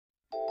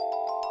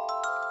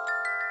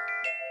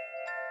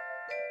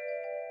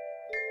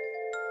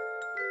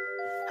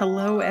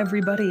Hello,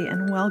 everybody,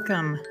 and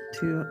welcome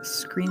to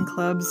Screen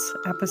Club's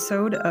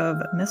episode of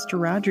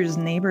Mr. Rogers'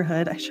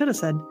 Neighborhood. I should have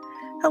said,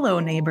 "Hello,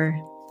 neighbor.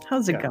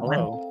 How's it going?"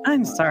 Hello.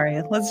 I'm sorry.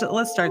 Let's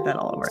start that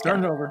all over. Start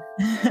again. it over.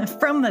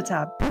 From the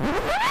top.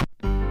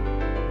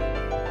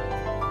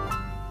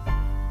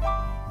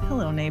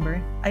 Hello,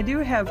 neighbor. I do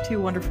have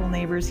two wonderful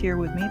neighbors here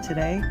with me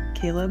today,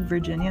 Caleb,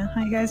 Virginia.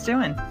 How you guys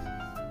doing?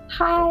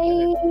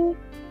 Hi.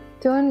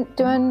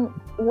 Doing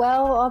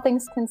well, all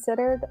things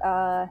considered.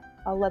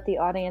 I'll let the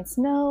audience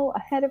know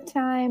ahead of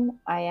time.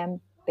 I am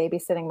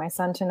babysitting my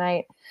son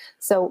tonight.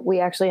 So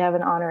we actually have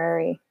an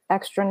honorary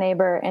extra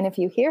neighbor. And if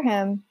you hear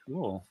him,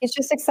 Cool. he's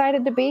just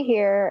excited to be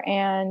here.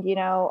 And,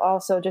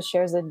 also just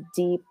shares a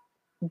deep,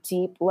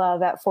 deep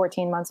love at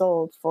 14 months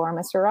old for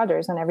Mr.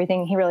 Rogers and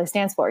everything he really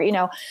stands for,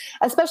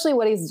 especially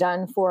what he's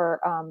done for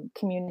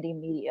community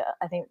media.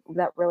 I think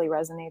that really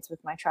resonates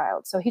with my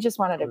child. So he just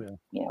wanted to,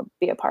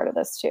 be a part of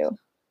this too.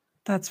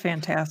 That's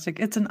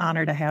fantastic. It's an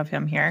honor to have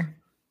him here.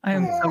 I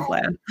am so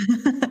glad.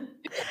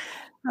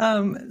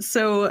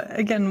 So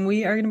again,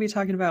 we are going to be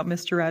talking about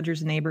Mr.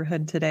 Rogers'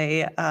 Neighborhood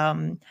today.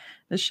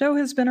 The show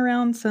has been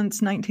around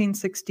since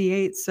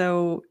 1968.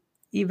 So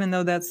even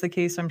though that's the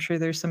case, I'm sure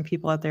there's some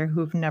people out there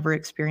who've never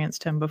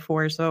experienced him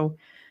before. So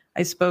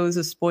I suppose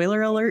a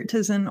spoiler alert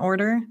is in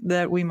order,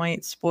 that we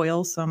might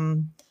spoil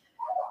some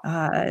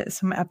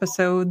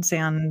episodes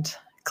and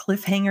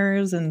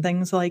cliffhangers and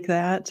things like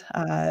that.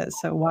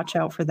 So watch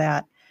out for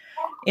that.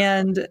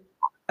 And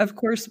of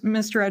course,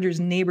 Mr. Rogers'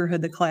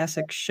 Neighborhood, the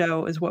classic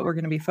show, is what we're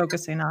going to be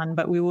focusing on,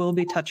 but we will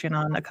be touching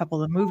on a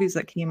couple of movies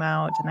that came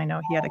out, and I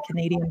know he had a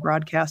Canadian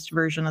broadcast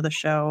version of the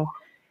show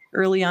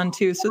early on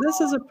too. So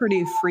this is a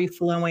pretty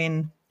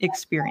free-flowing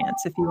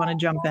experience if you want to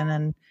jump in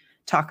and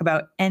talk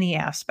about any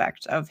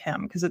aspect of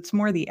him, because it's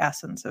more the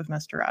essence of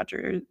Mr.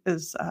 Rogers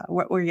is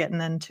what we're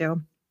getting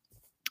into.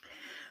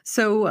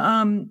 So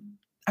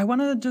I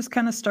want to just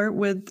kind of start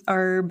with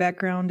our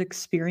background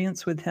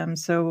experience with him.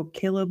 So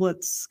Caleb,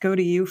 let's go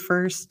to you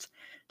first.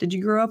 Did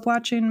you grow up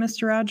watching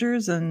Mr.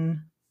 Rogers? And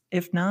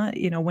if not,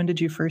 when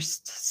did you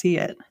first see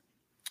it?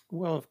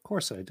 Well, of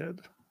course I did.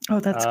 Oh,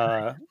 that's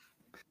great.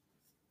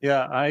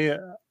 Yeah,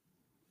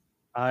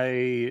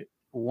 I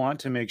want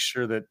to make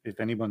sure that if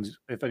anyone's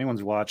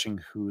watching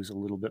who's a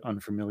little bit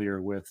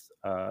unfamiliar with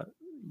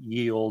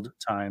Yield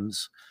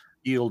times,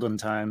 it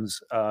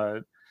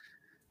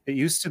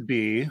used to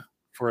be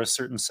for a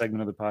certain segment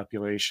of the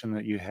population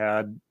that you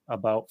had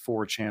about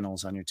 4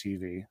 channels on your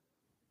TV,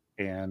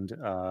 and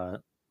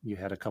you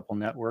had a couple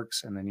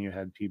networks, and then you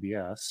had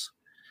PBS.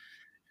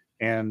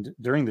 And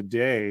during the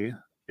day,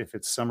 if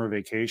it's summer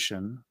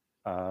vacation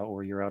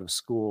or you're out of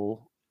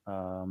school,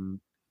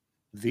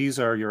 these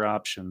are your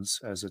options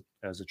as a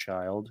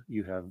child.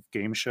 You have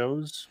game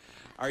shows.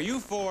 Are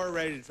you 4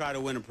 ready to try to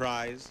win a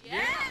prize?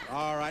 Yeah.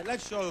 All right,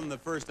 let's show them the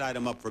first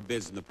item up for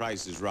bids and the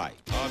price is right.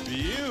 A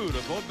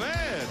beautiful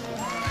bed.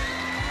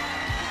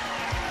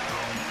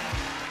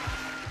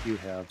 You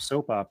have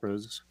soap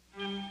operas.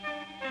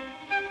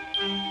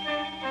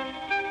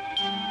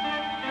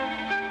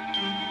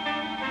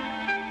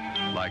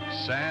 Like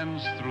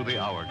sands through the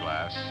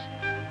hourglass,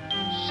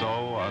 so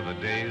are the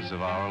days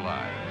of our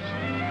lives.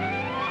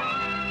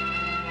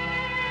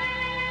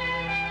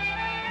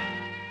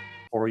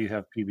 Or you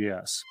have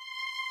PBS.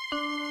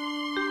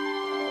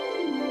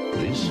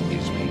 This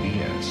is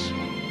PBS.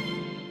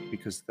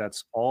 Because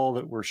that's all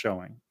that we're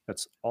showing.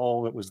 That's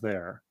all that was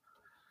there.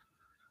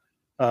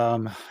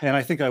 And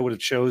I think I would have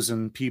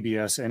chosen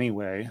PBS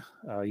anyway,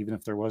 even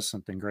if there was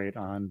something great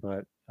on.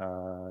 But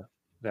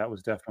that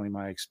was definitely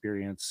my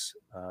experience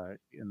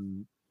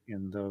in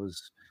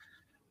those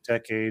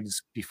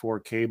decades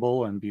before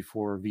cable and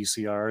before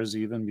VCRs,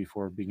 even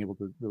before being able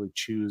to really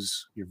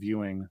choose your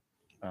viewing.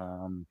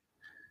 I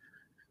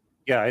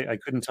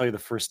couldn't tell you the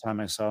first time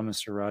I saw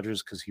Mr.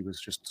 Rogers because he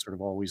was just sort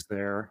of always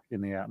there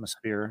in the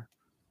atmosphere.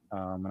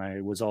 And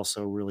I was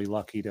also really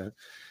lucky to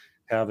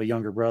have a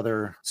younger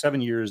brother, 7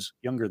 years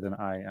younger than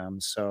I am.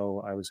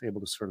 So I was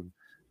able to sort of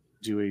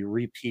do a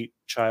repeat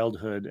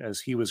childhood as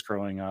he was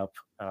growing up,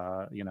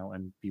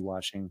 and be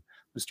watching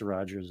Mr.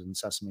 Rogers and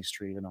Sesame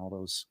Street and all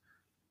those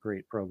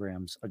great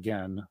programs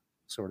again,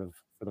 sort of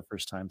for the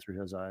first time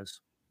through his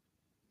eyes.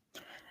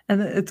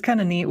 And it's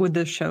kind of neat with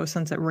this show,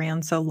 since it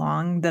ran so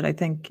long, that I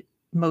think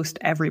most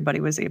everybody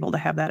was able to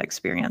have that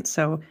experience.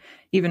 So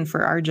even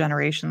for our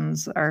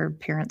generations, our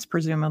parents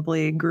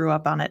presumably grew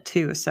up on it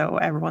too. So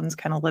everyone's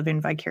kind of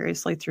living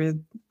vicariously through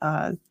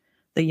the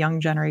young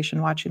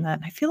generation watching that.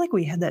 And I feel like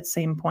we had that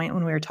same point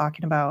when we were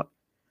talking about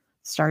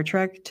Star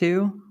Trek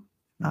too.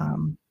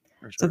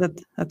 Sure. So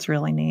that's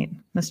really neat.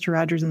 Mr.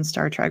 Rogers and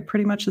Star Trek,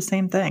 pretty much the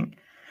same thing.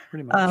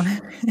 Pretty much.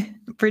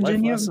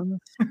 Virginia,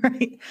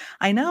 right?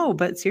 I know,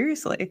 but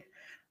seriously.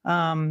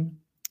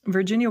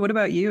 Virginia, what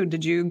about you?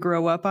 Did you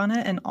grow up on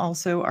it? And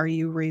also, are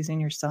you raising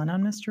your son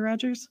on Mr.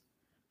 Rogers?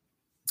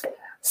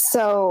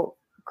 So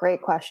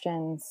great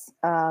questions.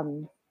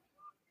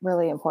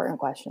 Really important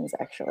questions,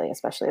 actually,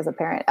 especially as a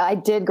parent. I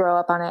did grow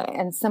up on it.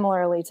 And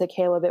similarly to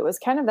Caleb, it was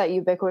kind of that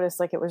ubiquitous,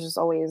 like it was just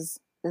always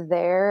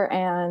there.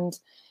 And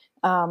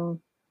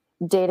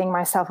dating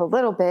myself a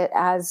little bit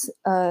as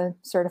a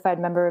certified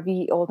member of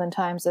Ye Olden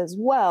Times as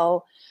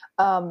well,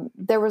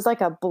 there was like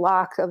a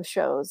block of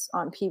shows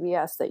on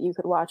PBS that you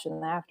could watch in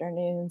the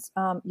afternoons.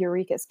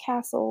 Eureka's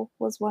Castle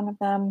was one of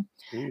them.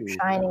 Ooh,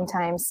 Shining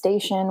Time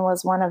Station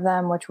was one of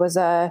them, which was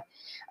a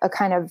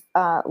kind of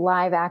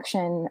live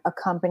action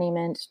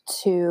accompaniment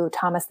to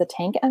Thomas the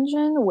Tank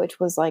Engine, which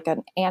was like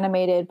an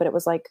animated, but it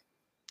was like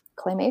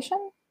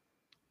claymation,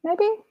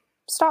 maybe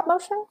stop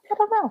motion. I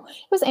don't know.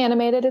 It was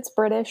animated. It's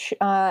British,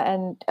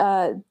 and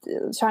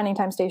Shining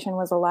Time Station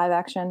was a live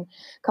action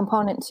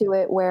component to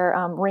it, where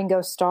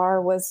Ringo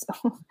Starr was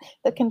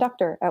the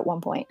conductor at one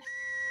point.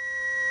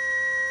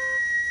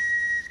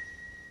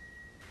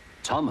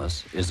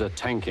 Thomas is a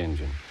tank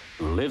engine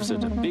who lives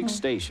at a big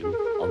station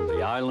on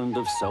the island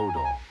of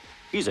Sodor.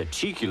 He's a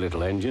cheeky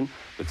little engine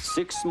with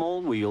 6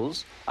 small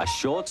wheels, a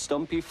short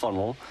stumpy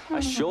funnel,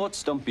 a short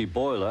stumpy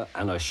boiler,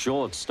 and a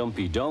short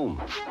stumpy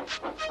dome.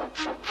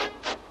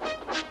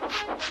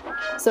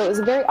 So it was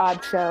a very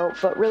odd show,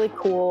 but really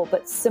cool.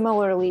 But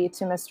similarly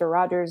to Mr.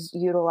 Rogers,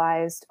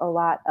 utilized a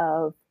lot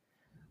of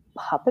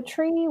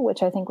puppetry,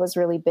 which I think was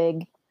really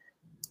big,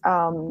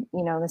 in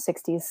the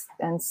 60s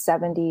and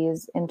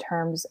 70s in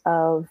terms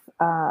of,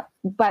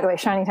 by the way,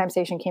 Shining Time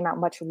Station came out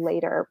much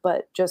later,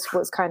 but just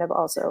was kind of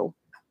also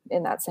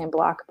in that same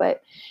block.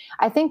 But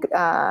I think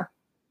I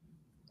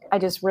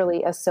just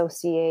really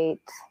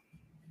associate,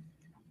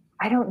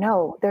 I don't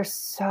know, it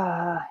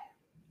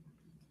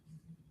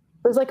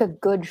was like a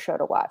good show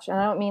to watch. And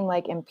I don't mean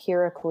like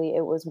empirically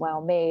it was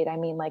well made. I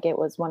mean like it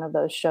was one of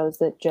those shows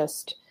that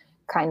just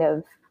kind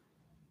of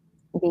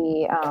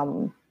the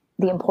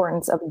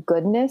importance of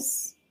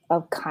goodness,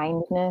 of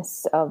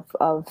kindness,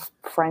 of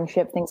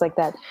friendship, things like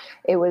that.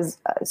 It was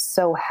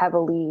so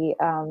heavily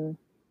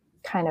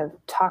kind of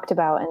talked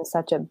about and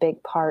such a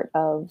big part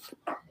of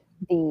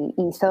the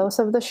ethos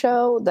of the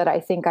show that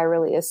I think I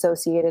really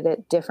associated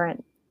it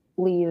differently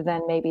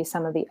than maybe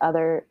some of the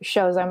other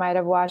shows I might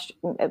have watched,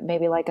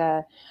 maybe like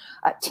a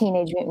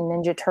Teenage Mutant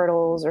Ninja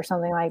Turtles or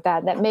something like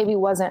that, that maybe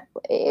wasn't,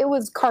 it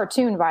was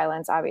cartoon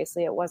violence.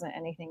 Obviously it wasn't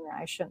anything that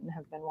I shouldn't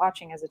have been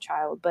watching as a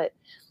child, but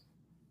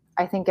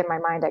I think in my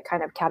mind, I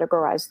kind of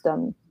categorized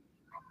them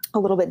a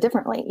little bit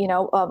differently.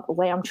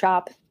 Lamb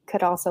Chop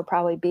could also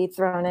probably be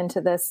thrown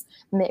into this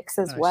mix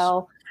as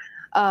well.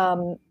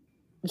 That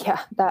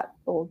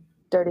old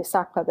dirty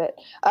sock puppet.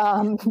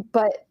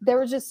 But there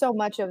was just so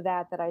much of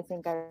that I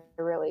think I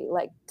really,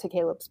 like to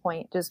Caleb's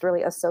point, just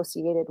really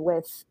associated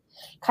with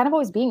kind of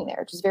always being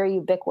there, just very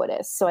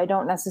ubiquitous. So I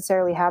don't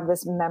necessarily have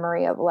this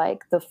memory of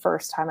like the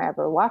first time I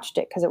ever watched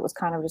it, because it was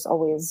kind of just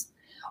always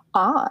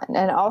on.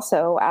 And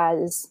also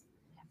as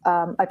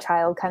a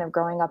child kind of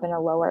growing up in a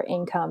lower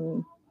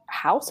income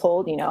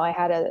household, I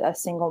had a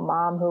single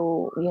mom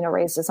who,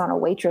 raised us on a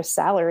waitress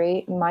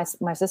salary, my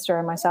sister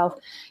and myself,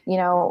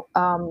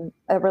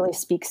 it really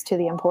speaks to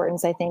the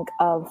importance, I think,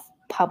 of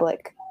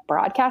public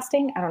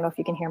broadcasting. I don't know if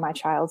you can hear my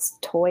child's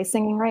toy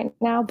singing right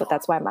now, but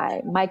that's why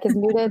my mic is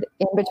muted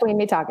in between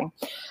me talking.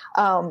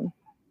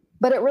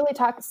 But it really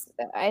talks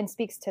and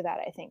speaks to that,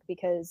 I think,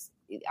 because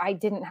I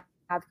didn't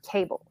have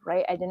cable,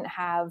 right? I didn't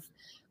have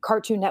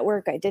Cartoon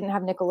Network. I didn't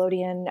have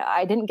Nickelodeon.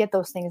 I didn't get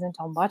those things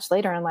until much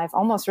later in life,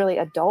 almost really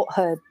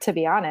adulthood, to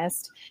be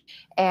honest.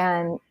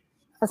 And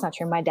that's not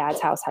true. My dad's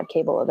house had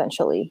cable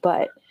eventually,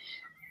 but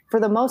for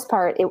the most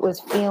part, it was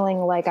feeling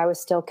like I was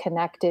still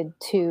connected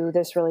to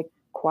this really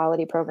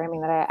quality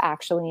programming that I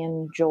actually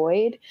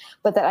enjoyed,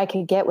 but that I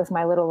could get with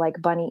my little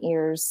like bunny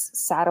ears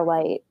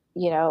satellite.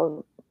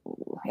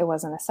 It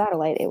wasn't a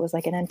satellite. It was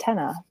like an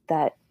antenna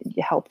that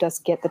helped us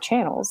get the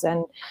channels.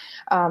 And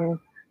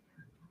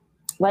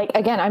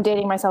again, I'm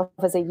dating myself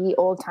as a Ye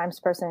Old Times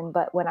person,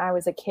 but when I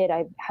was a kid,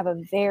 I have a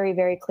very,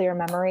 very clear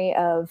memory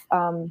of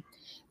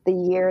the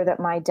year that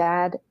my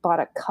dad bought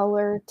a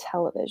color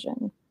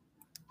television.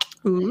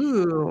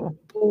 Ooh.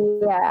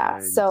 Yeah.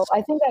 Nice. So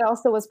I think that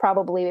also was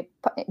probably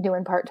due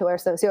in part to our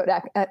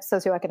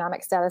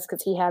socioeconomic status,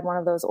 because he had one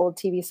of those old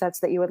TV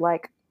sets that you would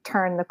like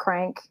turn the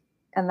crank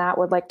and that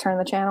would like turn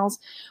the channels,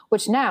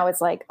 which now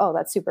it's like, oh,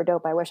 that's super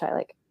dope. I wish I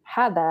like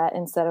had that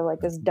instead of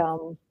like this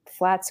dumb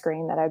flat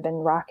screen that I've been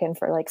rocking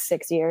for like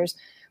 6 years.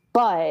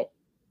 But,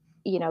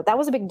 that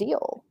was a big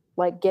deal.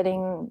 Like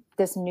getting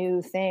this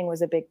new thing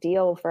was a big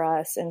deal for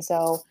us. And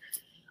so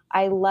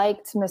I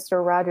liked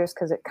Mr. Rogers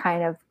because it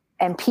kind of,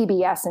 and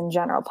PBS in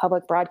general,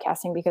 public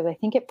broadcasting, because I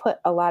think it put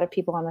a lot of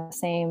people on the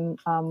same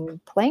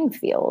playing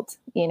field,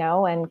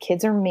 and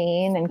kids are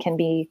mean and can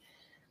be,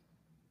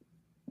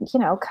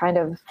 kind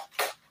of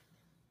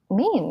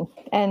mean,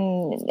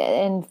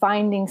 and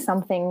finding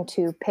something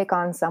to pick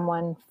on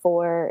someone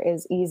for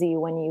is easy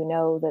when you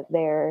know that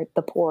they're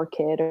the poor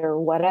kid or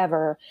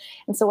whatever.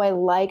 And so I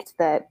liked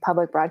that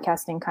public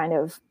broadcasting kind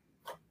of,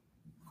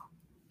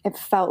 it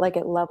felt like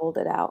it leveled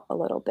it out a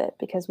little bit,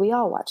 because we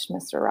all watched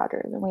Mr.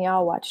 Rogers and we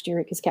all watched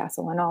Eureka's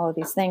Castle and all of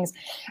these things.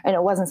 And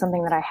it wasn't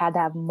something that I had to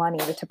have money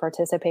to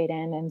participate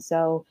in. And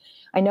so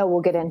I know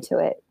we'll get into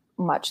it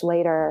much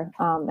later.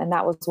 And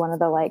that was one of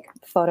the like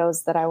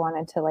photos that I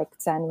wanted to like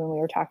send when we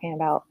were talking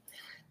about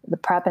the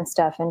prep and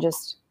stuff, and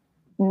just,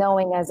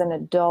 knowing as an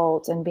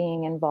adult and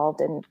being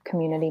involved in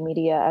community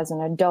media as an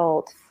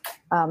adult,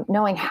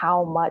 knowing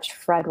how much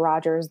Fred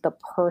Rogers, the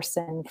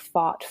person,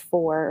 fought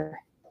for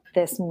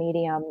this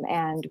medium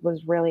and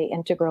was really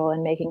integral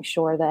in making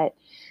sure that,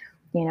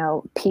 you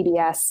know,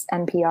 PBS,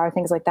 NPR,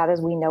 things like that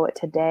as we know it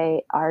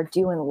today are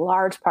due in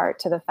large part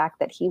to the fact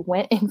that he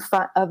went in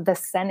front of the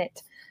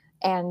Senate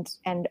and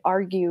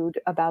argued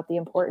about the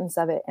importance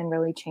of it and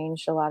really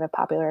changed a lot of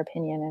popular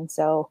opinion. And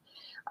so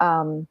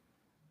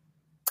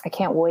I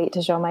can't wait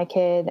to show my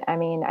kid. I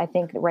mean, I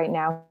think right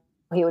now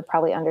he would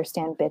probably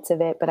understand bits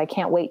of it, but I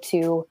can't wait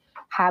to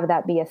have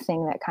that be a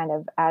thing that kind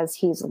of, as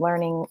he's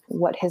learning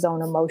what his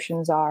own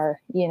emotions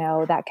are, you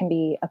know, that can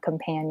be a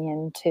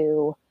companion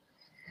to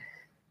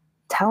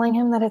telling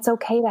him that it's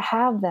okay to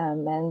have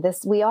them, and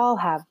this, we all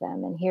have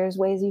them, and here's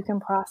ways you can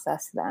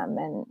process them.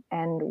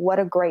 And what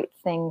a great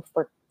thing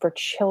for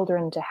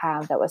children to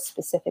have that was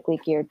specifically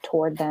geared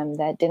toward them,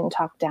 that didn't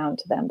talk down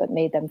to them, but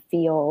made them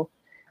feel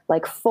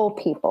like full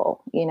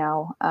people, you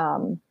know?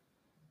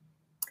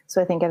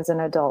 So I think as an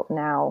adult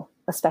now,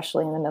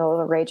 especially in the middle of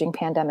a raging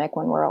pandemic,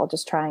 when we're all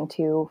just trying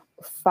to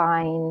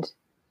find,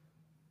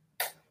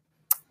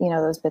 you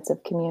know, those bits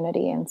of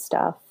community and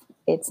stuff,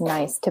 it's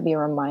nice to be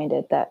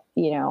reminded that,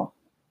 you know,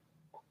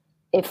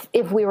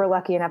 if we were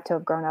lucky enough to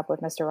have grown up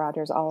with Mr.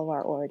 Rogers, all of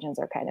our origins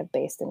are kind of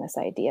based in this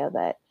idea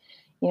that,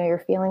 you know, your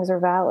feelings are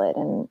valid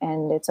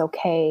and it's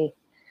okay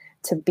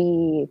to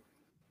be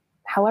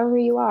however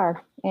you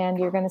are, and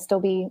you're going to still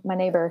be my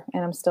neighbor,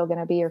 and I'm still going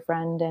to be your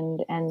friend.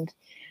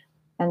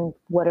 And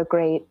what a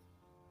great,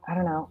 I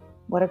don't know,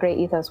 what a great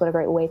ethos, what a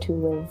great way to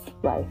live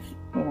life,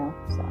 you know,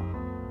 so.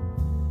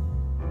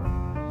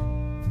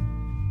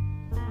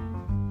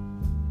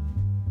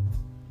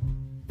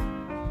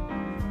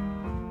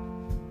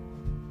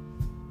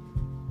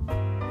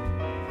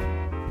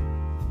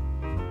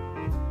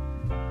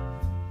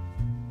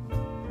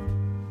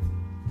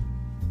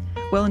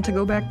 Well, and to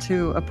go back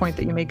to a point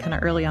that you made kind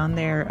of early on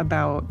there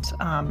about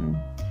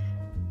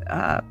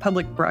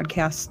public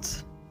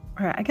broadcasts,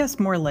 or I guess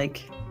more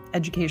like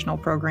educational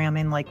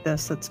programming like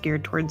this that's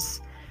geared towards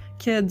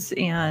kids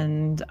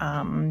and,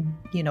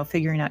 you know,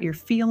 figuring out your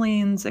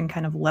feelings and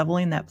kind of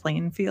leveling that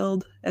playing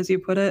field, as you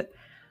put it.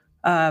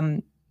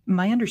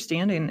 My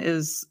understanding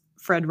is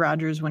Fred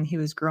Rogers, when he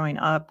was growing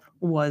up,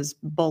 was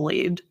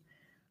bullied.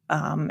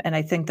 And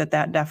I think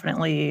that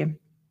definitely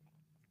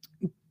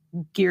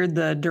geared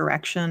the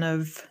direction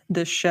of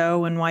this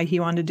show and why he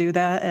wanted to do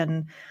that.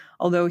 And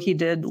although he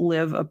did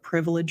live a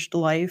privileged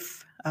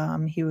life,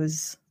 he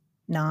was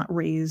not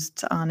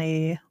raised on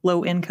a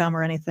low income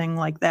or anything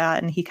like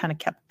that. And he kind of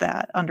kept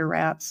that under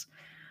wraps.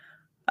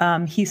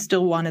 He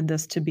still wanted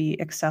this to be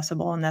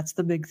accessible. And that's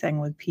the big thing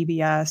with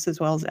PBS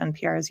as well as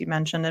NPR, as you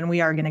mentioned. And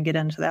we are going to get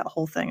into that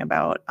whole thing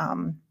about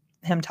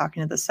him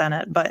talking to the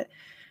Senate. But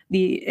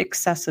the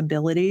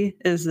accessibility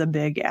is the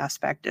big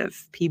aspect of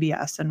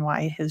PBS and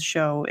why his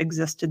show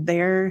existed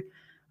there.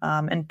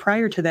 And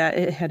prior to that,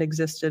 it had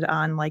existed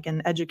on like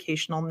an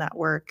educational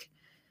network,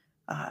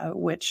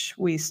 which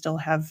we still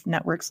have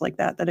networks like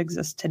that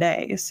exist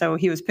today. So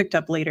he was picked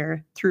up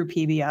later through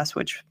PBS,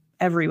 which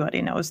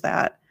everybody knows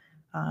that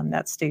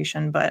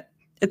station. But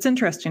it's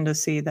interesting to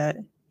see that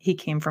he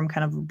came from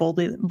kind of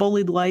a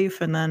bullied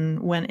life and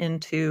then went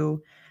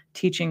into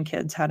teaching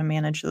kids how to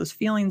manage those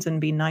feelings and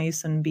be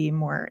nice and be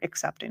more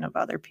accepting of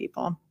other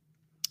people.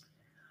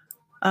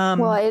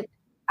 Well,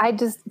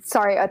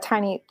 sorry, a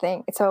tiny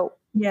thing. So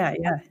yeah.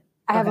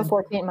 I have a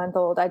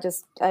 14-month-old. I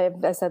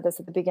said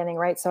this at the beginning,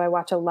 right? So I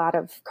watch a lot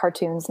of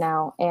cartoons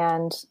now,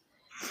 and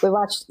we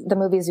watched the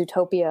movie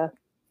Zootopia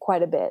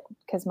quite a bit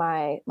because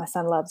my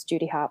son loves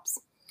Judy Hopps,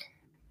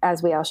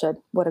 as we all should.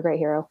 What a great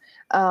hero.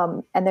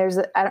 And there's,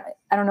 I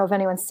don't know if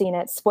anyone's seen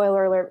it.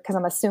 Spoiler alert, because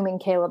I'm assuming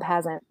Caleb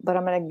hasn't, but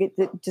I'm going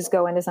to just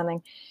go into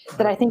something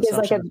that I think is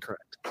like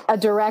a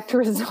direct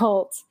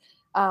result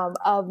of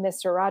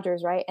Mr.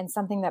 Rogers, right? And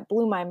something that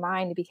blew my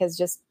mind because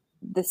just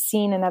the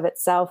scene in of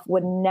itself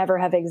would never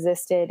have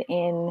existed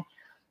in,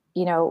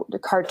 you know, the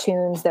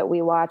cartoons that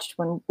we watched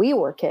when we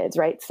were kids,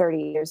 right? 30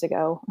 years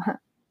ago.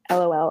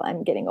 LOL,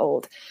 I'm getting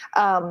old.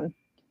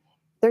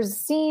 There's a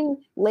scene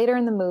later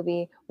in the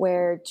movie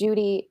where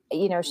Judy,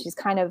 you know, she's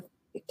kind of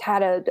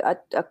had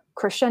a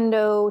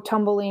crescendo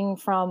tumbling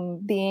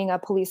from being a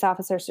police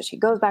officer. So she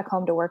goes back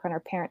home to work on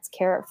her parents'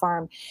 carrot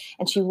farm,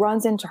 and she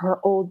runs into her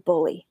old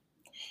bully.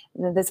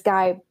 This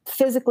guy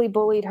physically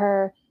bullied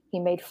her. He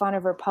made fun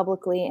of her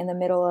publicly in the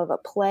middle of a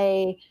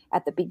play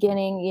at the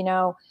beginning, you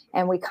know,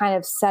 and we kind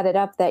of set it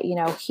up that, you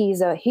know, he's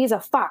a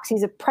fox,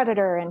 he's a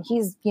predator, and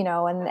he's, you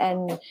know,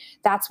 and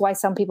that's why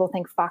some people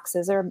think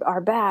foxes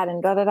are bad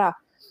and da da da.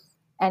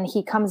 And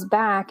he comes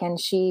back and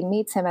she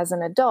meets him as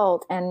an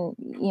adult. And,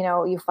 you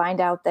know, you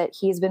find out that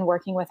he's been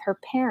working with her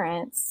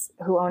parents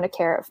who own a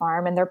carrot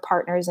farm, and they're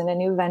partners in a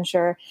new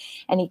venture.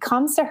 And he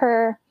comes to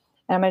her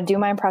And I'm going to do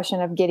my impression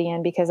of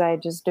Gideon because I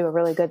just do a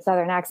really good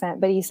Southern accent.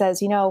 But he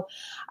says,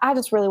 I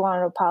just really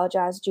wanted to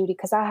apologize, Judy,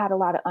 because I had a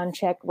lot of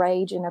unchecked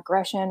rage and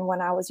aggression when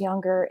I was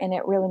younger, and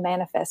it really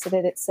manifested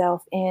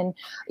itself in,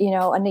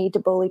 a need to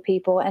bully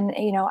people. And,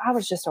 I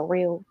was just a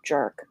real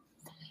jerk.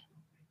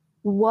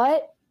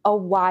 What a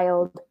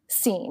wild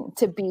scene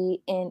to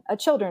be in a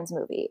children's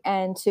movie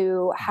and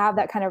to have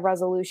that kind of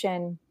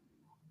resolution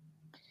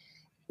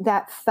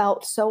that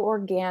felt so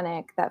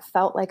organic, that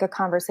felt like a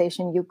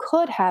conversation you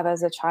could have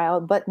as a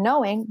child, but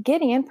knowing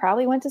Gideon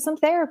probably went to some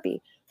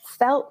therapy,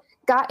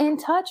 got in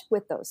touch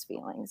with those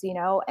feelings,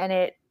 and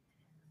it,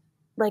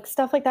 like,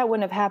 stuff like that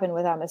wouldn't have happened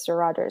without Mr.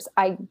 Rogers.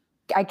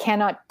 I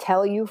cannot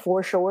tell you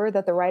for sure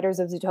that the writers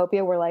of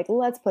Zootopia were like,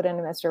 let's put in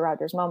a Mr.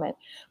 Rogers moment.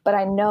 But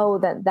I know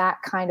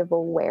that kind of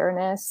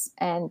awareness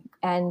and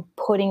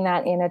putting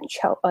that in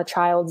a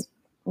child's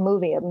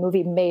movie, a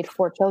movie made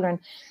for children,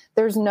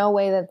 there's no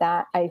way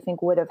that I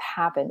think would have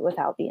happened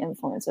without the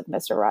influence of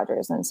Mr.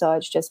 Rogers. And so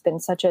it's just been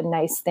such a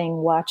nice thing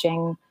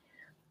watching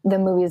the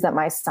movies that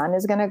my son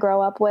is going to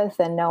grow up with,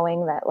 and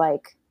knowing that,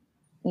 like,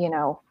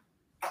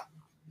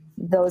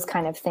 those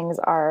kind of things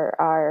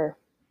are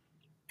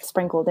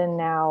sprinkled in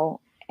now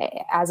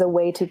as a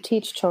way to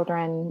teach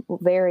children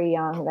very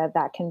young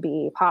that can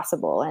be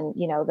possible, and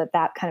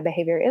that kind of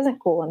behavior isn't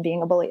cool, and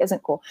being a bully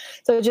isn't cool.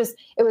 So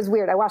it was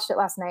weird. I watched it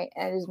last night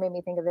and it just made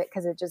me think of it,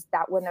 because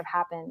that wouldn't have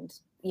happened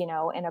in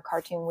a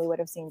cartoon we would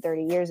have seen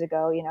 30 years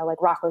ago, like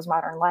Rocko's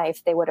Modern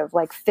Life. They would have,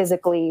 like,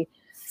 physically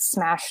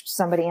smashed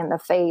somebody in the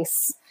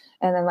face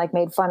and then, like,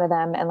 made fun of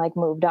them and, like,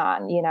 moved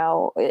on,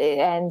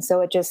 and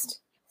so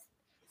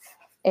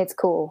it's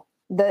cool.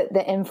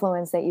 The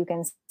influence that you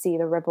can see,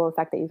 the ripple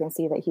effect that you can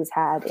see that he's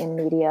had in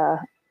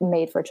media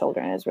made for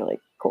children is really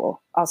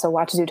cool. Also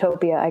watch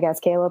Zootopia, I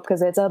guess, Caleb,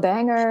 because it's a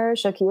banger.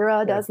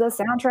 Shakira does the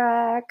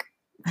soundtrack.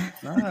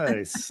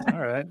 Nice. All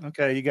right.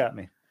 Okay, you got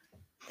me.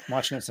 I'm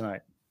watching it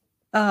tonight.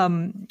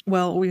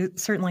 Well, we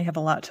certainly have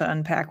a lot to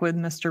unpack with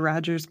Mr.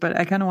 Rogers, but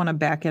I kind of want to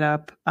back it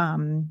up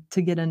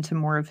to get into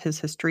more of his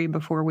history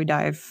before we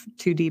dive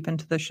too deep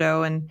into the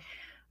show. And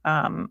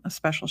a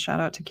special shout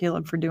out to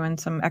Caleb for doing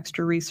some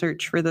extra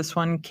research for this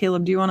one.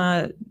 Caleb, do you want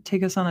to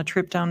take us on a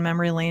trip down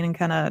memory lane and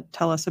kind of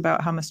tell us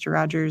about how Mr.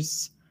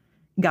 Rogers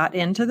got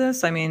into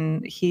this? I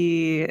mean,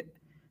 he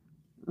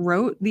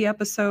wrote the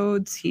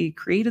episodes, he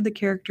created the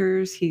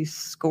characters, he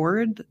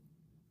scored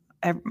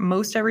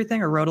most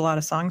everything, or wrote a lot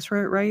of songs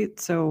for it, right?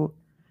 So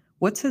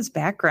what's his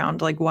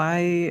background? Like,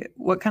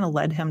 what kind of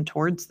led him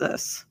towards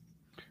this?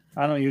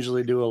 I don't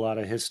usually do a lot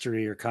of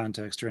history or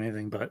context or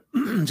anything, but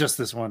just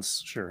this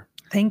once, sure.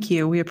 Thank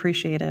you. We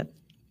appreciate it.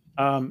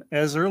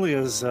 As early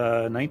as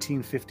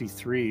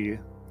 1953,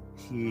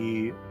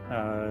 he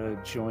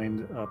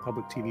joined a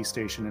public TV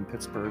station in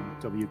Pittsburgh,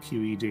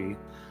 WQED,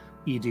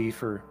 ED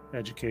for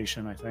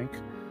education, I think.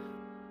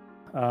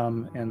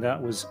 And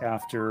that was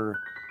after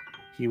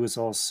he was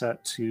all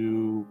set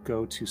to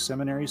go to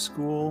seminary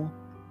school,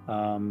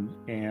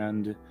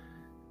 and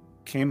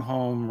came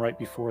home right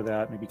before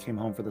that, maybe came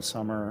home for the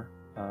summer.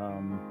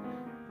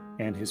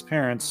 And his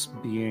parents,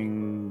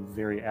 being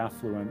very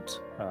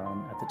affluent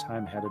at the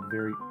time, had a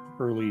very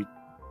early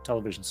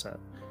television set.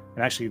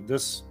 And actually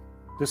this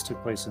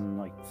took place in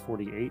like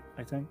 48,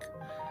 I think.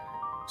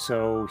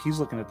 So he's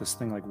looking at this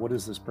thing like, what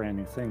is this brand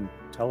new thing?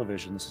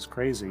 Television, this is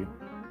crazy.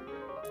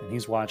 And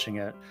he's watching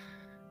it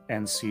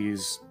and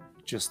sees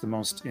just the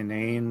most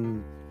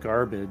inane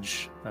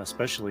garbage,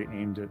 especially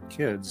aimed at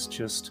kids,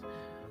 just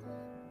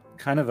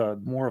kind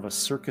of more of a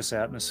circus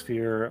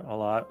atmosphere, a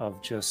lot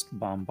of just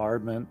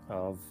bombardment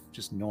of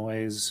just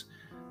noise,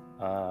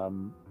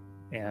 and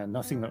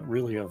nothing that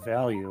really of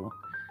value.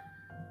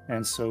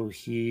 And so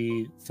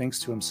he thinks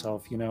to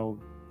himself,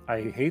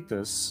 I hate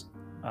this.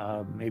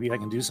 Maybe I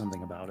can do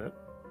something about it,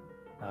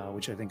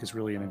 which I think is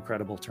really an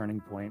incredible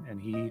turning point.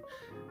 And he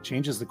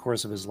changes the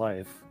course of his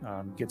life,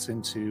 gets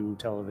into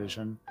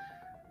television.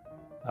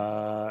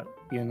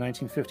 In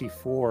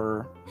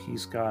 1954,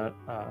 he's got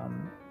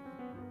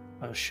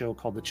a show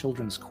called The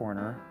Children's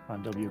Corner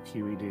on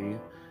WQED,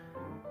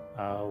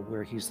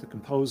 where he's the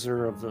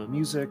composer of the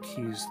music.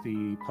 He's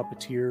the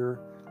puppeteer,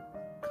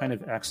 kind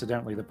of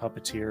accidentally the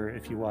puppeteer.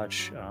 If you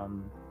watch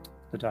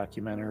the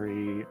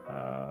documentary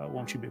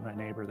Won't You Be My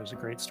Neighbor, there's a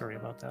great story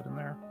about that in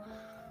there,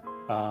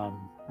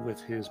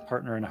 with his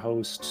partner and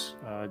host,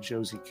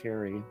 Josie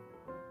Carey.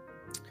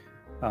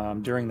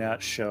 During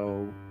that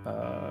show,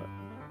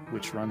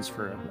 which runs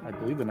for, I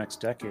believe, the next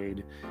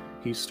decade,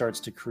 he starts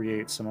to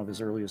create some of his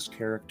earliest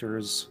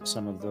characters,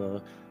 some of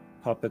the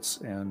puppets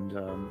and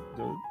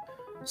the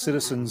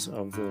citizens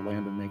of the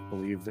land of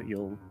make-believe that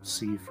you'll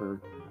see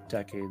for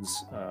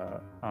decades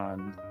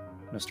on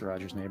Mr.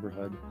 Rogers'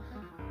 Neighborhood.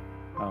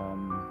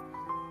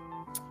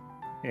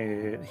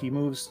 He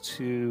moves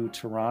to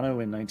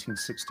Toronto in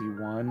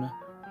 1961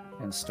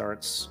 and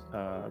starts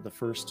the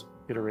first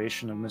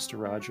iteration of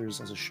Mr. Rogers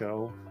as a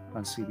show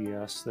on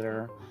CBS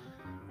there.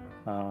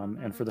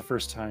 And for the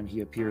first time,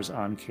 he appears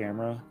on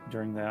camera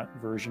during that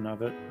version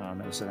of it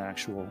as an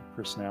actual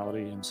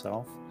personality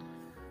himself.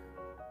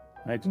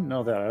 I didn't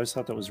know that. I always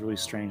thought that was really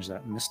strange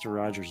that Mr.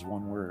 Rogers,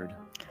 one word.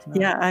 Isn't that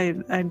Yeah, I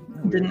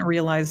weird? didn't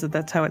realize that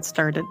that's how it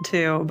started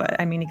too. But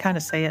I mean, you kind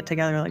of say it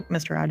together like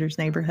Mr. Rogers'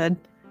 Neighborhood.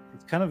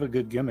 It's kind of a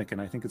good gimmick,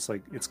 and I think it's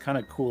kind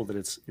of cool that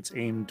it's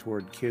aimed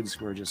toward kids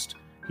who are just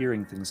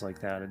hearing things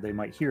like that. They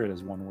might hear it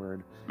as one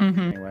word.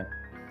 Mhm. Anyway,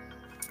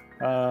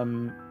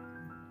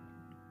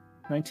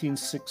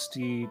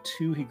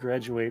 1962, he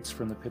graduates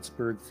from the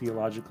Pittsburgh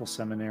Theological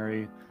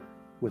Seminary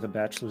with a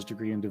bachelor's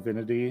degree in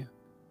divinity.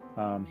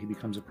 He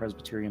becomes a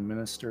Presbyterian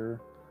minister,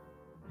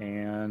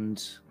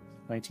 and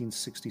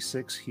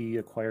 1966, he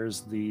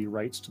acquires the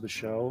rights to the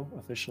show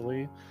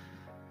officially.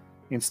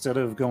 Instead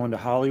of going to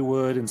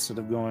Hollywood, instead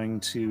of going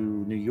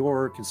to New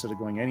York, instead of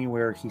going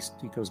anywhere, he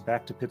goes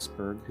back to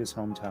Pittsburgh, his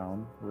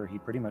hometown, where he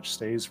pretty much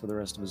stays for the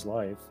rest of his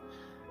life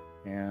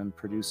and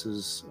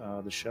produces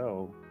the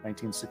show.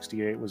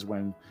 1968 was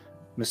when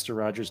Mr.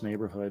 Rogers'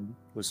 Neighborhood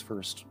was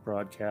first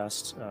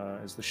broadcast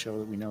as the show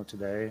that we know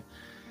today.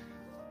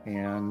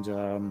 And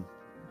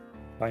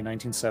by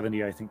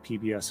 1970, I think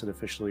PBS had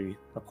officially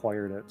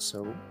acquired it.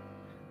 So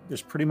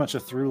there's pretty much a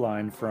through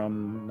line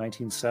from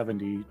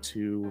 1970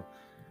 to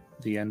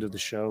the end of the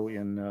show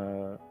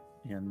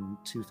in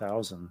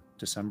 2000,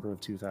 December of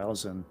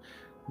 2000.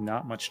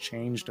 Not much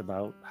changed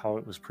about how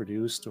it was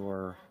produced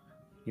or,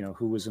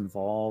 who was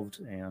involved.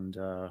 And,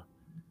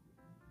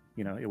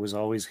 it was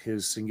always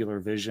his singular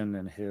vision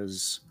and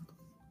his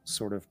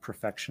sort of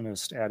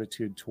perfectionist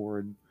attitude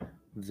toward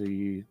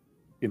the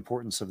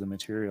importance of the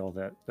material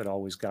that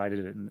always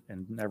guided it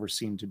and never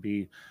seemed to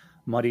be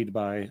muddied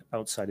by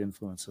outside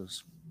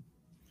influences.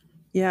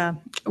 Yeah.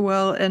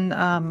 Well,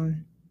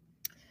 and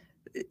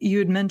you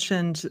had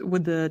mentioned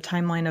with the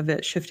timeline of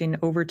it shifting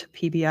over to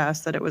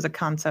PBS that it was a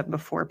concept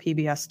before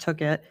PBS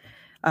took it.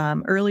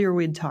 Earlier,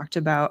 we'd talked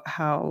about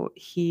how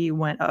he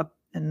went up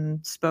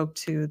and spoke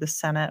to the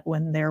Senate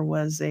when there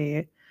was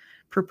a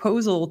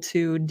proposal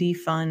to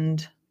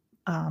defund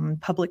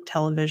public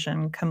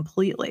television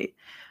completely.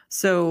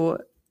 So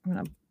I'm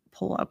going to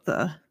pull up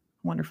the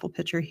wonderful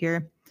picture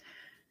here.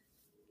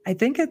 I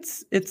think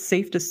it's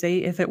safe to say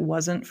if it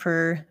wasn't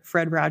for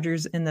Fred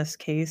Rogers in this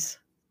case,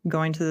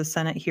 going to the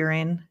Senate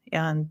hearing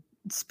and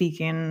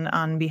speaking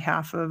on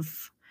behalf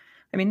of,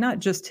 I mean, not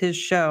just his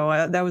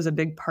show, that was a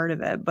big part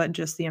of it, but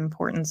just the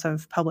importance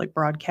of public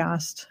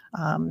broadcast.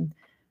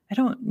 I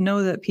don't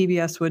know that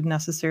PBS would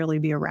necessarily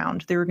be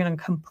around. They were going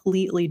to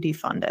completely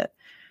defund it.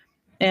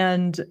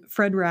 And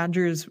Fred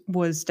Rogers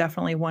was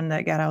definitely one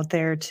that got out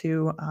there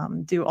to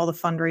do all the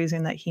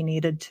fundraising that he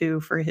needed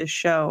to for his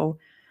show.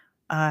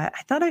 I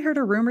thought I heard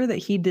a rumor that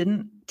he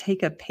didn't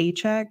take a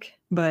paycheck,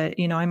 but,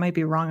 I might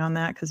be wrong on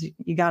that because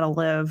you got to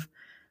live.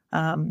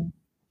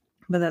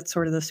 But that's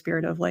sort of the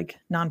spirit of like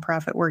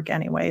nonprofit work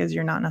anyway, is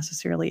you're not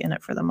necessarily in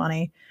it for the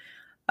money.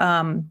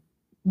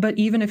 But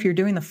even if you're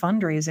doing the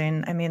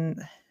fundraising, I mean,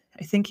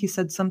 I think he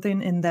said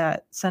something in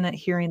that Senate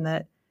hearing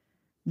that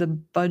the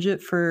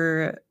budget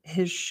for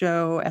his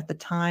show at the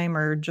time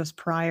or just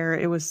prior,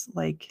 it was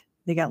like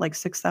they got like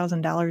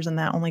 $6,000 and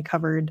that only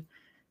covered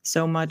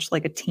so much,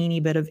 like a teeny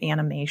bit of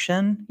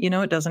animation.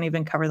 It doesn't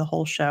even cover the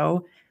whole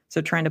show.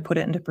 So trying to put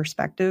it into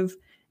perspective.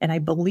 And I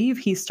believe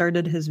he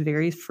started his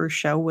very first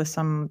show with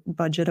some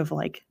budget of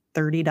like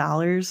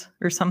 $30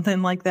 or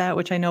something like that,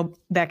 which I know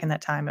back in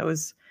that time it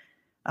was,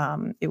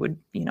 it would,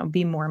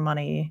 be more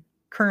money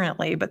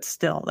currently, but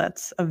still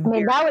that's a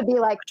very that would be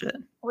like budget.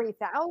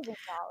 $3,000.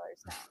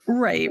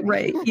 Right.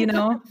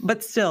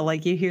 But still,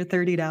 like you hear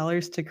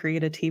 $30 to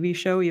create a TV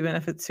show, even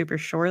if it's super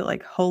short,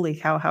 like, holy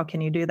cow, how can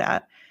you do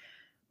that?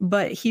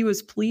 But he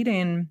was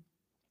pleading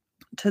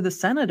to the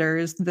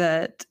senators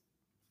that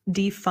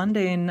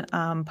defunding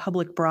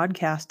public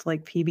broadcast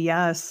like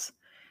PBS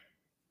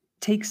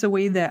takes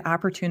away that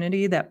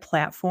opportunity, that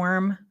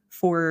platform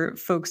for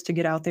folks to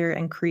get out there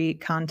and create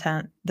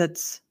content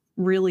that's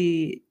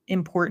really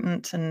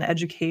important and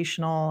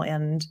educational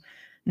and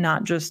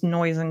not just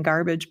noise and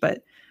garbage.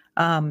 But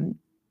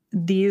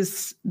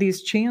these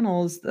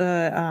channels,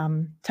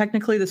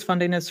 technically this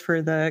funding is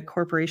for the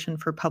Corporation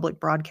for Public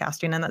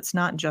Broadcasting, and that's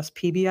not just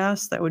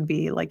PBS. That would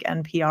be like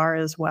NPR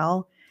as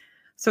well.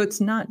 So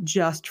it's not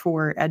just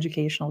for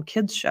educational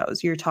kids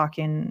shows. You're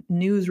talking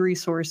news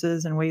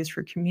resources and ways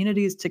for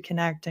communities to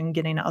connect and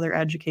getting other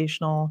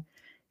educational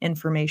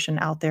information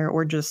out there,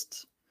 or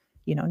just,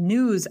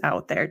 news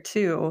out there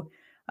too.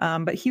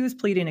 But he was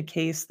pleading a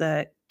case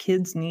that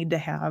kids need to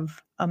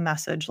have a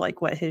message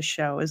like what his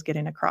show is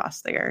getting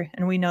across there.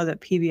 And we know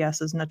that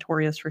PBS is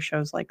notorious for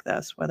shows like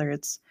this, whether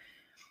it's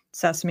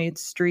Sesame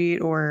Street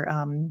or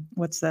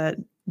what's that,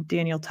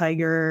 Daniel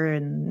Tiger,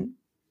 and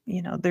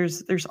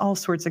there's all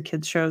sorts of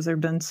kids shows. There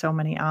have been so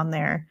many on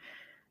there.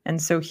 And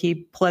so he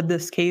pled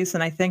this case,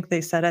 and I think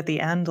they said at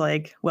the end,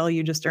 like, well,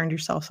 you just earned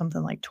yourself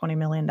something like $20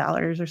 million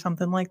or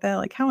something like that.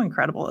 Like, how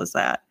incredible is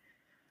that?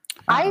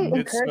 I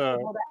encourage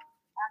people to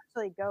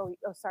actually go.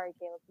 Oh, sorry,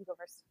 Caleb, you go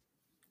first.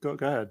 Go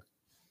ahead.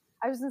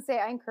 I was going to say,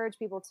 I encourage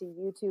people to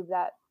YouTube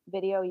that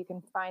video. You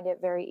can find it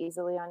very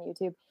easily on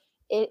YouTube.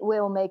 It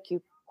will make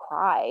you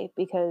cry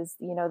because,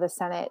 the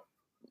Senate,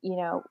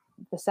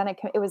 the Senate.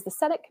 It was the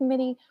Senate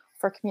Committee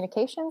for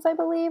Communications, I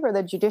believe, or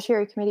the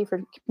Judiciary Committee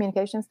for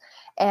Communications,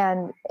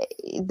 and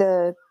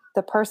the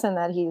person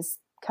that he's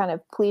kind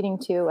of pleading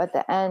to at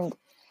the end,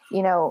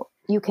 you know,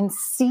 you can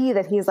see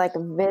that he's like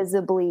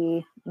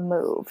visibly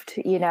moved,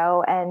 you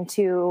know, and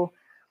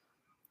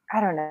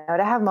I don't know,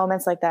 to have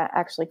moments like that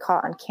actually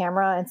caught on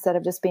camera instead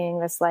of just being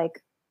this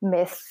like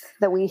myth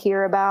that we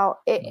hear about.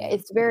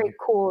 It's very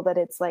cool that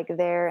it's like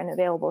there and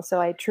available.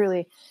 So I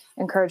truly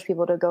encourage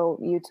people to go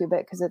YouTube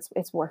it, because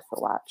it's worth the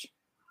watch.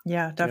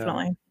 Yeah,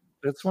 definitely.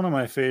 Yeah. It's one of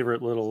my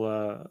favorite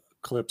little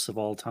clips of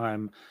all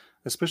time,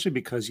 especially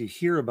because you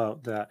hear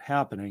about that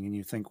happening and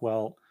you think,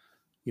 well,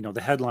 you know,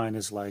 the headline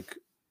is like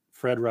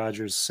Fred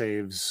Rogers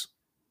saves,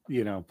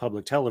 you know,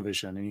 public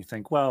television. And you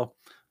think, well,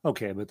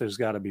 okay, but there's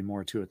got to be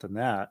more to it than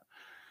that.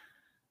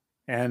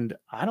 And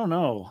I don't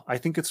know. I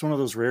think it's one of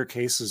those rare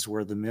cases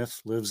where the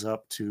myth lives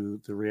up to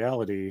the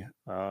reality,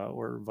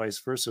 or vice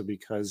versa,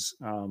 because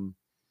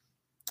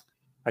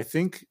I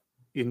think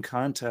in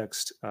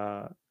context,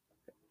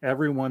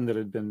 everyone that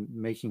had been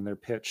making their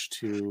pitch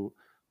to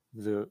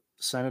the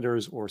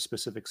senators or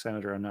specific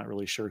senator, I'm not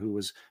really sure, who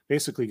was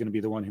basically going to be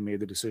the one who made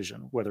the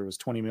decision, whether it was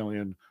 20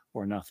 million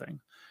or nothing.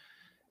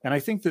 And I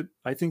think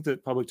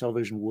that public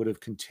television would have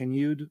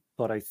continued,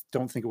 but I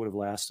don't think it would have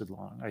lasted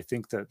long. I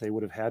think that they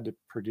would have had to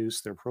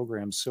produce their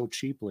programs so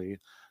cheaply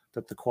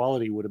that the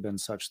quality would have been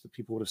such that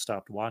people would have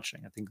stopped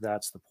watching. I think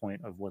that's the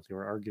point of what they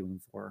were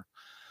arguing for.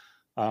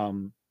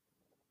 I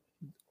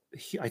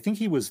think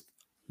he was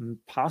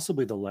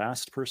possibly the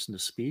last person to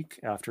speak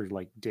after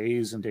like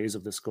days and days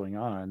of this going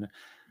on.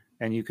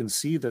 And you can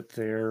see that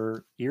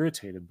they're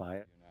irritated by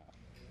it.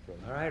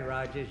 All right,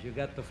 Rogers, you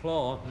got the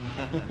floor.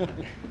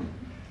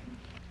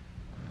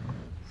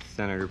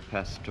 Senator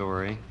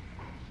Pastore,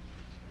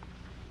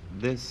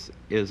 this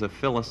is a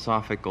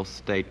philosophical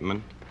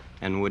statement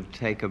and would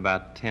take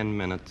about 10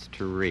 minutes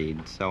to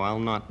read, so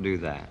I'll not do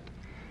that.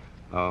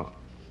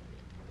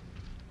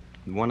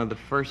 One of the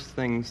first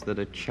things that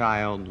a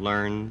child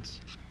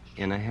learns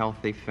in a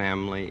healthy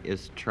family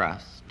is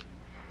trust,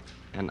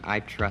 and I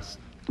trust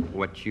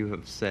what you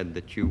have said,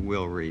 that you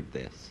will read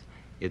this.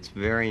 It's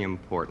very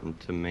important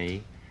to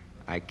me.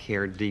 I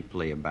care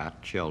deeply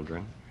about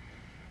children.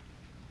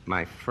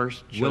 My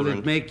first children...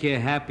 Will it make you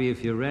happy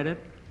if you read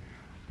it?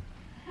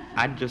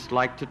 I'd just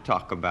like to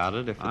talk about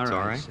it, if it's all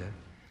right. Sir.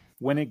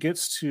 When it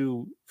gets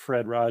to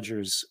Fred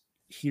Rogers,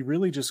 he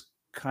really just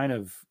kind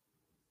of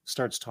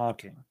starts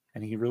talking,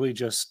 and he really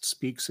just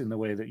speaks in the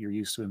way that you're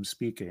used to him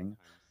speaking.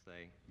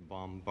 Say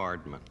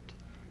bombardment.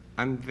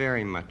 I'm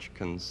very much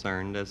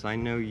concerned, as I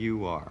know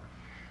you are,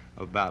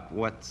 about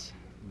what's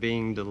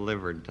being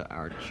delivered to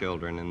our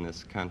children in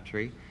this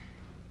country.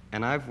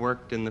 And I've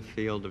worked in the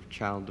field of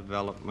child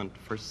development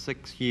for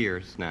 6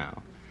 years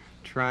now,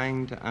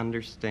 trying to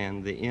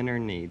understand the inner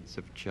needs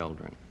of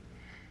children.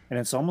 And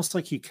it's almost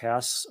like he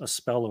casts a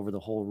spell over the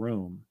whole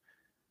room.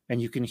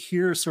 And you can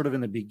hear sort of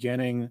in the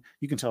beginning,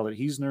 you can tell that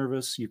he's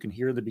nervous. You can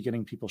hear in the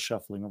beginning people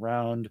shuffling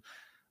around,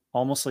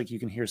 almost like you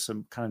can hear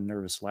some kind of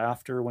nervous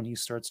laughter when he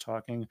starts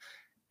talking.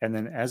 And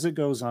then as it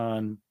goes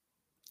on,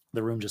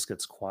 the room just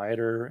gets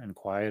quieter and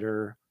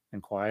quieter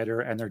and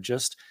quieter. And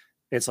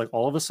it's like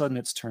all of a sudden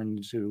it's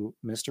turned to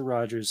Mr.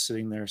 Rogers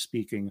sitting there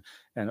speaking,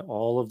 and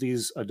all of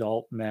these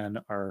adult men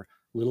are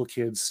little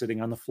kids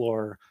sitting on the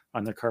floor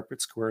on the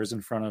carpet squares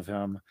in front of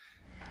him.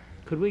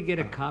 Could we get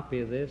a copy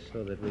of this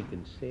so that we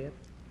can see it?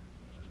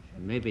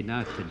 Maybe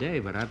not today,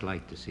 but I'd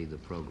like to see the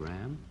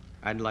program.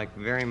 I'd like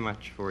very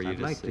much for you to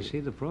see. I'd like to see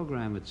the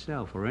program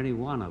itself, or any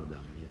one of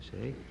them, you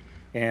see.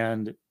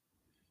 And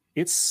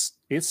it's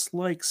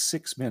like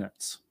 6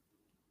 minutes.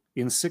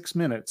 In 6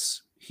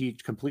 minutes, he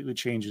completely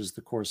changes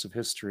the course of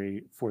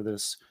history for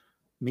this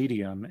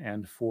medium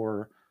and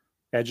for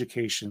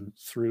education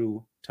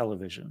through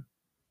television.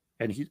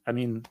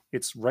 And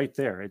it's right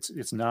there.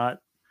 It's not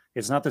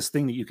this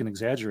thing that you can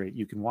exaggerate.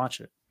 You can watch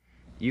it.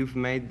 You've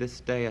made this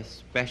day a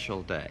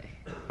special day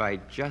by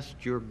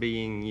just your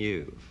being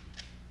you.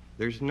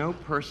 There's no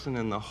person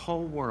in the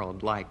whole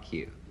world like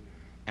you,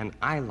 and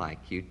I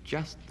like you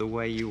just the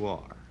way you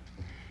are.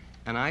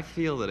 And I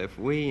feel that if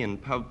we in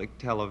public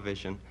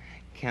television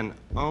can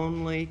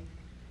only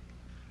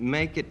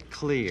make it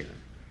clear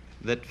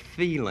that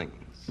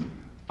feelings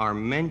are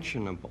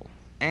mentionable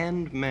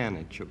and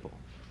manageable,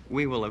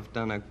 we will have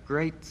done a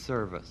great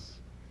service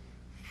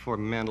for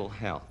mental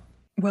health.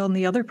 Well, and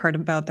the other part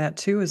about that,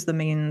 too, is the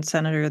main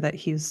senator that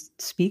he's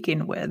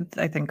speaking with,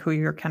 I think who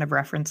you're kind of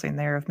referencing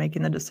there of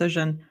making the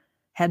decision,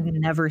 had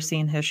never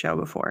seen his show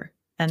before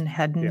and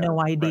had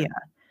no idea.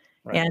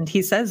 Right. And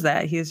he says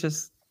that. He's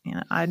just,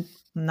 I'm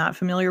not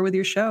familiar with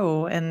your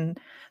show. And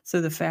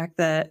so the fact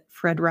that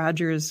Fred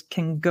Rogers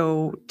can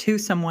go to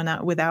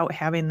someone without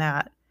having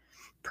that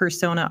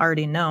persona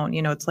already known,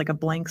 it's like a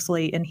blank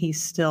slate, and he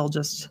still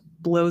just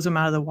blows him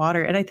out of the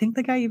water. And I think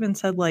the guy even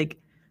said, like,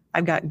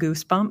 I've got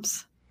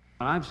goosebumps.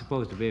 I'm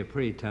supposed to be a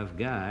pretty tough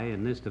guy,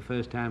 and this is the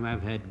first time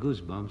I've had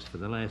goosebumps for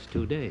the last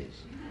 2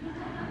 days.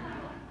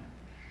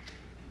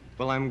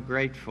 Well, I'm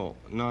grateful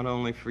not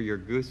only for your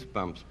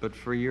goosebumps, but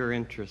for your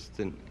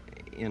interest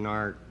in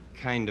our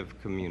kind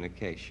of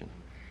communication.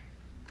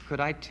 Could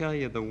I tell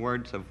you the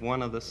words of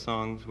one of the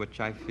songs which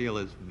I feel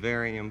is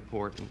very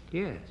important?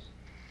 Yes.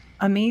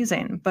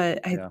 Amazing. But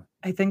Yeah.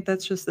 I think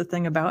that's just the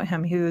thing about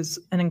him. He was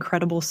an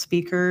incredible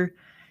speaker.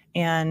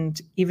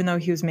 And even though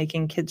he was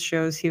making kids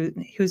shows, he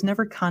was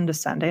never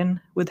condescending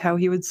with how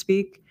he would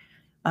speak.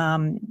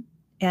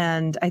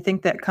 And I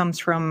think that comes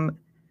from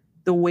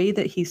the way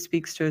that he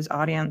speaks to his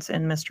audience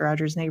in Mr.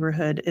 Rogers'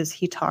 Neighborhood is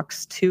he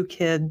talks to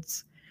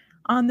kids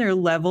on their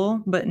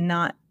level, but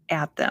not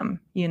at them,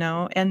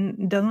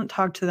 and doesn't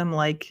talk to them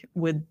like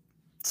with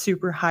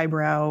super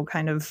highbrow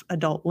kind of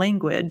adult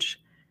language,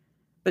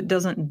 but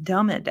doesn't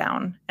dumb it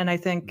down. And I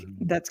think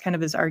that's kind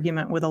of his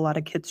argument with a lot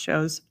of kids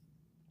shows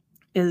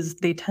is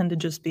they tend to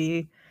just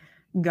be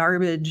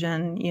garbage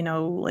and,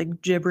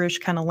 like gibberish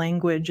kind of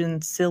language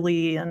and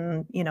silly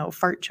and,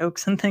 fart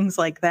jokes and things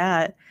like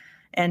that.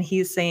 And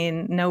he's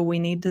saying, no, we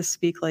need to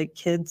speak like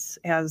kids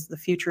as the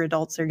future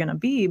adults are going to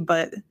be,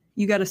 but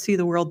you got to see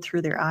the world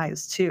through their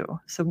eyes too.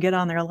 So get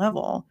on their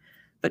level,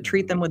 but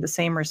treat them with the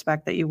same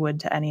respect that you would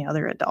to any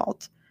other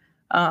adult.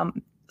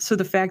 So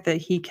the fact that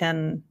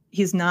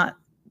he's not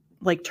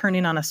like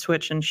turning on a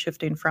switch and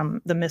shifting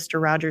from the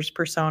Mr. Rogers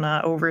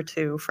persona over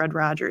to Fred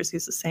Rogers,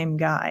 he's the same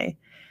guy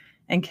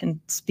and can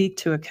speak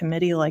to a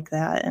committee like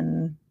that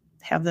and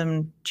have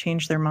them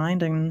change their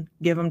mind and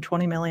give them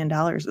 $20 million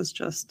is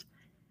just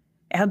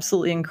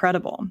absolutely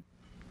incredible.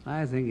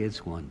 I think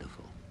it's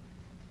wonderful.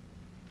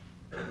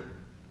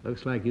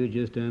 Looks like you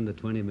just earned the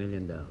 $20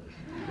 million.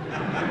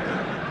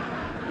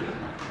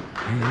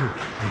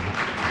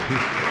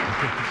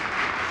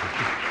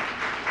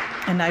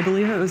 And I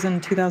believe it was in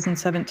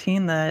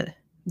 2017 that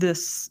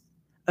this,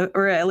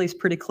 or at least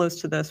pretty close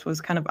to this,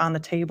 was kind of on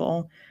the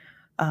table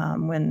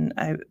when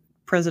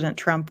President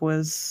Trump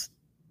was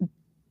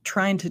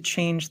trying to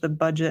change the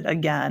budget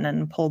again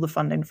and pull the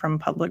funding from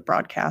public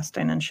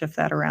broadcasting and shift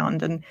that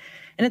around. And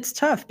it's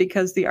tough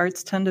because the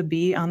arts tend to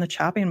be on the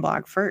chopping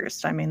block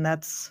first. I mean,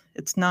 it's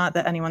not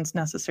that anyone's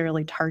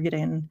necessarily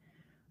targeting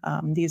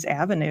these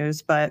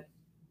avenues, but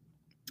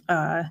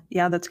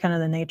that's kind of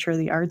the nature of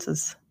the arts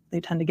is they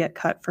tend to get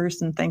cut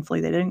first, and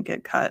thankfully they didn't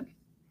get cut.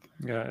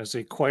 Yeah, as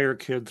a choir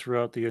kid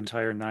throughout the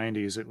entire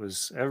 90s, it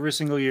was every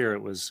single year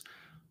it was,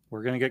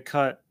 we're going to get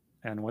cut,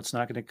 and what's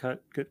not going to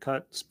get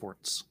cut?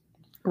 Sports.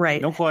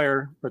 Right. No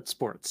choir, but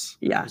sports.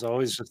 Yeah. There's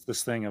always just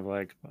this thing of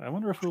like, I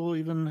wonder if we'll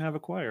even have a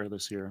choir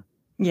this year.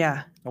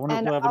 Yeah. I wonder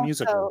if we'll have a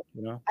musical,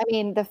 I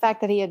mean, the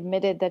fact that he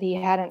admitted that he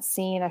hadn't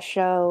seen a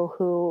show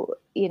who,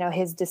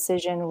 his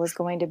decision was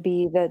going to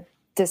be the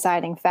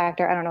deciding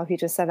factor. I don't know if you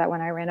just said that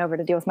when I ran over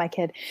to deal with my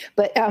kid,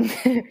 but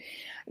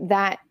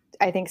that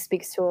I think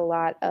speaks to a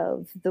lot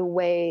of the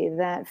way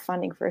that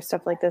funding for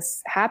stuff like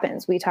this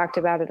happens. We talked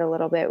about it a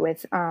little bit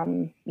with,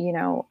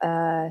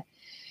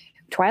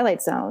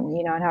 Twilight Zone,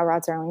 and how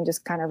Rod Serling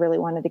just kind of really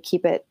wanted to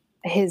keep it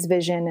his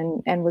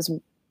vision and was,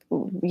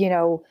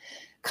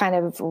 kind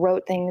of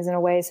wrote things in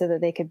a way so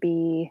that they could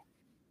be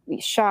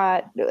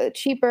shot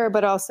cheaper,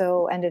 but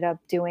also ended up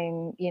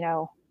doing,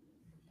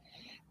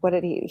 what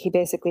did he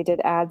basically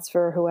did ads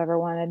for whoever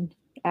wanted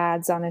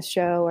ads on his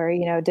show, or,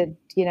 did,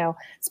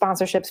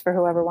 sponsorships for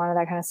whoever wanted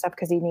that kind of stuff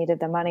because he needed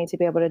the money to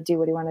be able to do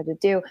what he wanted to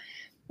do.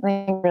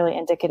 I think really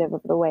indicative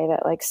of the way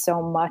that like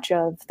so much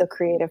of the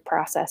creative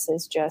process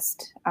is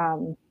just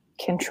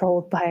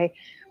controlled by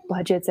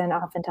budgets and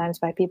oftentimes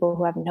by people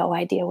who have no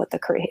idea what the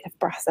creative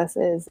process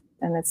is.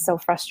 And it's so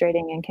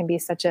frustrating and can be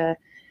such a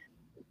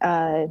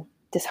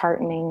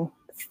disheartening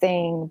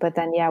thing. But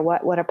then,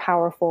 what a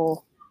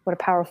powerful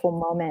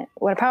moment,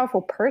 what a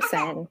powerful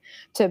person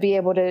to be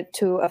able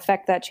to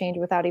affect that change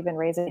without even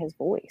raising his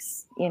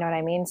voice. You know what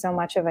I mean? So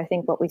much of, I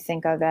think, what we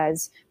think of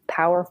as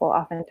powerful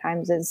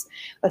oftentimes is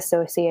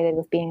associated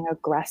with being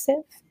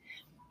aggressive.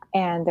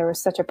 And there was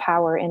such a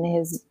power in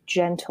his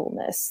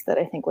gentleness that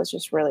I think was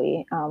just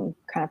really kind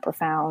of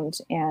profound.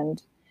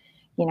 And,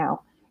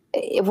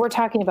 if we're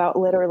talking about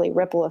literally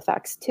ripple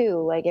effects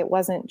too, like it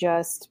wasn't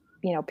just,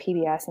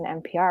 PBS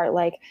and NPR,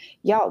 like,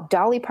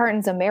 Dolly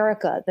Parton's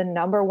America, the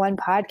 #1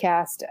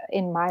 podcast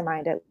in my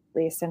mind, at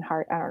least in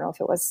heart. I don't know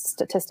if it was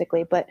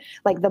statistically, but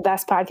like the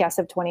best podcast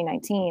of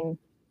 2019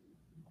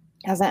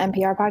 as an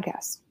NPR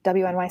podcast,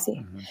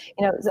 WNYC.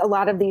 Mm-hmm. A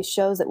lot of these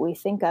shows that we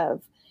think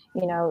of,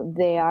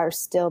 they are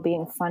still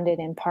being funded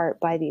in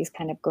part by these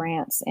kind of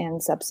grants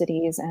and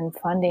subsidies and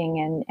funding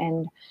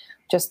and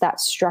just that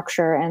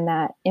structure and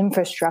that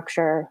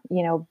infrastructure,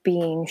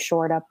 being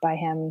shored up by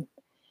him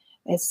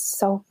is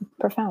so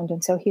profound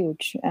and so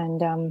huge.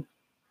 And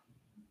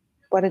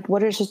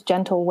what is just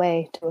gentle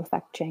way to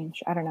affect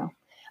change? I don't know.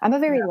 I'm a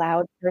very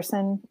loud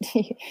person.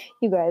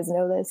 You guys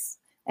know this.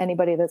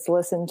 Anybody that's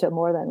listened to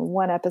more than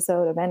one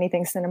episode of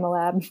anything Cinema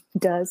Lab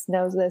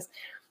knows this.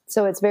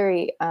 So it's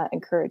very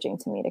encouraging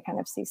to me to kind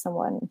of see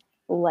someone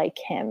like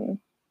him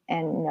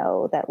and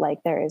know that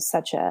like there's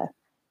such a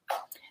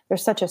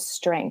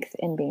strength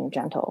in being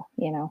gentle,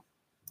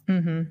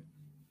 Mm-hmm.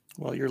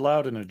 Well, you're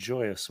loud in a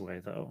joyous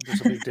way, though. There's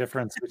a big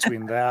difference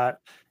between that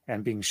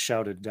and being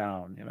shouted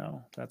down.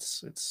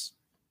 It's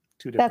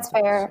two different That's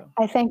fair. things,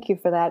 so. I thank you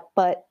for that,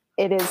 but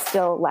it is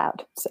still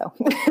loud. So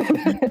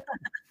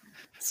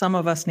some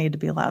of us need to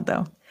be loud,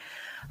 though.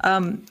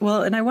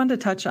 Well, and I wanted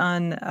to touch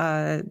on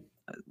a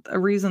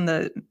reason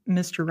that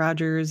Mr.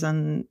 Rogers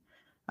and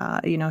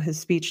his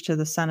speech to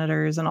the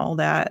senators and all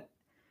that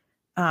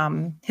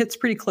hits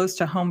pretty close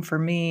to home for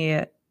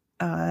me.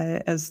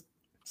 As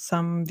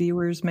some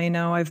viewers may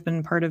know, I've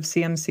been part of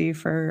CMC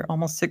for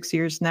almost 6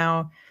 years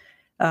now.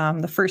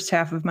 The first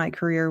half of my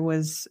career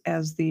was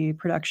as the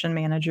production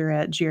manager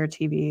at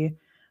GRTV,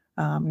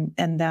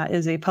 and that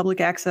is a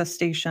public access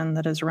station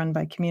that is run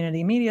by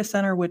Community Media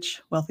Center,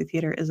 which Wealthy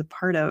Theater is a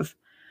part of.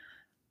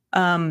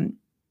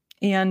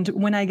 And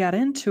when I got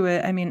into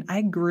it, I mean,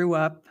 I grew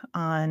up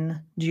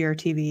on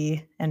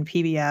GRTV and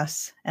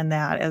PBS, and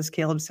that, as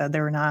Caleb said,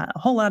 there were not a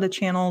whole lot of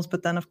channels.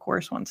 But then, of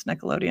course, once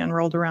Nickelodeon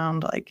rolled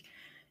around, like,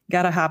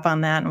 got to hop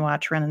on that and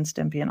watch Ren and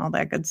Stimpy and all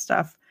that good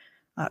stuff.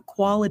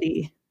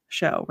 Quality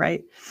show,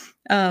 right?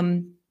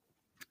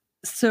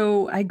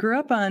 So I grew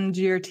up on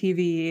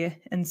GRTV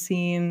and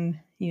seeing,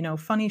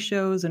 funny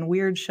shows and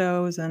weird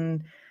shows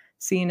and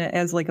seeing it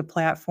as like a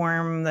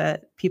platform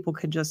that people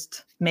could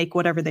just make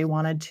whatever they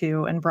wanted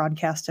to and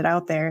broadcast it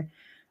out there.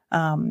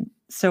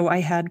 So I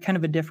had kind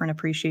of a different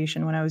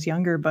appreciation when I was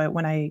younger, but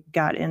when I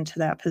got into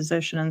that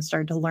position and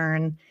started to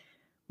learn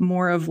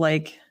more of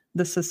like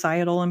the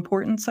societal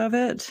importance of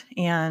it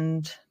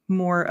and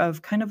more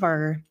of kind of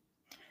our,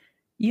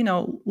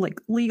 like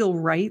legal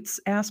rights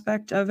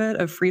aspect of it,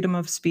 of freedom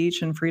of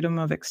speech and freedom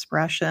of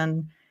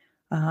expression.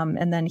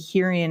 And then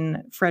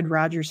hearing Fred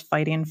Rogers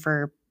fighting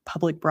for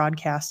public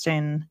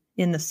broadcasting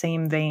in the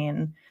same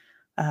vein,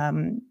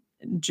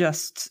 it's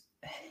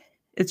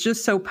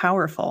just so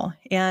powerful.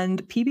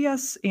 And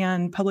PBS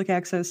and public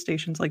access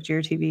stations like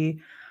GRTV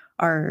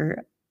are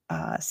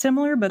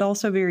similar, but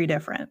also very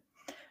different.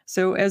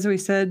 So as we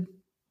said,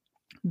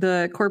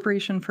 the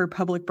Corporation for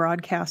Public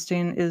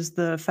Broadcasting is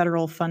the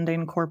federal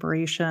funding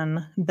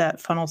corporation that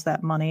funnels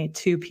that money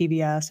to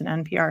PBS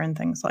and NPR and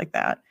things like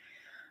that.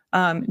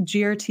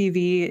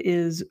 GRTV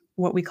is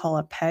what we call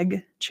a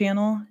PEG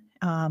channel,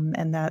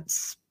 and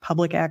that's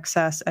public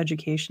access,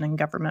 education, and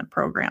government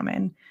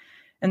programming.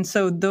 And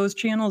so those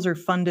channels are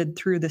funded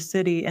through the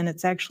city, and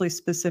it's actually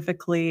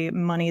specifically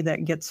money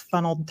that gets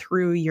funneled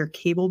through your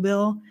cable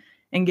bill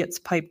and gets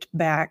piped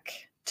back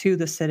to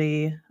the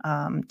city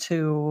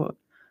to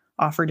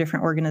offer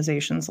different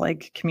organizations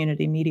like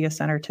Community Media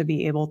Center to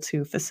be able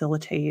to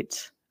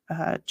facilitate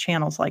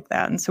channels like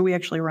that. And so we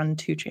actually run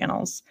 2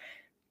 channels,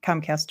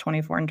 Comcast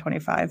 24 and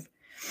 25.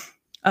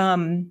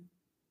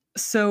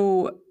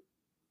 So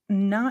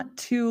not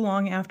too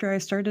long after I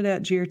started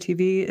at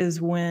GRTV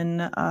is when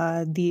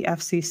the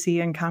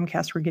FCC and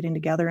Comcast were getting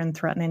together and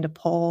threatening to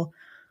pull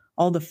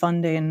all the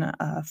funding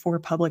for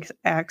public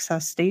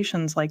access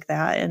stations like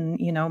that. And,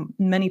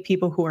 many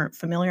people who aren't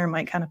familiar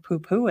might kind of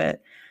poo-poo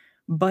it.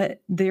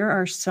 But there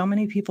are so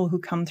many people who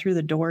come through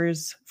the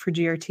doors for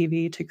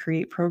GRTV to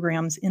create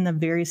programs in the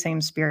very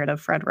same spirit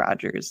of Fred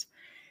Rogers.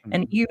 Mm-hmm.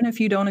 And even if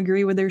you don't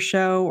agree with their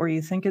show or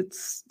you think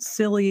it's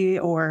silly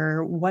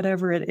or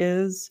whatever it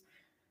is,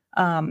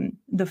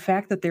 the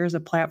fact that there's a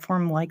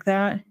platform like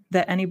that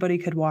anybody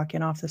could walk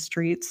in off the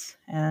streets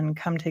and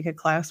come take a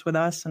class with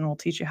us, and we'll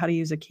teach you how to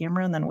use a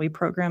camera, and then we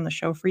program the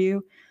show for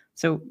you.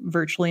 So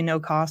virtually no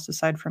cost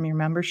aside from your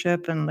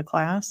membership and the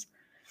class.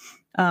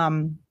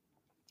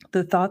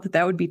 The thought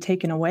that would be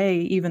taken away,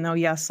 even though,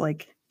 yes,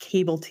 like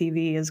cable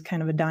TV is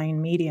kind of a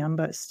dying medium,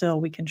 but still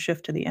we can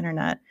shift to the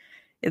internet.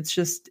 It's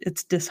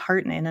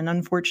disheartening. And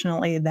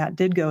unfortunately, that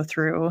did go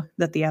through,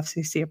 that the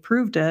FCC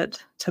approved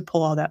it to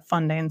pull all that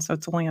funding. So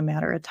it's only a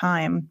matter of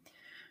time.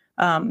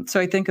 So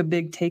I think a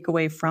big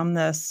takeaway from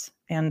this,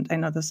 and I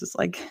know this is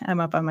like, I'm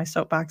up on my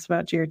soapbox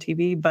about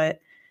GRTV, but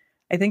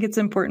I think it's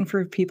important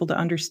for people to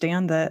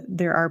understand that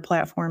there are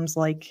platforms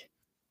like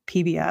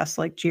PBS,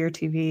 like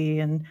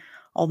GRTV, and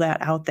all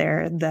that out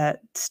there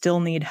that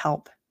still need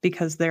help,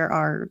 because there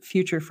are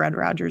future Fred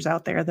Rogers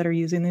out there that are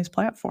using these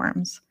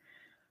platforms.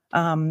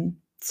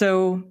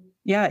 So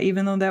yeah,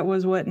 even though that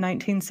was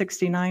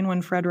 1969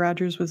 when Fred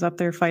Rogers was up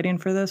there fighting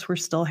for this, we're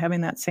still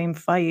having that same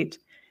fight.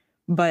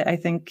 But I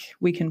think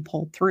we can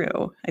pull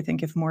through. I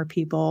think if more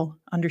people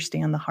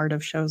understand the heart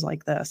of shows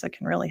like this, it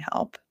can really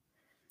help.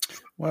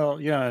 Well,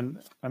 yeah, and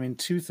I mean,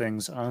 2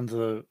 things on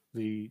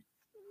the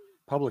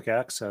public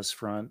access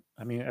front.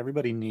 I mean,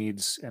 everybody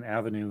needs an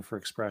avenue for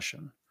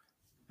expression.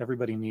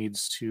 Everybody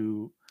needs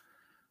to,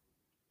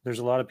 there's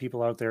a lot of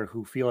people out there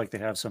who feel like they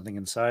have something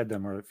inside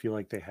them, or feel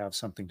like they have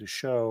something to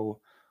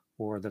show,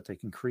 or that they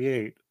can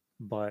create,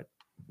 but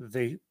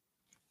they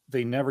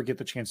never get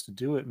the chance to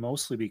do it,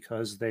 mostly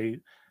because they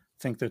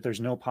think that there's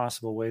no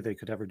possible way they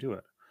could ever do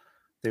it.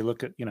 They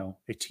look at,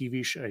 a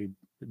TV show,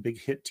 a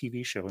big hit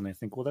TV show, and they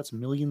think, well, that's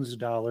millions of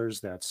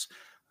dollars. That's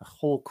a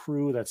whole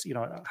crew. That's,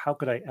 how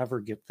could I ever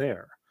get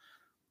there?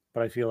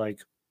 But I feel like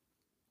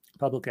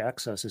public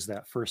access is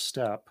that first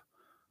step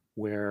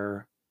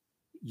where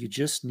you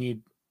just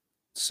need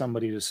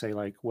somebody to say,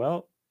 like,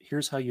 well,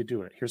 here's how you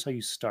do it. Here's how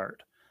you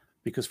start.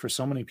 Because for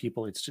so many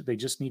people, they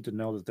just need to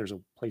know that there's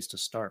a place to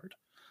start.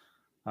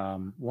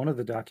 One of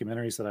the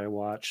documentaries that I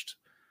watched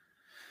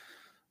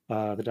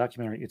the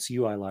documentary "It's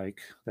You I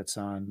Like" that's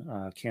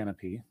on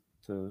Canopy,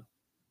 the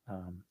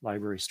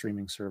library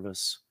streaming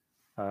service.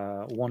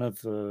 One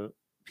of the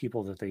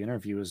people that they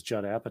interview is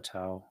Judd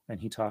Apatow,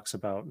 and he talks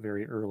about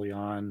very early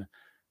on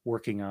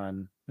working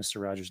on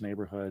Mr. Rogers'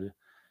 Neighborhood,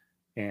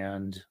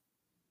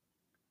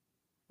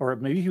 or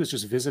maybe he was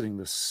just visiting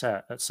the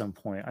set at some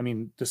point. I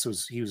mean,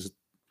 he was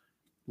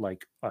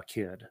like a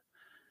kid,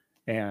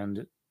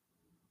 and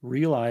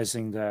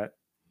realizing that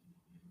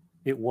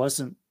it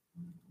wasn't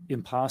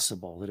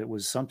impossible, that it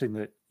was something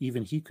that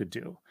even he could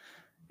do.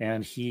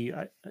 And he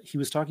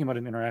was talking about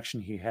an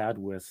interaction he had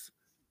with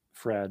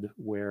Fred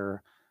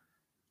where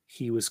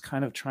he was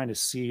kind of trying to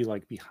see,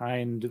 like,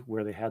 behind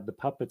where they had the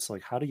puppets,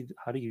 like, how do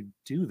you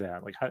do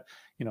that? Like,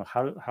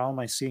 how am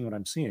I seeing what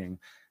I'm seeing?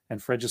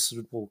 And Fred just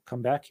said, well,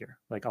 come back here.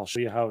 Like, I'll show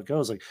you how it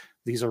goes. Like,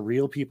 these are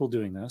real people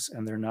doing this,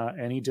 and they're not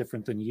any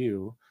different than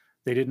you.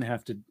 They didn't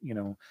have to,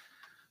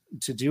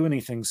 to do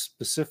anything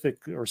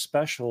specific or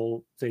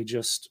special. They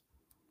just,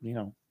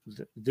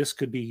 this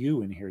could be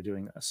you in here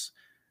doing this.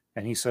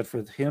 And he said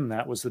for him,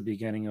 that was the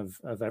beginning of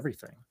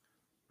everything,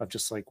 of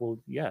just like, well,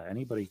 yeah,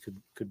 anybody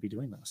could be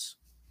doing this.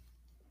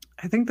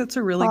 I think that's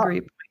a really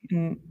great point.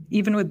 And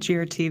even with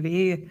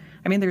GRTV,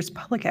 I mean, there's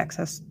public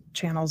access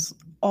channels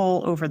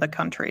all over the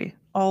country,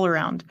 all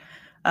around.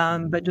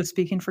 But just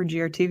speaking for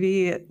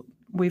GRTV,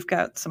 we've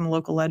got some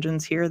local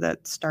legends here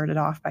that started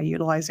off by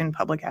utilizing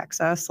public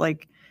access,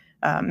 like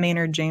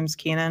Maynard James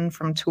Keenan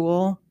from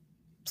Tool.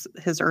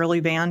 His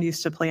early band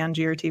used to play on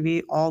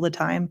GRTV all the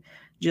time.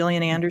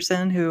 Gillian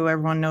Anderson, who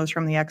everyone knows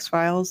from the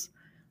X-Files,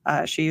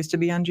 she used to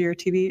be on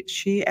GRTV.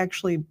 She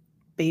actually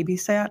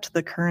babysat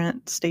the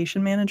current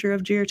station manager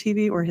of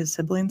GRTV, or his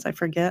siblings, I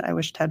forget. I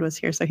wish Ted was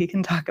here so he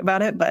can talk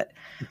about it. But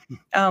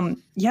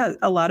yeah,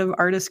 a lot of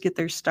artists get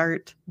their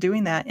start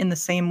doing that in the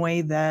same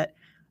way that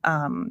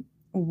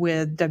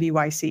with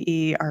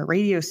WYCE, our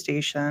radio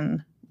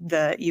station,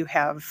 that you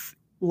have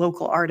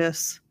local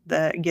artists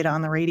that get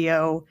on the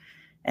radio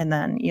and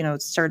then,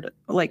 start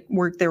like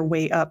work their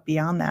way up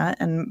beyond that.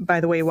 And by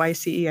the way,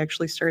 YCE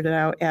actually started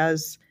out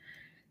as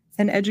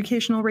an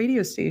educational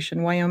radio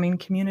station, Wyoming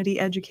Community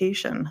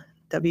Education,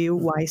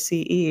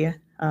 WYCE,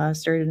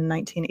 started in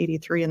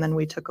 1983, and then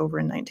we took over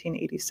in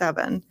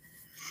 1987.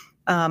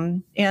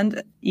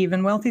 And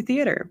even Wealthy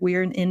Theater, we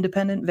are an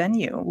independent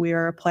venue. We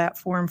are a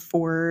platform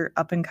for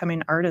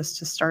up-and-coming artists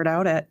to start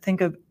out at.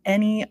 Think of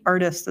any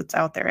artist that's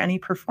out there, any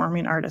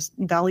performing artist,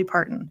 Dolly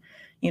Parton,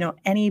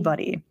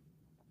 anybody.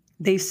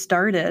 They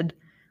started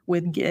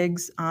with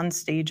gigs on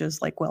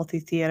stages like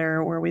Wealthy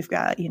Theater, or we've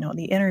got,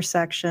 the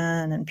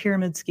Intersection and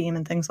Pyramid Scheme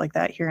and things like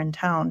that here in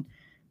town.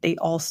 They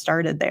all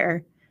started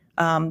there.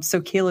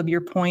 So Caleb,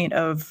 your point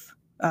of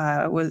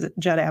was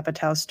Judd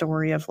Apatow's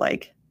story of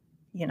like,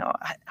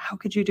 how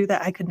could you do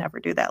that? I could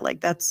never do that.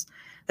 Like that's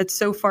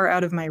so far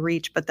out of my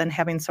reach. But then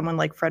having someone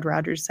like Fred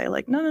Rogers say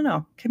like,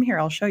 no, come here,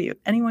 I'll show you.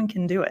 Anyone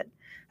can do it.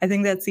 I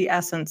think that's the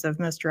essence of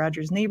Mr.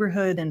 Rogers'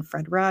 Neighborhood and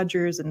Fred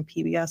Rogers and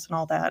PBS and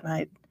all that. And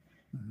I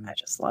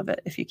just love it.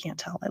 If you can't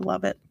tell, I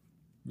love it.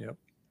 Yep.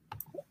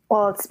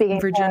 Well,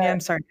 speaking Virginia, I'm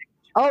sorry.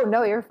 Oh,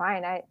 no, you're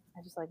fine. I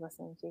just like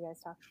listening to you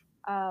guys talk.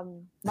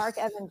 Mark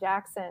Evan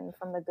Jackson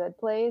from The Good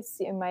Place.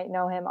 You might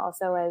know him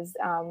also as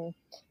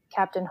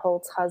Captain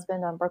Holt's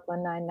husband on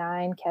Brooklyn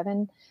Nine-Nine,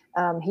 Kevin.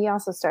 He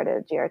also started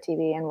at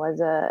GRTV and was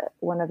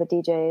one of the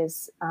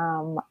DJs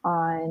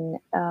on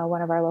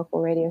one of our local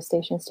radio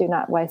stations too,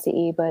 not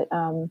YCE, but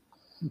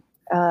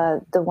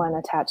the one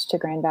attached to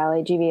Grand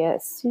Valley,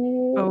 GVS.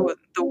 Oh,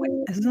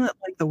 isn't it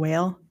like The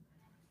Whale?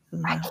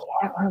 I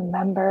can't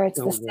remember. It's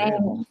the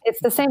same.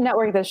 It's the same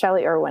network that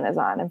Shelley Irwin is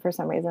on, and for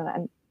some reason,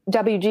 I'm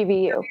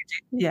WGVU.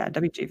 Yeah,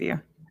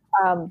 WGVU.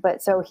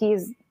 But so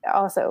he's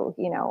also,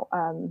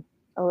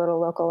 a little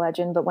local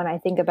legend. But when I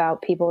think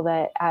about people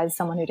that, as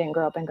someone who didn't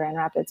grow up in Grand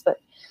Rapids, but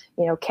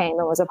came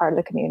and was a part of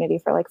the community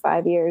for like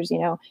 5 years,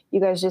 you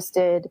guys just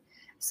did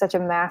such a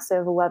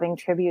massive, loving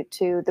tribute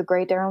to the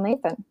great Daryl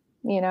Nathan.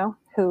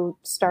 Who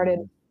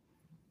started,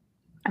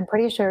 I'm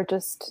pretty sure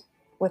just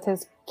with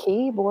his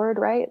keyboard,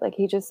 right? Like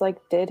he just like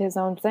did his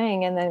own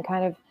thing and then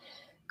kind of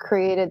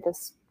created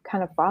this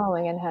kind of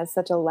following and has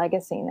such a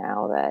legacy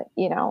now that,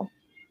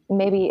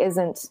 maybe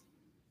isn't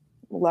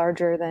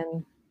larger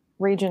than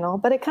regional,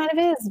 but it kind of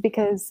is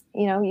because,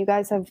 you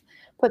guys have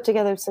put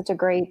together such a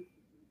great,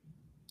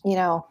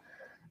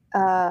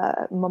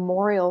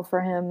 memorial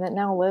for him that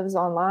now lives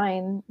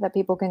online that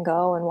people can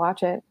go and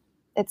watch it.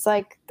 It's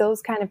like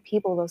those kind of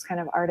people, those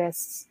kind of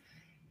artists,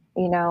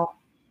 I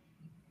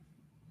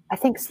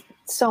think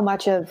so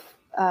much of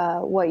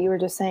what you were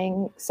just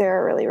saying,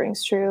 Sarah, really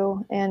rings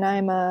true. And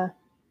I'm a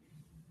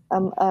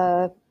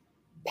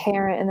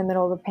parent in the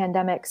middle of the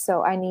pandemic,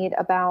 so I need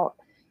about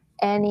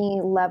any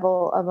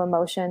level of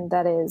emotion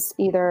that is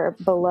either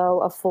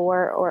below a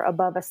 4 or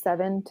above a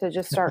 7 to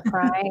just start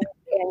crying.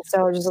 And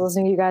so just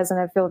listening to you guys, and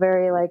I feel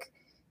very like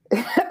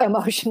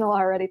emotional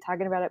already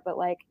talking about it, but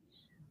like,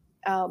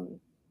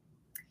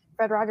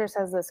 Fred Rogers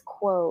has this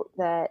quote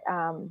that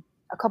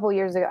a couple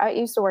years ago, I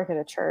used to work at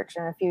a church,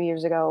 and a few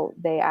years ago,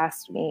 they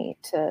asked me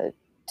to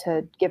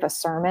to give a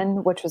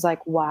sermon, which was like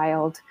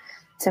wild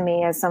to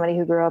me as somebody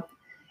who grew up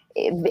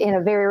in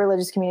a very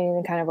religious community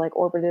and kind of like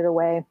orbited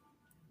away.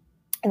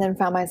 And then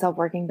found myself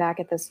working back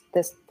at this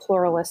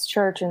pluralist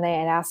church, and they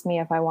had asked me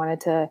if I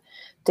wanted to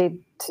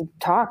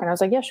talk, and I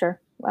was like, yeah,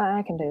 sure,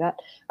 I can do that.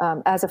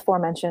 As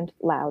aforementioned,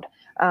 loud.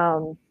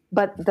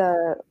 But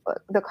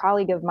the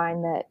colleague of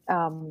mine that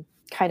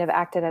kind of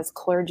acted as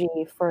clergy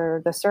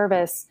for the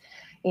service,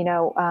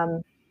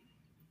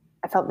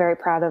 I felt very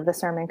proud of the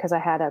sermon because I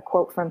had a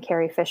quote from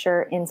Carrie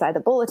Fisher inside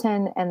the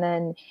bulletin, and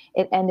then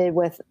it ended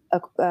with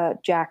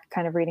Jack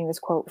kind of reading this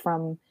quote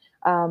from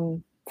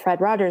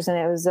Fred Rogers, and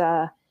it was.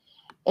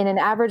 In an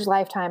average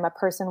lifetime, a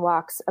person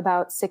walks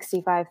about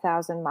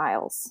 65,000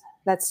 miles.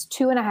 That's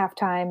 2.5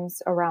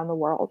 times around the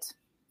world.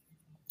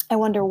 I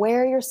wonder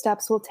where your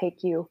steps will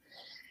take you.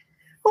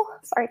 Oh,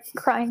 sorry,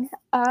 crying.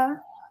 I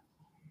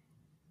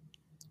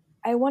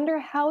wonder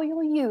how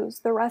you'll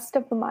use the rest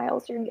of the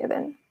miles you're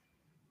given.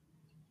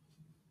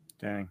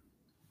 Dang.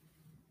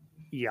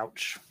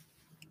 Youch.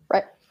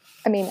 Right.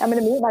 I mean, I'm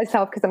going to mute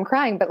myself because I'm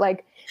crying, but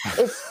like,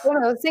 it's one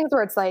of those things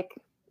where it's like,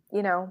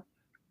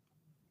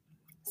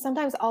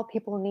 sometimes all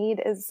people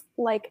need is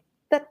like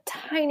the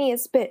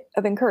tiniest bit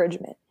of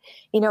encouragement,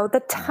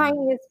 the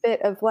tiniest bit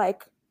of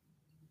like,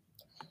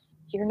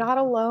 you're not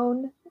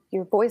alone,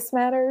 your voice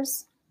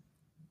matters,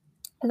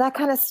 that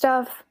kind of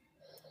stuff.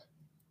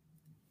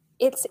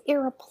 It's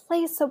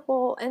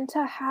irreplaceable. And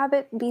to have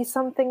it be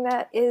something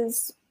that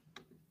is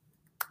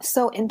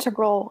so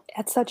integral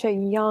at such a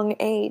young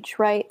age,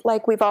 right?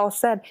 Like we've all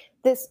said,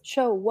 this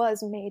show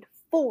was made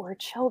for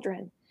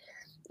children,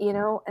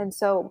 and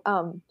so,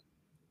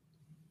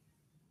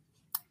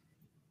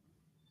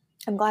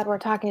 I'm glad we're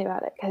talking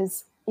about it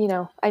because,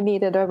 I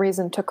needed a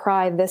reason to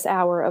cry this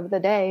hour of the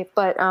day.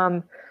 But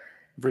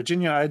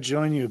Virginia, I'd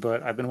join you,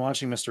 but I've been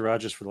watching Mr.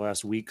 Rogers for the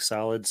last week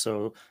solid,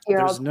 so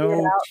there's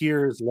no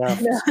tears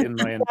left in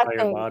my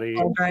entire body.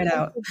 Right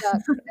out.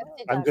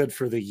 I'm good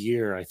for the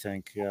year, I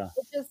think. Yeah.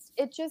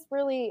 It just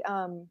really,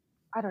 I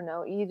don't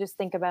know. You just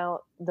think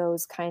about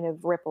those kind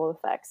of ripple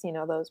effects,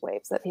 those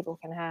waves that people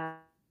can have,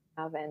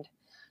 and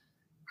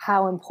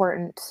how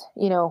important,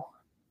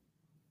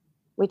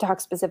 we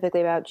talk specifically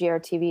about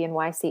GRTV and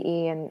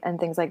YCE and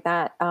things like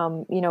that.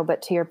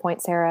 But to your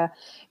point, Sarah,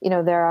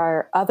 there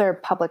are other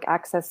public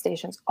access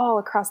stations all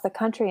across the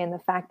country. And the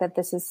fact that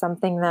this is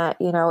something that,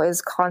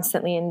 is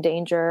constantly in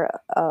danger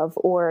of,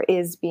 or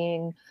is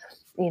being,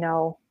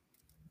 defunded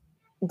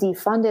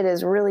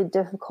is really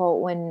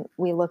difficult when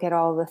we look at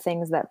all the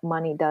things that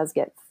money does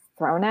get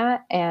thrown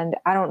at. And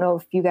I don't know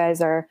if you guys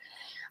are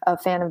a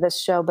fan of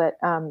this show, but,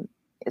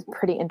 is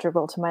pretty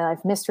integral to my life.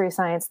 Mystery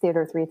Science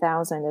Theater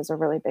 3000 is a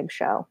really big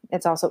show.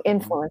 It's also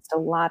influenced a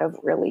lot of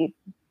really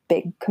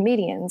big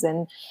comedians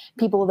and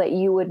people that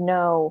you would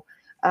know.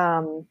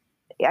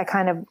 I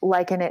kind of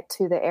liken it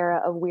to the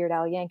era of Weird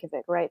Al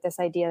Yankovic, right? This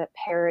idea that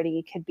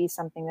parody could be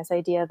something, this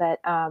idea that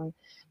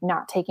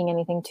not taking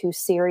anything too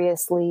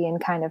seriously and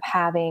kind of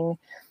having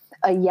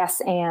a yes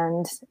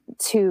and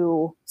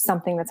to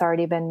something that's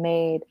already been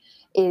made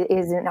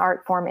is an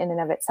art form in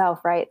and of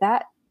itself, right?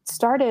 That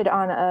started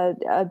on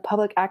a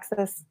public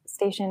access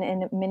station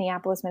in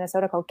Minneapolis,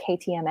 Minnesota called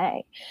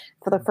KTMA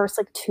for the first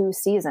 2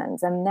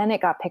 seasons. And then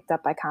it got picked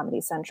up by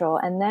Comedy Central.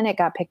 And then it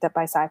got picked up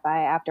by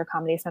Sci-Fi after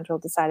Comedy Central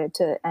decided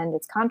to end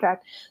its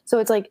contract. So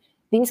it's like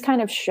these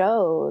kind of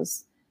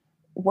shows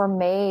were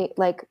made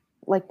like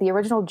the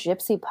original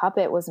Gypsy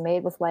Puppet was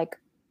made with like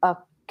a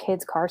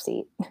kid's car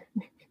seat.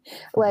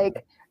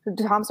 Like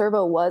Tom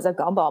Servo was a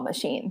gumball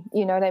machine.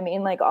 You know what I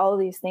mean? Like all of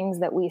these things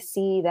that we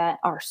see that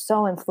are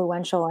so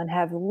influential and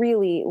have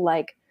really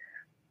like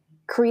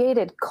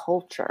created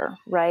culture,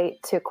 right?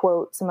 To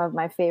quote some of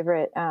my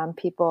favorite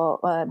people,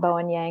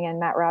 Bowen Yang and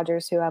Matt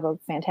Rogers, who have a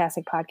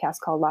fantastic podcast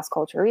called Las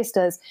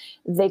Culturistas,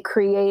 they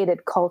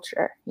created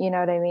culture, you know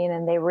what I mean?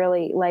 And they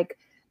really like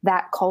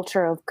that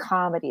culture of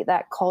comedy,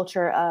 that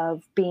culture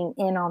of being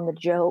in on the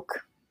joke,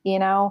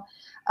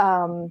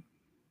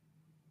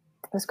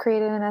 was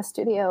created in a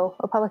studio,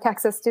 a public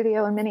access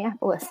studio in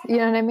Minneapolis. You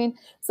know what I mean?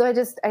 So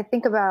I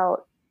think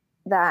about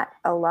that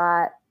a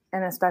lot.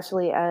 And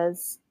especially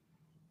as,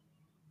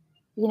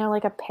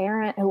 like a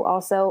parent who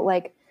also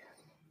like,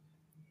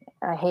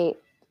 I hate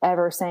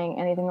ever saying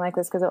anything like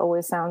this because it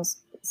always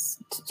sounds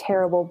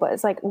terrible, but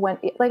it's like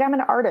I'm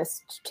an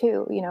artist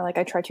too, like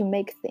I try to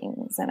make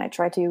things and I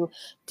try to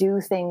do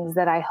things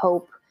that I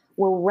hope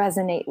will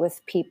resonate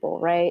with people.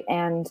 Right.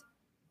 And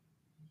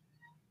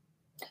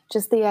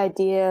just the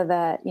idea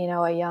that,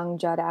 a young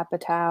Judd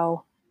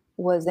Apatow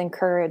was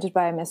encouraged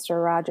by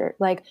Mr. Rogers.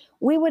 Like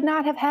we would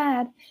not have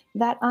had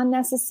that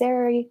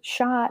unnecessary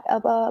shot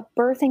of a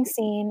birthing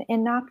scene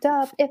in Knocked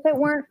Up if it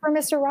weren't for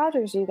Mr.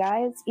 Rogers, you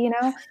guys,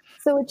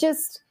 So it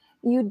just,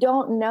 you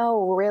don't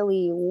know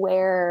really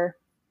where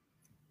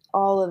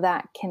all of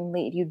that can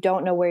lead. You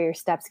don't know where your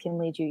steps can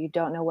lead you. You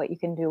don't know what you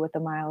can do with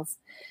the miles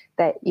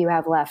that you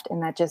have left.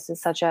 And that just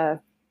is such I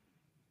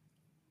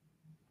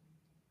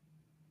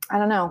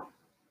don't know.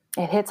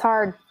 It hits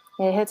hard.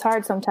 It hits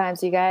hard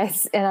sometimes, you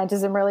guys. And I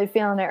just am really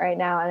feeling it right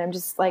now. And I'm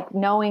just like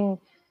knowing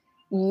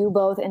you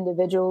both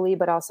individually,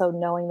 but also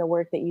knowing the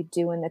work that you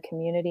do in the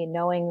community,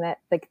 knowing that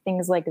like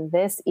things like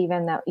this,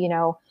 even that, you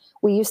know,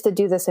 we used to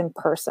do this in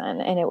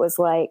person and it was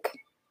like,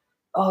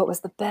 oh, it was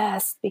the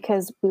best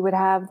because we would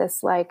have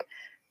this like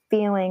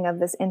feeling of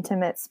this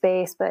intimate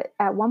space. But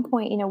at one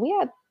point, you know, we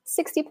had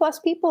 60 plus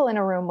people in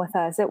a room with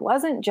us. It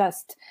wasn't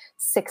just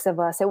 6 of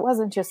us. It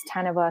wasn't just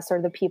 10 of us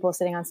or the people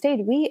sitting on stage.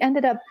 We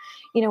ended up,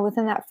 you know,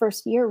 within that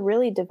first year,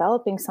 really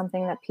developing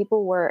something that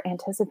people were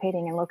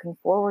anticipating and looking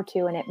forward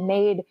to. And it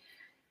made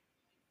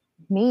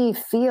me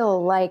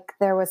feel like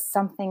there was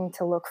something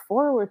to look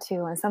forward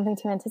to and something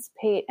to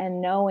anticipate,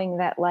 and knowing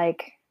that,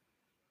 like,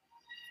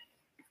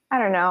 I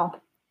don't know,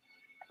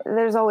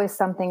 there's always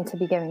something to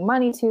be giving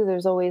money to.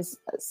 There's always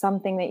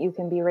something that you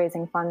can be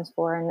raising funds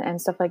for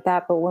and stuff like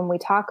that. But when we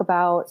talk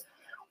about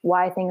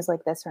why things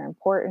like this are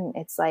important,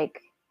 it's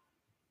like,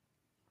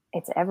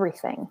 it's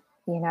everything,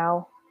 you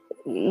know.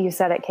 You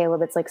said it,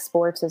 Caleb, it's like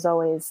sports is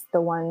always the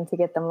one to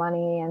get the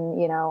money.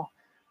 And, you know,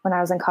 when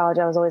I was in college,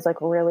 I was always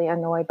like really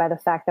annoyed by the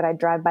fact that I'd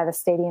drive by the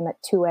stadium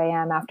at 2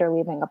 a.m. after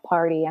leaving a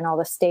party and all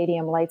the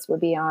stadium lights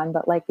would be on,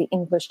 but like the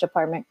English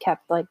department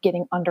kept like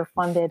getting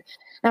underfunded.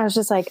 And I was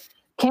just like,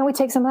 can't we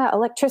take some of that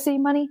electricity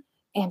money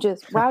and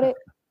just route it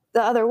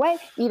the other way?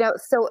 You know,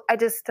 so I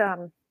just,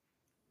 that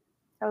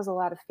was a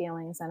lot of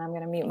feelings, and I'm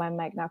going to mute my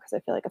mic now because I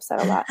feel like I've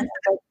said a lot,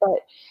 but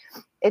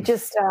it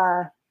just,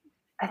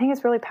 I think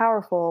it's really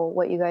powerful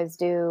what you guys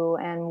do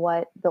and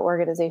what the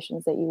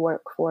organizations that you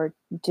work for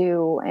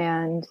do.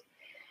 And,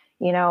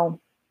 you know,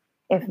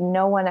 if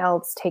no one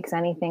else takes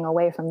anything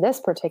away from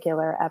this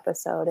particular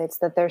episode, it's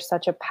that there's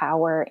such a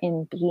power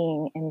in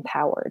being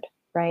empowered,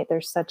 right?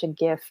 There's such a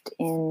gift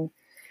in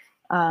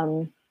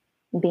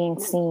being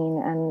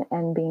seen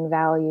and being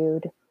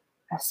valued,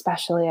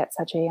 especially at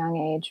such a young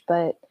age.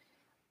 But,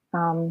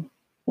 you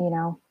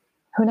know,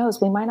 who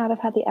knows? We might not have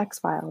had the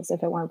X-Files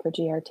if it weren't for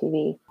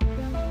GRTV.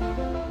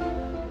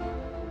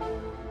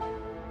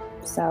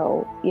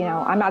 So, you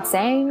know, I'm not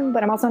saying,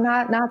 but I'm also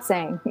not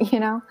saying, you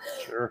know.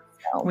 Sure.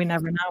 So, we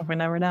never know. We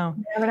never know.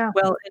 Never know.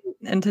 Well,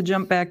 and to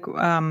jump back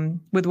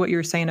with what you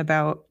were saying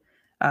about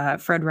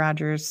Fred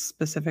Rogers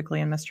specifically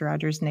in Mr.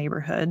 Rogers'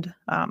 Neighborhood,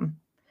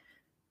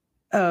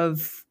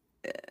 of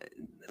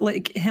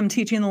like him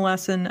teaching the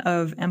lesson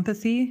of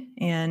empathy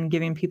and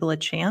giving people a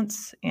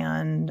chance,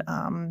 and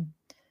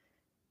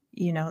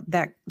you know,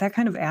 that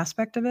kind of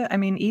aspect of it. I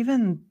mean,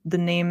 even the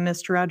name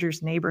Mr.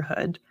 Rogers'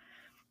 Neighborhood,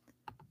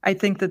 I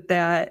think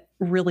that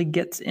really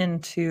gets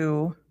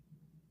into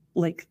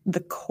like the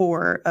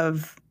core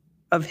of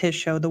his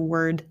show, the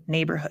word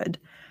neighborhood.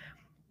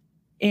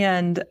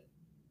 And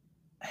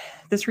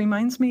this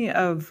reminds me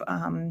of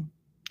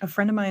a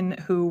friend of mine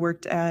who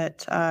worked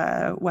at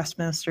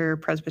Westminster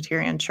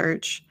Presbyterian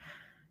Church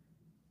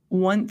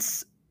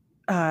once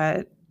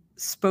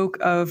spoke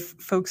of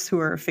folks who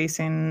are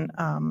facing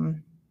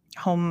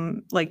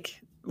home,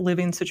 like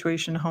living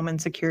situation, home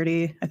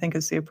insecurity, I think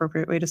is the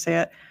appropriate way to say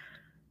it.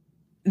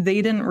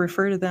 They didn't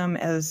refer to them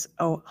as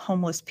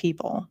homeless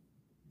people,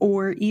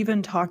 or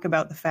even talk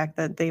about the fact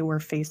that they were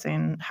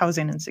facing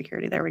housing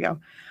insecurity. There we go.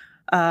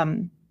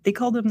 They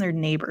called them their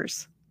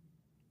neighbors.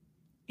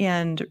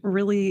 And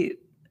really,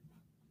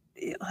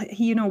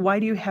 you know, why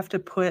do you have to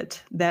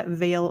put that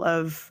veil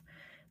of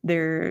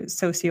their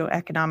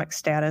socioeconomic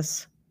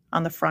status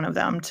on the front of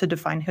them to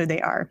define who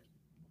they are?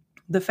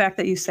 The fact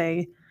that you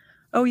say,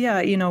 oh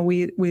yeah, you know,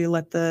 we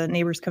let the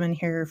neighbors come in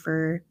here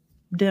for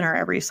dinner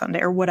every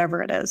Sunday or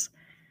whatever it is.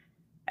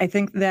 I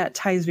think that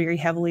ties very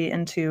heavily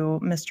into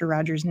Mr.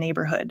 Rogers'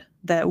 Neighborhood,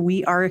 that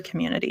we are a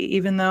community,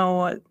 even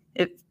though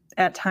it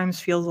at times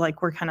feels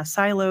like we're kind of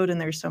siloed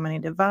and there's so many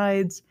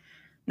divides,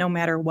 no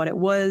matter what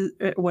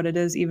it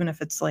is, even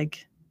if it's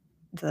like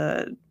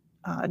the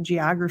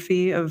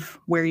geography of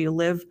where you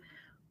live,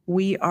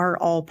 we are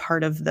all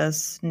part of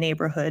this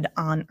neighborhood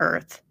on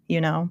Earth,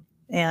 you know?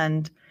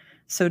 And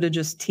so to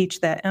just teach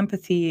that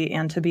empathy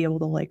and to be able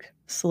to like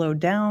slow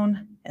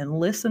down and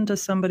listen to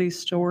somebody's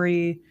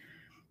story,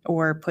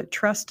 or put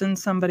trust in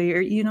somebody, or,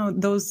 you know,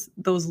 those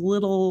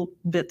little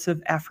bits of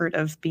effort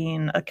of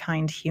being a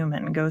kind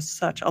human goes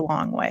such a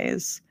long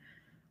ways.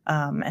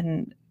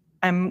 And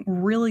I'm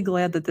really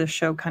glad that this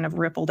show kind of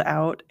rippled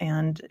out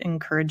and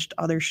encouraged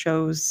other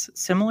shows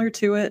similar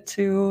to it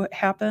to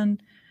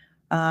happen.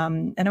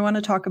 And I want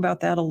to talk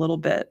about that a little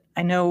bit.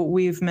 I know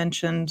we've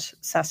mentioned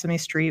Sesame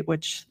Street,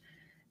 which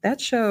that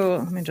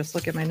show, let me just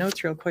look at my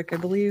notes real quick, I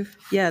believe.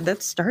 Yeah,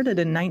 that started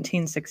in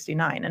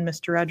 1969, and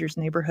Mr. Rogers'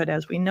 Neighborhood,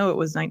 as we know it,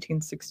 was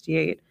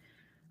 1968.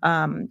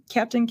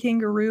 Captain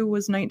Kangaroo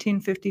was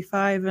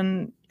 1955,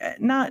 and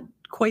not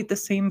quite the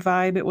same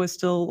vibe. It was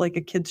still like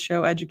a kid's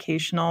show,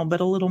 educational, but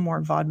a little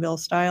more vaudeville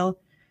style.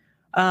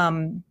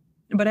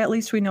 But at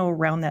least we know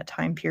around that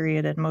time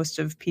period, and most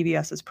of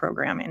PBS's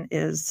programming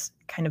is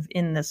kind of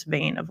in this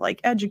vein of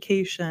like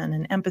education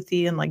and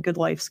empathy and like good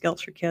life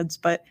skills for kids.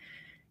 But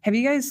have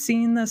you guys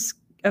seen this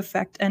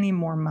affect any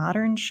more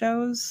modern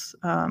shows?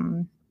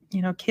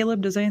 You know,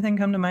 Caleb, does anything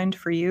come to mind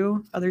for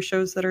you? Other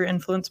shows that are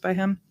influenced by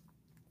him?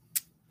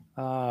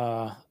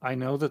 I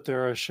know that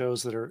there are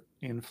shows that are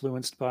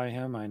influenced by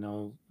him. I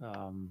know,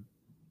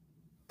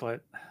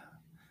 but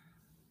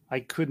I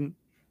couldn't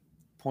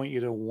point you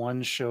to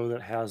one show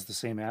that has the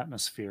same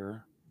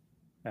atmosphere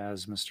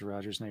as Mr.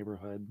 Rogers'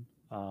 Neighborhood,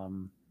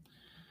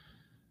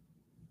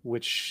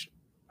 which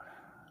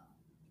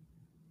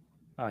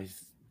I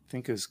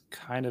think is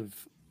kind of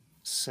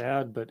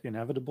sad but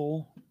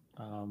inevitable,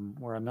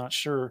 where I'm not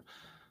sure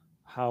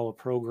how a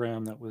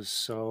program that was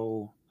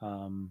so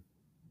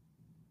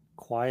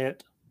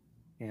quiet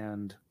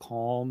and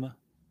calm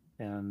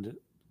and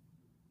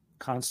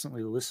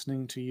constantly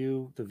listening to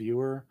you, the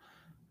viewer,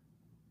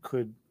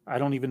 could, I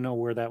don't even know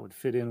where that would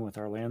fit in with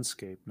our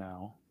landscape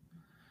now.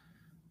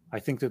 I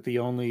think that the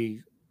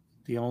only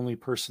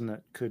person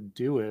that could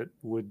do it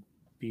would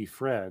be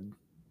Fred.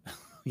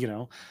 You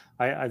know,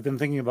 I've been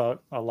thinking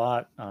about a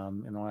lot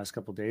in the last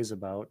couple of days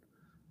about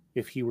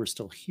if he were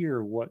still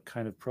here, what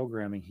kind of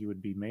programming he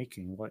would be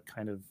making, what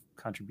kind of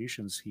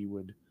contributions he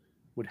would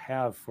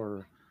have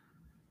for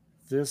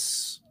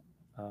this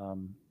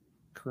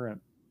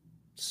current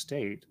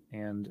state.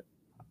 And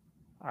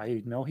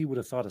I know he would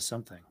have thought of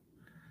something.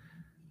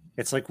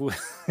 It's like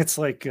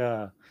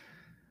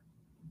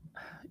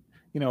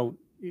you know,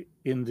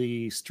 in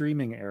the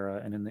streaming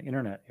era and in the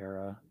internet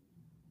era,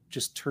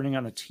 just turning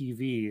on the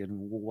TV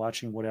and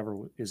watching whatever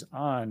is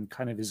on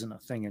kind of isn't a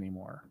thing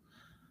anymore,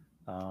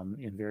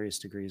 in various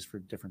degrees for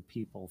different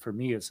people. For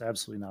me, it's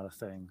absolutely not a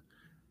thing.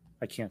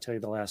 I can't tell you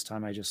the last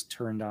time I just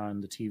turned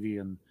on the TV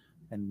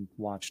and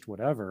watched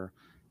whatever.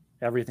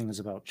 Everything is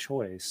about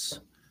choice.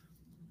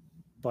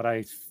 But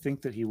I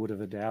think that he would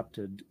have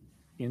adapted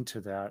into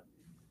that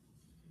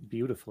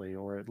beautifully,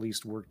 or at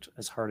least worked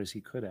as hard as he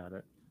could at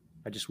it.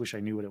 I just wish I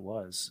knew what it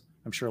was.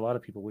 I'm sure a lot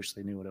of people wish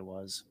they knew what it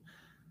was.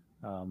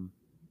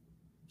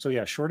 So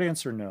yeah, short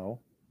answer, no.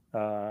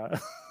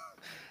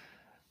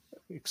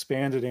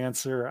 Expanded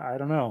answer, I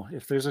don't know.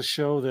 If there's a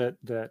show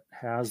that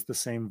has the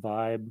same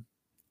vibe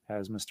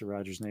as Mr.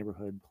 Rogers'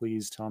 Neighborhood,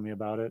 please tell me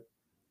about it,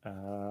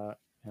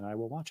 and I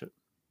will watch it.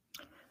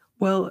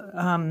 Well,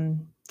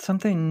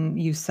 something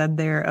you said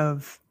there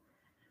of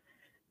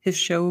his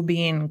show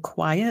being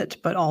quiet,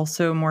 but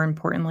also more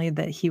importantly,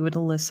 that he would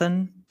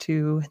listen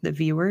to the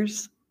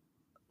viewers.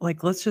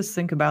 Like, let's just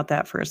think about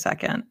that for a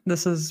second.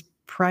 This is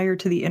prior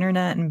to the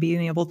internet and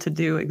being able to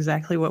do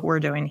exactly what we're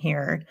doing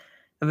here,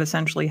 of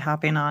essentially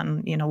hopping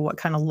on, you know, what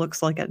kind of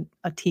looks like a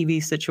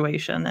TV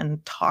situation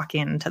and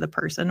talking to the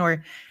person,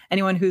 or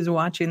anyone who's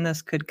watching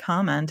this could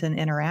comment and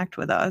interact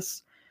with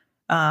us.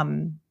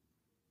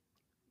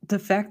 The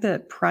fact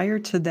that prior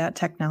to that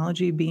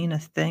technology being a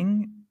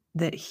thing,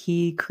 that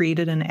he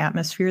created an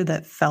atmosphere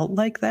that felt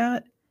like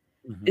that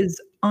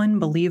is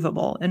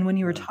unbelievable. And when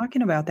you were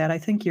talking about that, I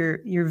think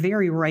you're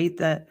very right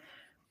that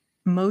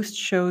most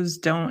shows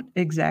don't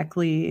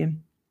exactly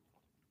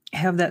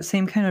have that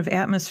same kind of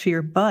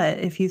atmosphere. But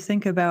if you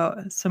think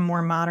about some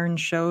more modern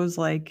shows,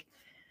 like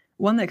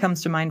one that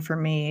comes to mind for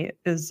me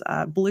is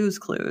Blue's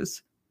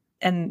Clues.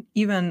 And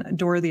even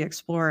Dora the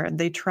Explorer,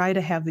 they try to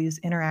have these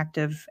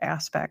interactive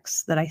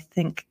aspects that I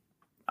think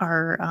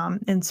are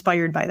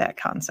inspired by that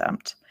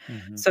concept.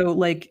 Mm-hmm. So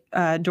like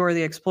Dora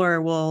the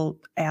Explorer will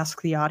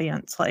ask the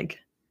audience, like,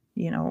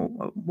 you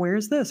know,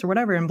 where's this or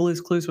whatever. And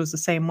Blue's Clues was the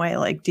same way.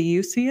 Like, do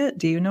you see it?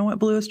 Do you know what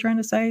Blue is trying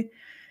to say?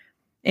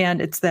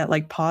 And it's that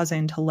like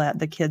pausing to let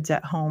the kids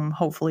at home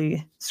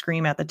hopefully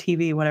scream at the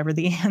TV, whatever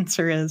the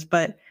answer is.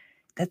 But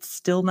that's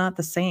still not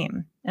the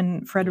same.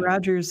 And Fred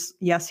Rogers,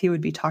 yes, he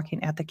would be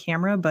talking at the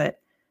camera, but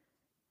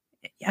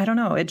I don't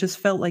know. It just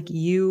felt like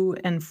you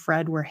and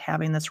Fred were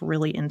having this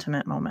really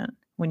intimate moment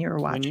when you were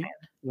watching.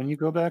 When you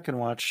go back and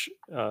watch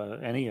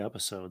any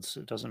episodes,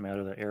 it doesn't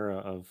matter the era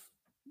of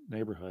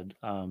Neighborhood,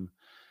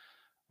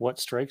 what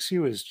strikes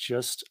you is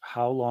just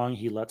how long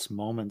he lets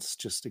moments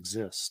just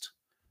exist.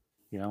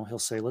 You know, he'll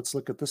say, let's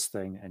look at this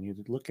thing, and you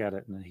look at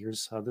it, and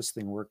here's how this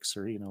thing works,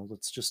 or, you know,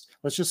 let's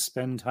just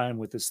spend time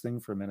with this thing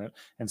for a minute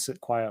and sit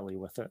quietly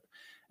with it.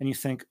 And you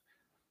think,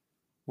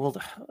 well,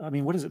 I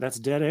mean, what is it? That's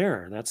dead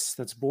air. That's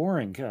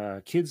boring.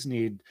 Kids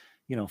need,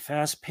 you know,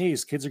 fast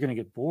pace. Kids are going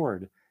to get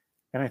bored.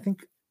 And I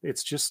think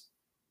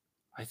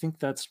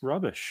that's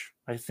rubbish.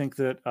 I think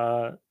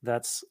that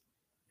that's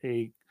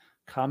a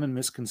common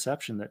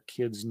misconception that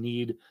kids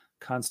need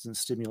constant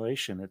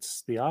stimulation.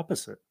 It's the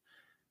opposite.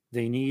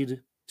 They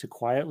need to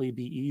quietly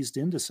be eased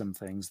into some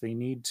things. They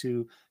need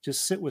to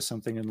just sit with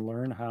something and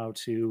learn how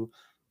to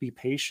be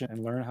patient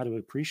and learn how to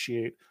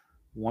appreciate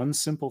one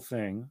simple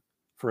thing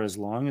for as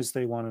long as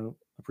they want to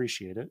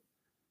appreciate it.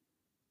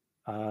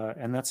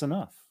 And that's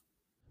enough.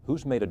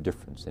 Who's made a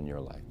difference in your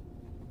life?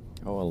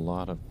 Oh, a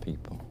lot of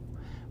people.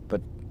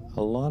 But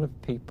a lot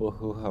of people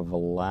who have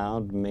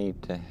allowed me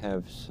to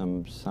have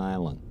some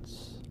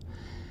silence.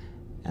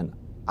 And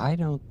I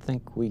don't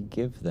think we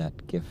give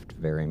that gift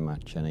very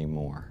much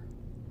anymore.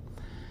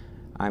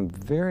 I'm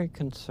very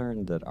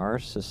concerned that our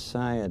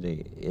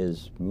society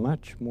is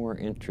much more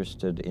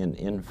interested in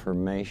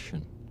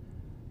information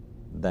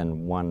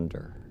than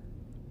wonder,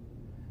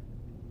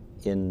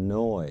 in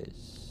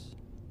noise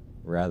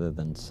rather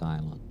than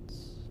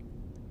silence.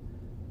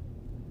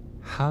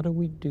 How do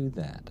we do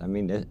that? I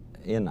mean,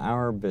 in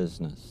our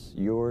business,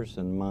 yours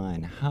and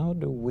mine, how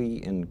do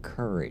we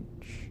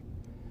encourage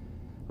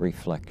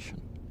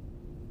reflection?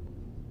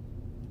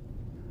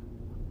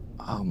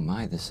 Oh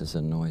my, this is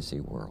a noisy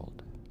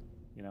world.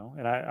 You know,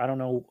 and I don't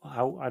know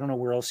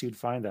where else you'd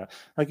find that.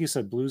 Like you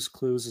said, Blue's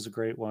Clues is a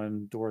great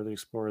one. Dora the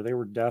Explorer. Those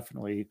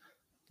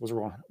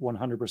were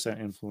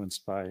 100%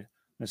 influenced by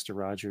Mr.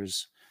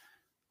 Rogers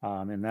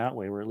in that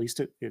way, where at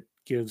least it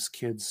gives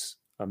kids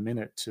a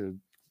minute to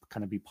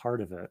kind of be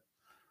part of it.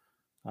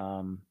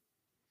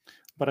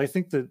 But I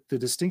think that the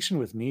distinction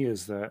with me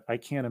is that I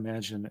can't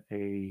imagine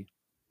a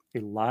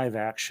live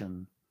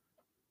action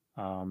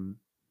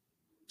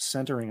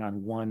centering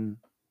on one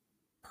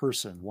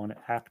person, one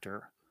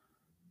actor.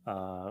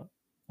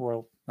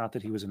 Well, not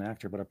that he was an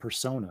actor, but a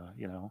persona,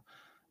 you know,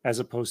 as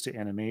opposed to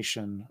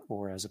animation,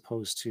 or as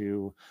opposed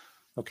to,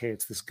 okay,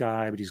 it's this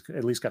guy, but he's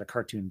at least got a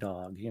cartoon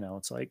dog. You know,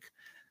 it's like,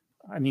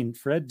 I mean,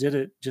 Fred did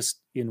it just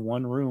in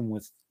one room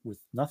with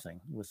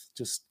nothing, with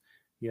just,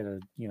 he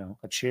had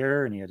a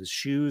chair, and he had his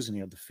shoes, and he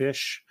had the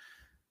fish,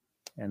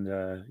 and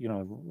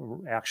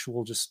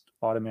actual just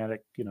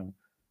automatic,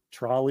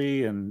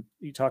 trolley. And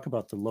you talk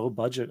about the low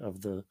budget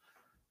of the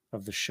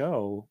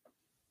show.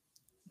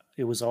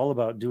 It was all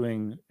about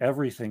doing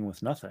everything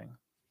with nothing,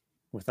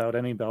 without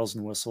any bells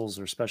and whistles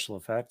or special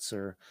effects,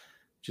 or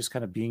just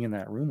kind of being in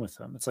that room with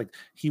them. It's like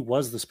he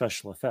was the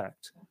special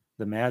effect.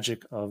 The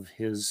magic of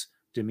his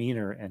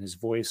demeanor and his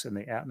voice and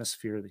the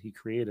atmosphere that he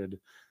created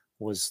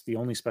was the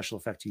only special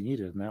effect you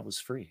needed, and that was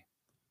free.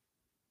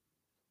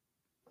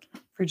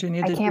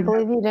 Virginia, I can't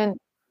believe you didn't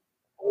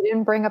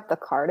bring up the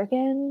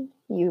cardigan.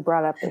 You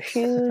brought up the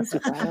shoes.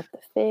 You brought up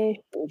the fish.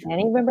 You didn't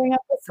even bring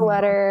up the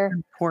sweater.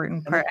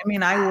 Important part. I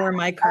mean, I wore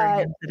my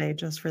cardigan today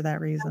just for that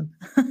reason.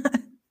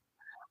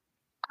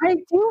 I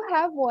do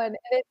have one,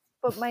 and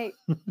but my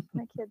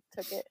kid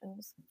took it, and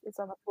it's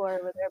on the floor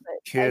over there.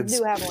 But kids. I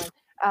do have one.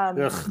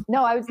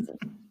 No,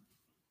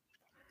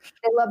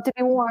 they love to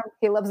be warm.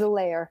 He loves a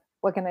layer.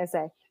 What can I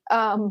say?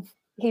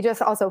 He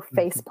just also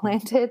face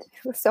planted.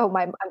 So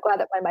I'm glad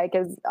that my mic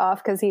is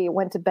off, because he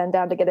went to bend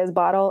down to get his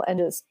bottle and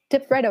just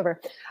tipped right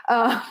over.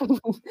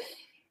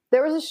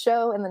 There was a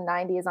show in the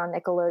 90s on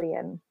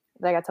Nickelodeon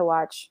that I got to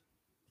watch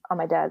on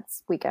my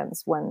dad's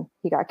weekends when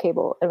he got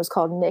cable. It was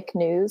called Nick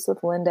News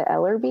with Linda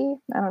Ellerbee.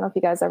 I don't know if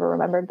you guys ever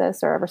remembered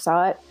this or ever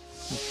saw it.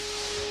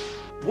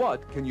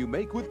 What can you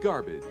make with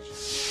garbage?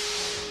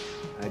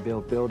 I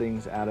built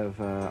buildings out of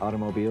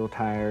automobile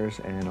tires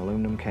and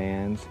aluminum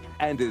cans.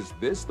 And is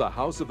this the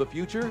house of the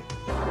future?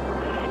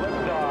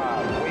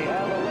 Liftoff. We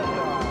have a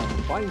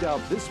liftoff. Find out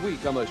this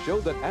week on the show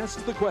that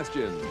asks the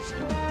questions.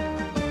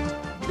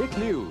 Nick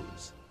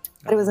News.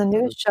 It was a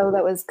news show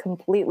that was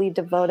completely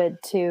devoted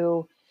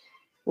to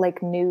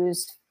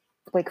news,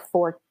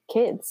 for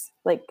kids,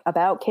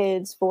 about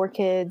kids, for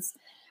kids.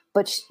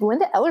 But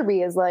Linda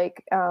Ellerbee is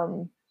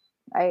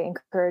I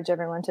encourage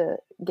everyone to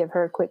give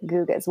her a quick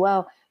Goog as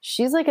well.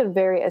 She's a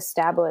very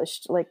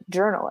established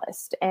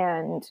journalist,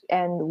 and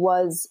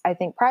was, I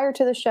think, prior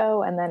to the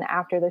show, and then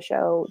after the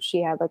show,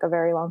 she had a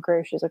very long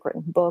career. She's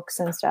written books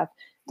and stuff,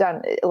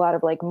 done a lot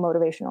of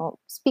motivational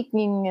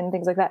speaking and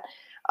things like that.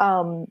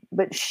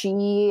 But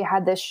she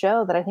had this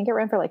show that I think it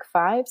ran for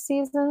 5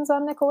 seasons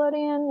on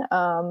Nickelodeon.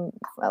 It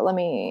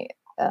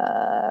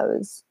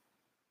was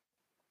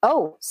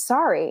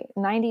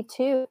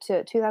 92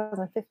 to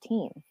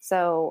 2015.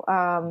 So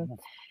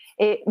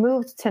it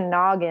moved to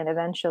Noggin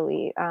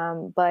eventually,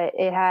 but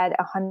it had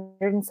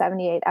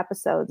 178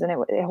 episodes, and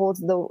it holds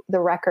the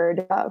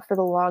record for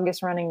the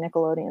longest running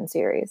Nickelodeon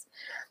series.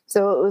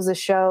 So it was a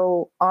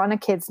show on a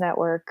kids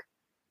network,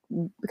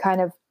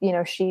 kind of,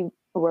 she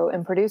wrote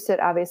and produced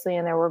it, obviously,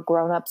 and there were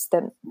grown-ups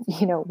that,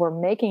 were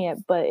making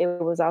it, but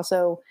it was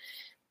also,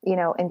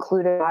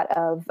 included a lot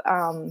of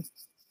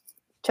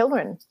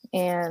children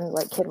and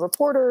kid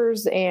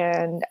reporters.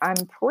 And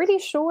I'm pretty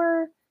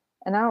sure,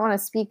 and I don't want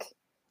to speak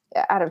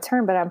out of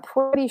turn, but I'm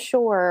pretty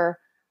sure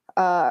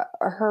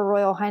Her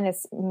Royal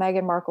Highness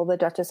Meghan Markle, the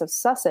Duchess of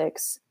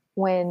Sussex,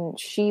 when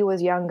she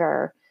was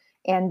younger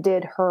and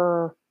did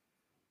her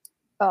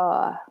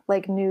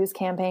news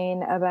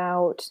campaign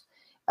about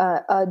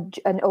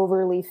an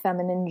overly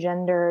feminine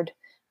gendered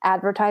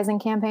advertising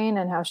campaign,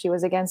 and how she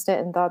was against it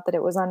and thought that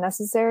it was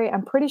unnecessary.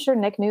 I'm pretty sure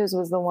Nick News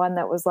was the one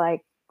that was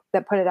that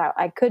put it out.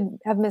 I could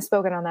have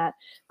misspoken on that,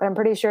 but I'm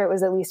pretty sure it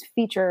was at least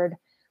featured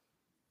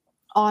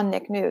on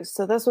Nick News.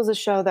 So this was a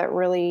show that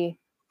really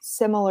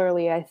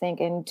similarly, I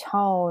think, in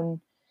tone,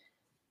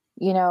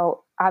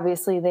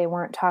 obviously they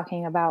weren't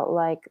talking about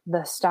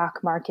the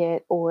stock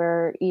market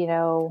or,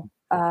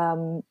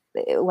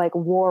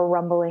 war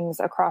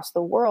rumblings across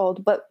the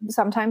world, but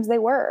sometimes they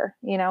were,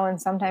 and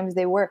sometimes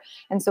they were.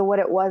 And so what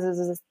it was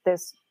is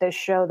this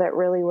show that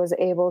really was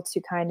able to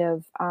kind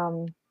of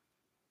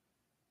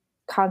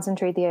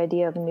concentrate the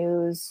idea of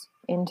news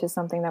into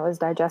something that was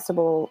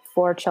digestible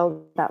for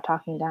children without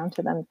talking down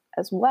to them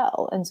as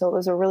well. And so it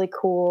was a really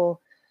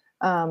cool,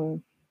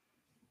 show.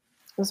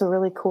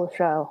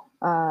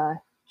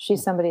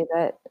 She's somebody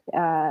that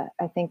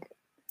I think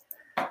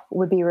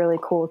would be really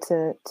cool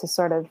to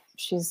sort of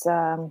she's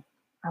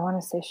I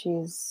want to say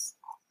she's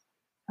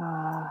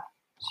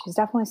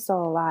definitely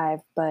still alive,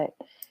 but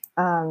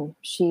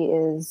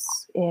she's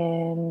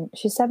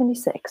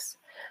 76.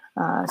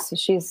 So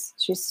she's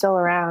still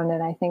around.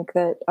 And I think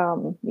that,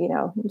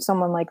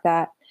 someone like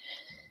that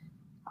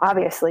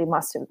obviously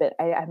must have been,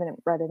 I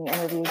haven't read any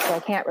interviews, so I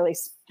can't really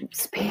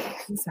speak.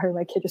 Sorry,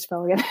 my kid just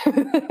fell again.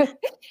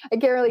 I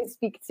can't really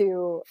speak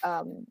to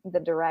the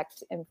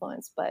direct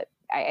influence, but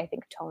I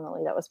think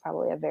tonally that was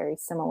probably a very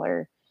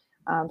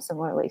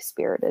similarly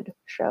spirited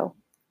show.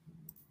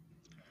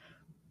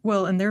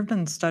 Well, and there have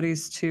been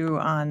studies too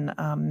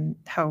on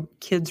how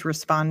kids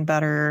respond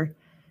better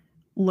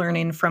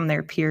learning from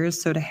their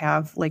peers. So to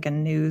have like a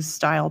news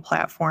style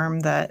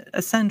platform that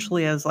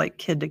essentially is like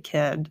kid to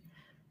kid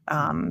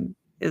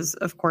is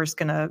of course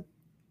going to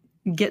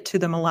get to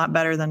them a lot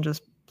better than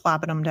just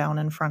plopping them down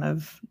in front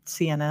of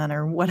CNN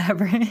or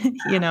whatever,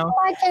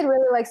 My kid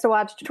really likes to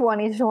watch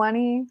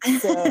 2020.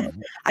 So.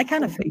 I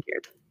kind of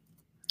figured.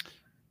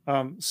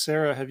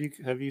 Sarah, have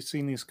you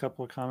seen these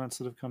couple of comments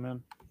that have come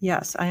in?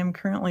 Yes, I am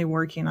currently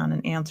working on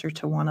an answer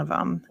to one of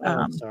them.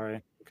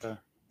 Sorry. Okay.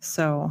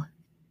 So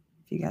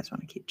if you guys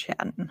want to keep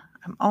chatting,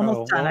 I'm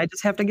almost done. I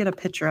just have to get a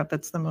picture up.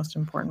 It's the most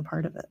important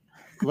part of it.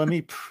 let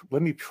me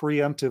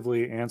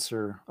preemptively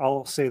answer.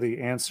 I'll say the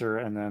answer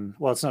and then,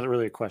 well, it's not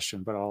really a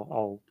question, but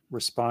I'll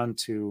respond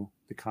to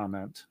the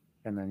comment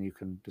and then you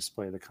can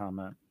display the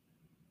comment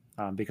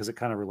because it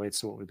kind of relates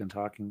to what we've been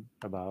talking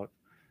about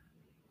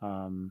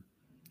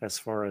as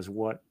far as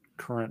what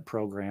current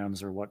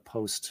programs or what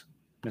post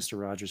Mr.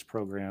 Rogers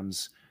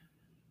programs,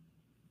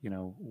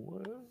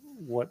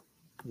 what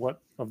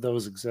of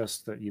those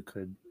exist that you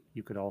could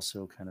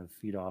also kind of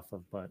feed off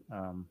of. But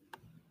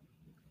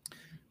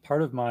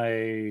part of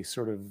my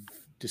sort of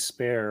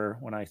despair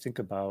when I think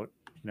about,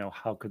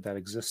 how could that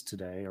exist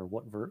today, or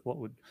what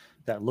would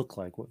that look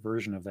like? What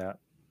version of that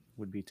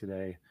would be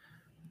today?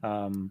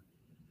 I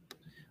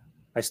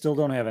still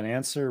don't have an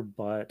answer,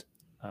 but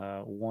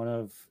one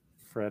of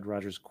Fred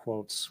Rogers'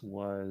 quotes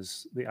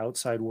was, "The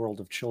outside world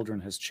of children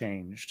has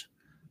changed,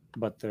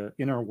 but the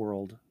inner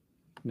world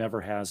never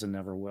has and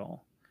never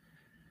will."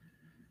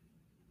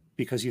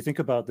 Because you think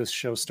about this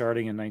show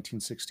starting in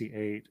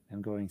 1968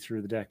 and going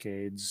through the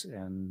decades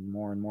and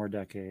more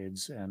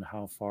decades, and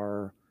how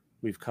far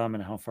we've come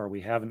and how far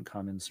we haven't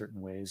come in certain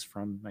ways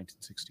from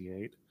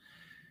 1968.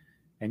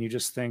 And you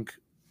just think,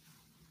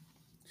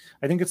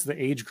 I think it's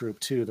the age group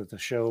too that the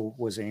show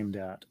was aimed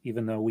at,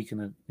 even though we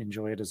can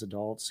enjoy it as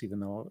adults, even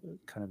though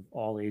kind of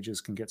all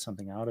ages can get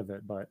something out of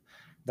it. But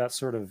that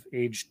sort of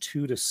age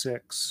 2 to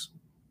 6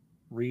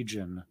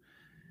 region,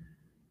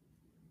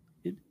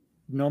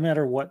 no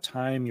matter what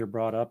time you're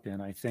brought up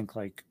in, I think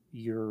like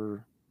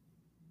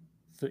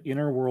the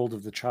inner world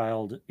of the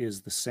child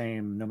is the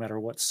same no matter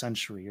what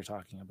century you're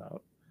talking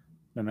about,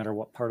 no matter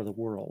what part of the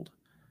world.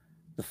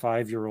 The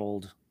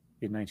 5-year-old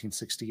in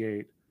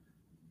 1968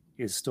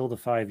 is still the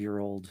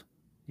 5-year-old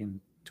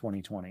in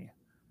 2020.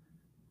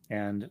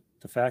 And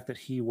the fact that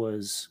he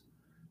was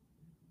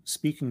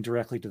speaking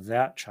directly to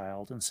that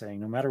child and saying,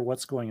 no matter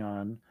what's going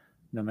on,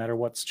 no matter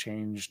what's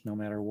changed, no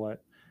matter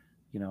what,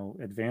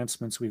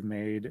 advancements we've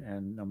made,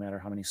 and no matter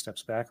how many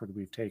steps backward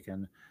we've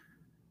taken,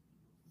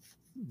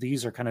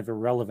 these are kind of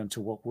irrelevant to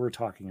what we're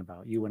talking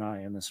about, you and I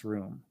in this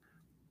room.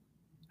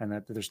 And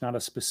that there's not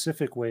a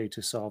specific way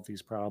to solve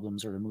these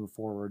problems or to move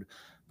forward,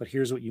 but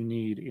here's what you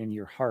need in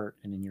your heart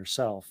and in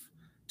yourself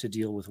to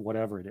deal with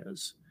whatever it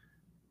is.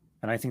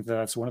 And I think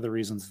that's one of the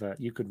reasons that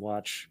you could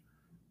watch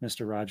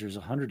Mr. Rogers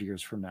 100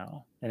 years from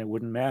now and it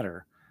wouldn't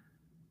matter,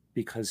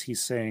 because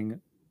he's saying,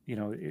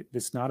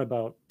 it's not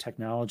about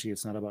technology.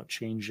 It's not about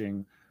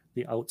changing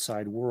the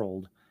outside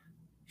world.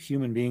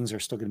 Human beings are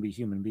still going to be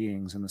human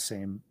beings in the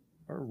same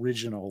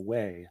original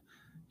way,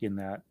 in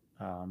that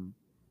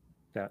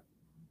that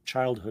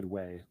childhood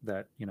way,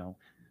 that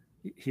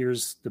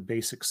here's the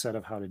basic set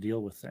of how to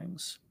deal with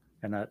things,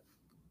 and that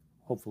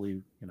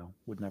hopefully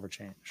would never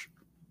change.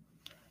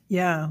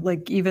 Yeah,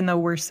 like even though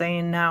we're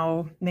saying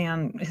now,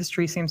 man,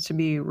 history seems to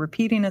be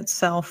repeating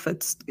itself,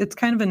 it's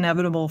kind of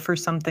inevitable for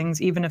some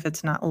things, even if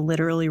it's not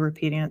literally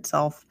repeating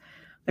itself,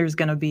 there's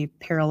going to be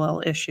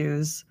parallel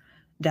issues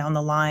down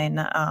the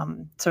line.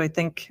 So I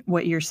think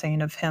what you're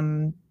saying of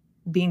him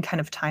being kind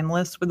of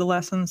timeless with the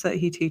lessons that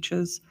he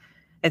teaches,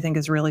 I think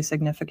is really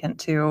significant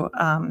too.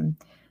 And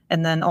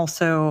then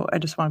also, I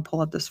just want to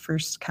pull up this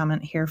first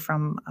comment here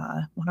from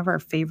one of our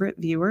favorite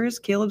viewers,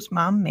 Caleb's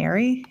mom,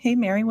 Mary. Hey,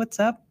 Mary,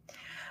 what's up?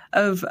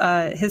 Of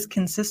his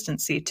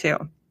consistency too.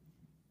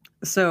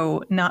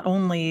 So not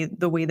only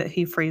the way that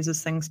he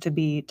phrases things to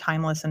be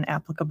timeless and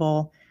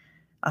applicable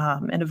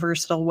in a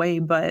versatile way,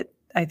 but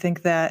I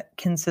think that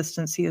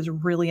consistency is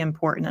really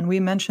important. And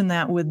we mentioned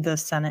that with the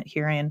Senate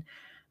hearing,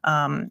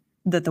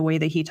 that the way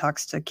that he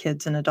talks to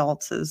kids and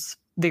adults is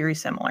very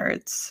similar.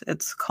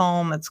 It's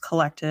calm, it's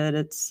collected,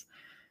 it's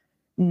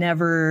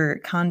never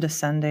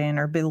condescending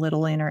or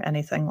belittling or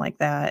anything like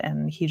that.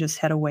 And he just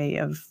had a way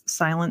of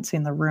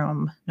silencing the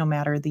room, no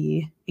matter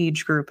the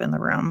age group in the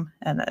room.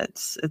 And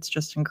it's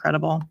just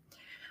incredible.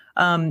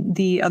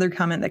 The other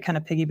comment that kind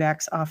of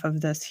piggybacks off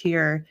of this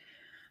here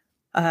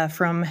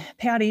from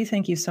Patty,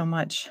 thank you so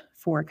much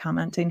for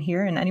commenting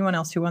here. And anyone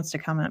else who wants to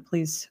comment,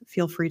 please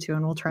feel free to,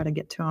 and we'll try to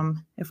get to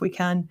them if we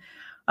can.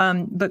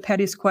 But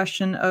Patty's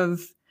question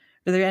of,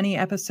 are there any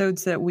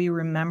episodes that we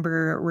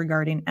remember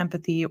regarding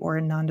empathy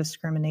or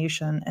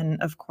non-discrimination? And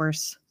of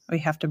course, we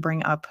have to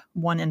bring up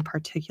one in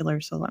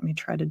particular. So let me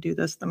try to do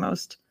this the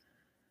most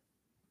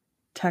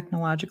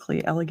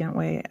technologically elegant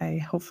way I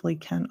hopefully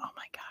can. Oh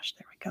my gosh,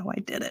 there we go.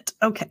 I did it.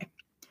 Okay.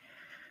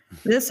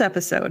 This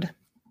episode.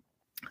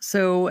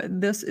 So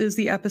this is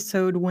the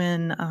episode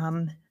when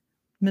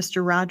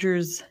Mr.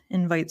 Rogers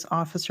invites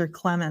Officer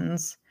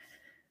Clemens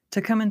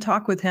to come and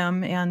talk with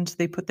him, and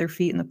they put their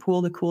feet in the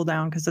pool to cool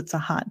down because it's a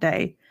hot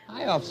day.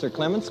 Hi, Officer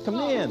Clemens. Come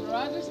in. Mr.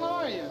 Rogers, how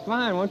are you?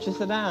 Fine. Won't you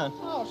sit down?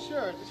 Oh,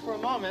 sure. Just for a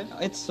moment.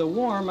 It's so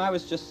warm. I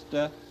was just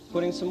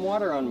putting some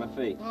water on my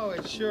feet. Oh,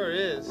 it sure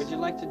is. Would you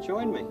like to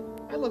join me?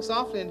 It looks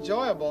awfully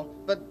enjoyable,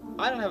 but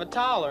I don't have a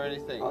towel or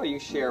anything. Oh, you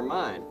share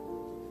mine.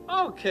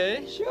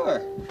 Okay.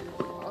 Sure.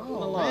 Oh, Come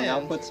along. man.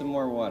 I'll put some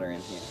more water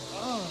in here.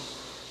 Oh.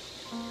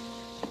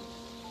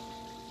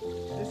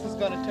 This is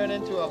going to turn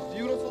into a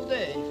beautiful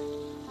day.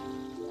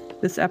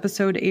 This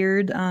episode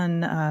aired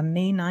on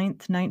May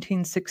 9th,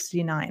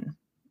 1969,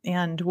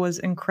 and was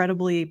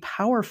incredibly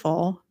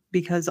powerful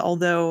because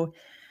although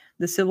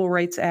the Civil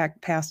Rights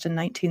Act passed in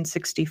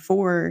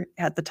 1964,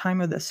 at the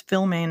time of this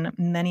filming,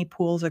 many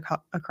pools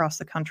across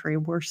the country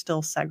were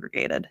still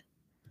segregated.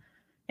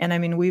 And I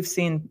mean, we've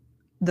seen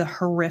the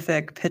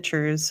horrific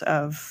pictures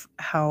of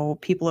how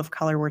people of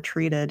color were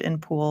treated in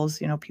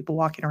pools, you know, people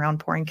walking around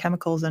pouring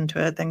chemicals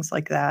into it, things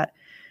like that.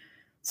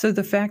 So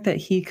the fact that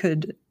he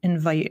could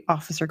invite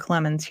Officer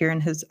Clemens here in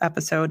his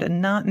episode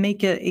and not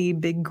make it a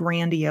big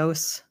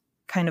grandiose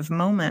kind of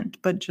moment,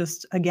 but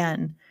just,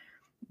 again,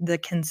 the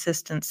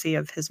consistency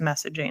of his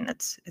messaging.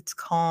 It's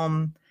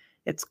calm,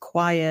 it's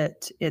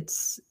quiet,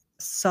 it's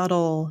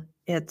subtle,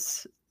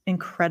 it's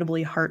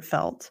incredibly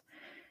heartfelt.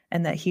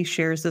 And that he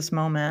shares this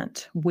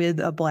moment with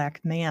a Black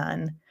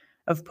man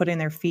of putting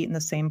their feet in the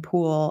same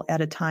pool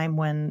at a time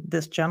when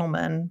this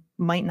gentleman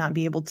might not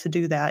be able to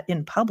do that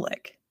in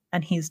public.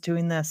 And he's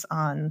doing this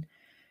on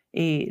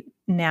a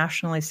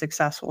nationally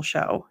successful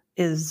show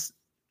is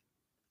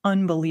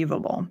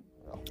unbelievable.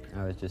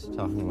 I was just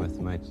talking with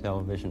my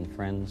television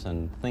friends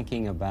and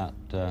thinking about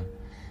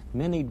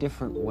many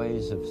different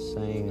ways of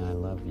saying I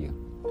love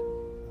you.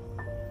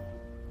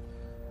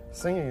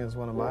 Singing is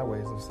one of my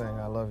ways of saying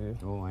I love you.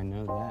 Oh, I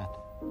know that.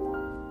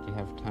 Do you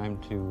have time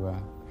to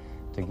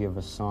give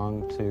a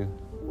song to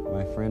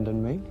my friend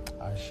and me?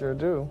 I sure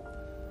do.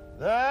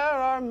 There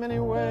are many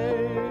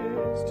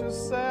ways to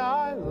say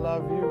I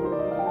love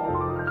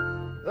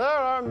you. There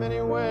are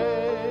many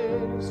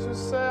ways to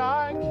say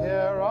I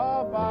care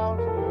about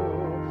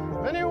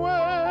you. Many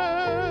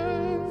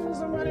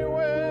ways, many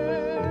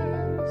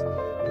ways,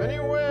 many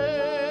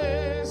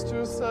ways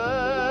to say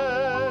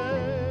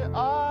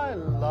I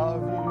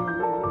love you.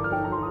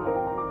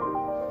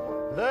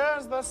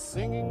 There's the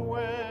singing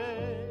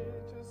way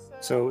to say.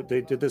 So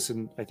they did this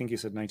in, I think you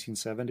said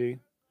 1970?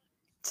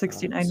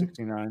 69.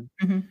 69.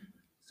 Mm-hmm.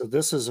 So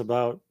this is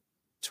about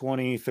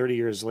 20, 30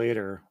 years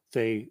later.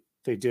 They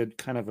did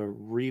kind of a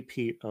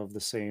repeat of the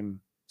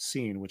same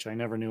scene, which I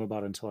never knew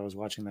about until I was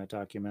watching that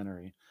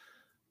documentary,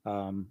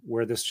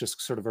 where this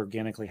just sort of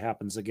organically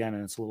happens again.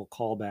 And it's a little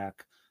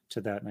callback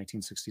to that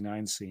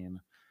 1969 scene,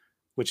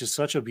 which is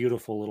such a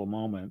beautiful little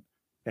moment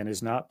and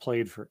is not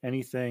played for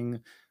anything.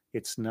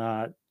 It's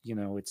not,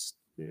 it's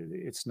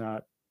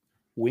not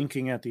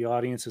winking at the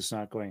audience. It's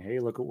not going, hey,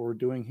 look what we're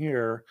doing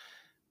here.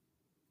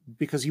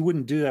 Because you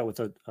wouldn't do that with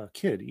a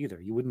kid either.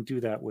 You wouldn't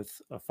do that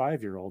with a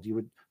 5-year-old.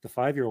 The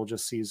 5-year-old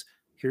just sees,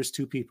 here's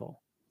two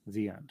people,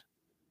 the end.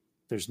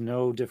 There's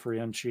no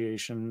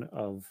differentiation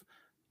of,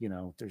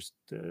 there's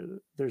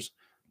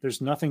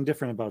nothing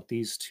different about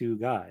these two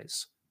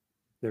guys.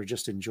 They're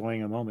just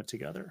enjoying a moment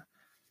together.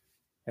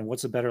 And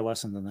what's a better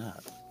lesson than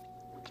that?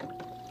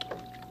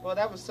 Well,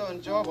 that was so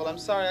enjoyable. I'm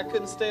sorry I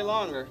couldn't stay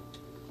longer.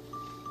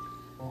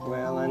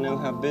 Well, I know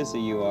how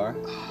busy you are.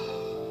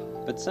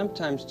 But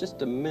sometimes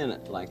just a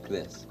minute like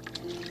this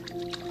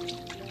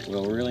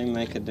will really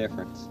make a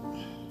difference.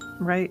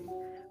 Right.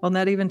 Well,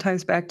 that even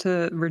ties back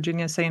to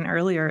Virginia saying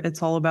earlier,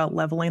 it's all about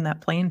leveling that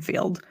playing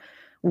field,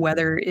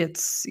 whether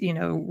it's,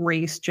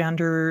 race,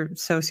 gender,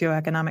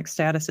 socioeconomic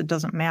status, it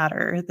doesn't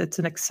matter. It's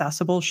an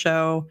accessible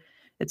show.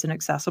 It's an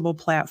accessible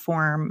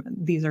platform.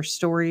 These are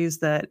stories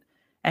that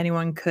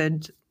anyone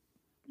could,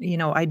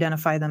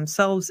 identify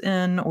themselves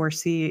in or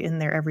see in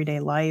their everyday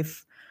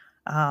life.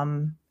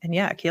 And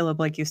yeah,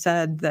 Caleb, like you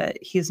said, that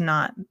he's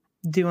not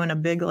doing a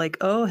big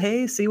oh,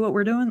 hey, see what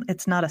we're doing?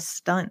 It's not a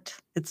stunt.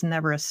 It's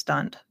never a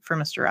stunt for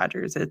Mr.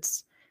 Rogers.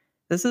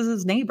 This is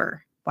his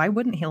neighbor. Why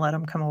wouldn't he let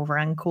him come over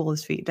and cool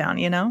his feet down,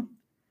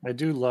 I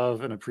do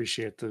love and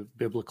appreciate the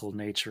biblical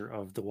nature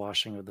of the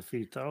washing of the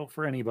feet, though.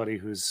 For anybody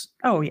who's,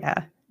 oh,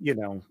 yeah,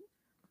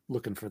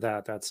 looking for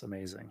that, that's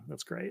amazing.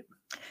 That's great.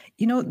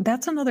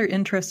 That's another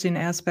interesting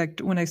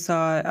aspect when I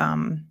saw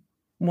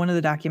one of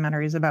the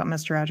documentaries about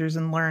Mr. Rogers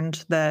and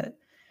learned that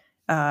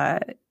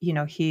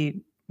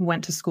he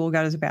went to school,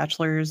 got his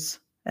bachelor's,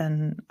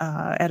 and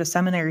at a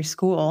seminary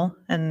school,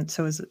 and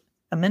so is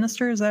a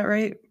minister. Is that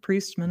right?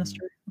 Priest,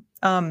 minister.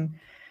 The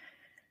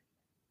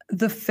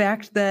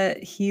fact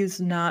that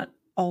he's not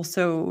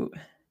also,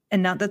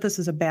 and not that this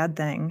is a bad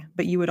thing,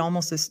 but you would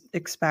almost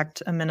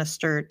expect a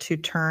minister to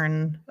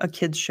turn a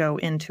kids show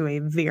into a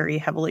very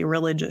heavily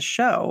religious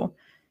show.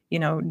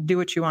 Do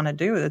what you want to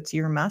do. That's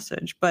your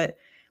message. But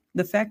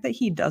the fact that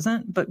he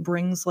doesn't, but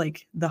brings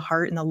like the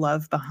heart and the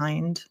love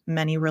behind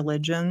many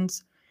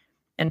religions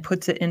and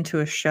puts it into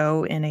a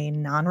show in a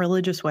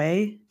non-religious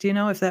way. Do you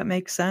know if that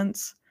makes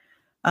sense?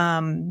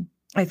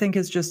 I think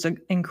is just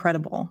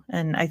incredible.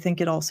 And I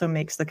think it also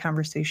makes the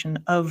conversation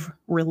of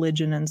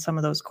religion and some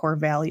of those core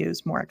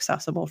values more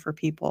accessible for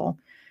people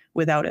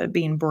without it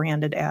being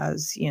branded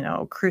as,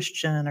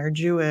 Christian or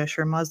Jewish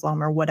or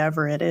Muslim or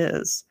whatever it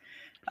is.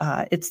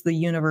 It's the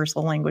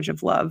universal language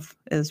of love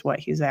is what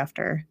he's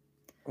after.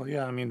 Well,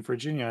 yeah, I mean,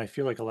 Virginia, I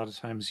feel like a lot of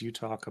times you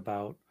talk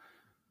about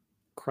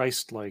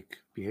Christ-like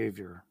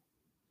behavior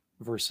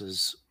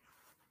versus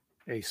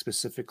a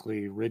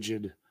specifically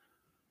rigid,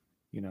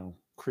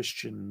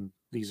 Christian,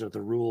 these are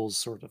the rules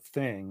sort of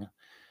thing.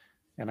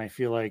 And I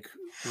feel like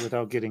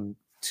without getting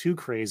too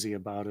crazy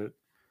about it,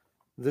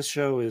 this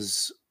show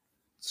is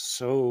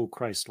so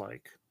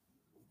Christ-like.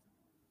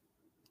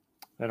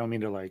 I don't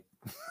mean to bait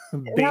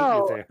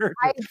you there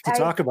to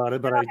talk about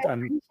it, but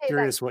I'm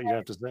curious what you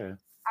have to say.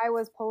 I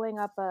was pulling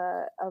up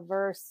a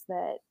verse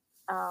that,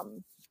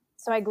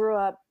 so I grew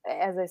up,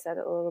 as I said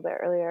a little bit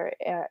earlier,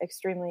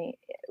 extremely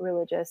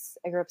religious.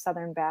 I grew up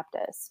Southern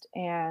Baptist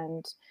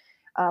and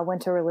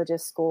went to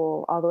religious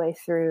school all the way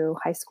through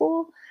high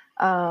school.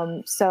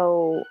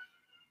 So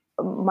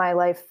my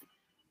life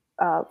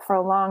for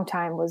a long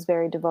time was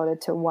very devoted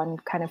to one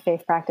kind of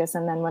faith practice.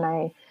 And then when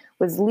I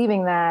was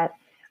leaving that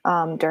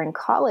during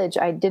college,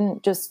 I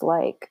didn't just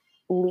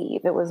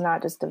leave. It was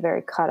not just a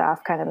very cut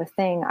off kind of a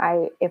thing.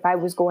 If I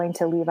was going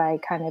to leave, I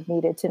kind of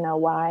needed to know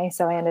why.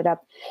 So I ended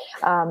up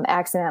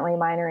accidentally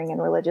minoring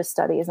in religious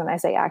studies. And I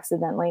say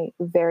accidentally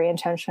very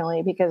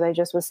intentionally because I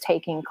just was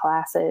taking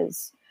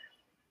classes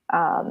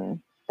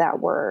that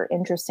were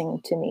interesting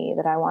to me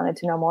that I wanted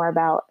to know more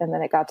about. And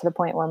then it got to the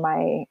point where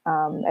my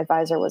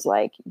advisor was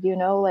like, you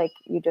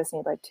just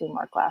need 2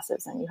 more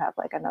classes and you have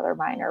another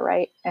minor,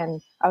 right?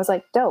 And I was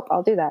like, dope,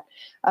 I'll do that.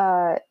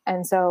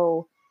 And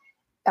so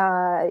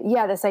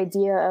this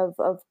idea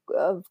of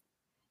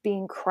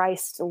being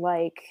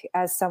Christ-like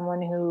as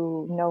someone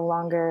who no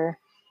longer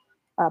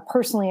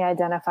personally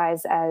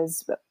identifies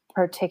as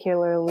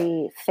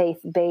particularly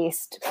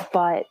faith-based,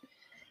 but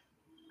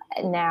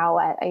now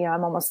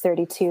I'm almost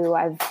 32.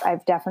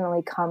 I've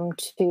definitely come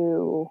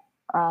to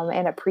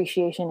an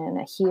appreciation and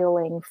a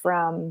healing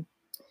from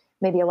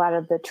maybe a lot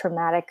of the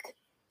traumatic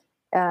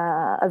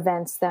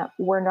events that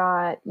were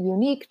not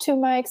unique to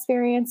my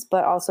experience,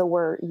 but also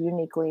were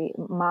uniquely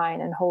mine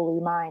and wholly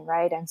mine,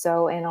 right? And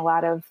so in a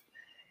lot of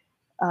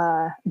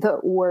the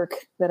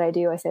work that I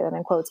do, I say that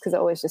in quotes because it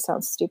always just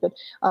sounds stupid,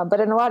 but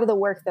in a lot of the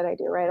work that I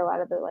do, right, a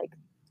lot of the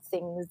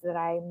things that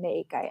I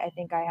make, I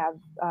think I have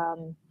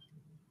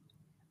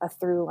a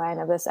through line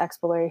of this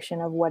exploration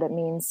of what it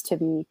means to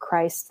be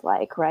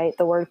Christ-like, right?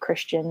 The word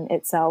Christian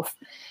itself,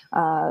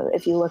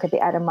 if you look at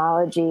the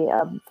etymology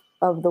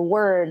of the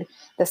word,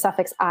 the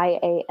suffix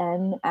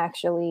IAN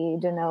actually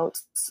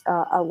denotes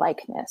a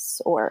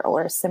likeness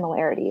or a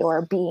similarity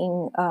or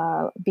being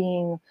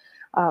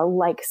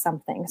like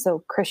something.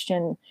 So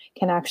Christian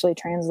can actually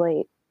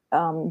translate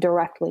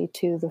directly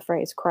to the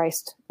phrase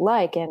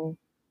Christ-like. And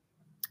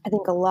I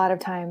think a lot of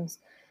times,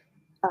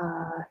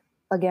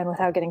 again,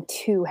 without getting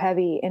too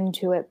heavy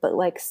into it, but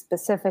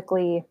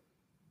specifically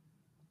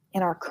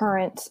in our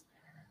current,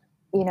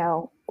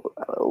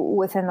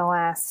 within the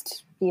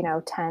last,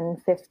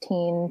 10,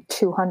 15,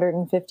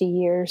 250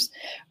 years,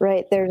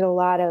 right? There's a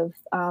lot of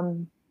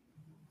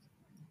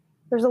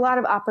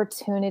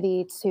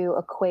opportunity to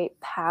equate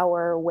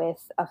power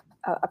with a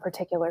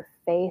particular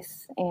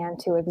faith and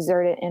to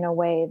exert it in a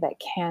way that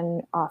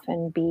can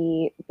often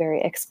be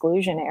very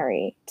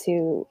exclusionary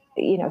to,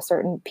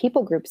 certain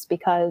people groups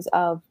because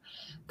of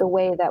the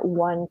way that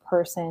one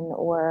person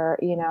or,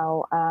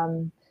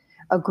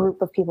 a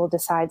group of people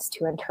decides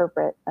to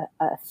interpret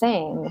a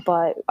thing.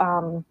 But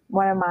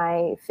one of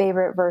my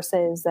favorite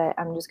verses that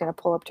I'm just going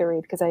to pull up to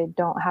read because I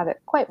don't have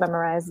it quite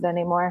memorized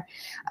anymore.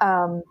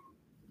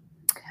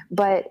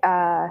 But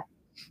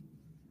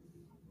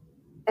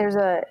there's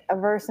a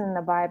verse in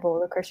the Bible,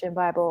 the Christian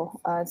Bible,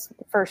 it's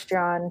 1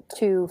 John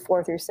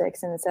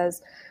 2:4-6, and it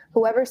says,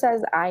 "Whoever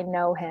says, 'I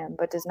know him,'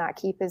 but does not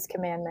keep his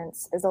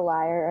commandments is a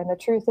liar, and the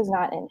truth is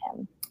not in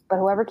him. But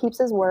whoever keeps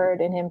his word,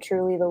 in him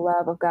truly the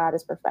love of God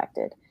is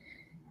perfected.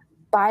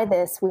 By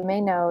this we may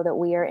know that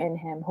we are in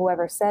him.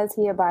 Whoever says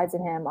he abides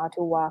in him ought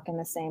to walk in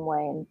the same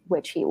way in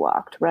which he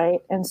walked,"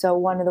 right? And so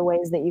one of the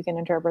ways that you can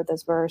interpret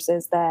this verse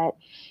is that,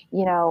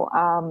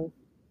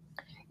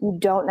 you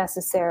don't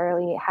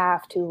necessarily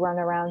have to run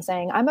around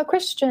saying, I'm a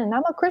Christian,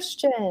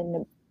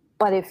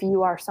 But if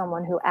you are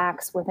someone who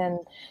acts within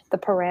the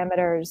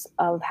parameters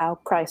of how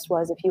Christ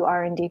was, if you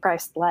are indeed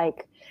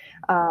Christ-like,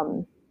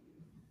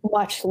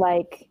 much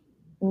like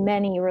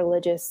many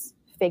religious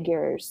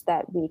figures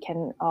that we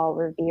can all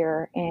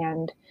revere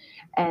and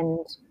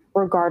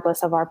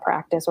regardless of our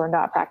practice or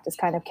not practice,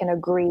 kind of can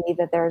agree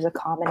that there's a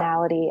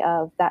commonality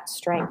of that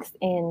strength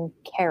in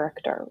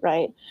character,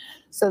 right?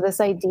 So this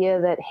idea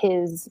that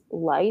his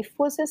life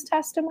was his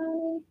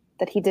testimony,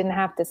 that he didn't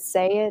have to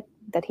say it,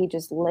 that he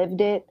just lived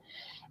it,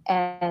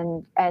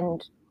 and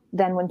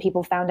then when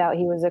people found out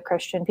he was a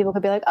Christian, people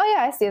could be like, oh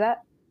yeah, I see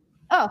that.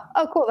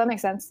 Oh, cool, that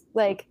makes sense.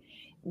 Like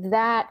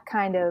that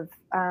kind of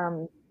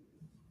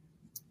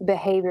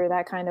behavior,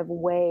 that kind of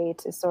way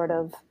to sort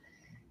of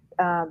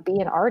be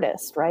an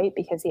artist, right?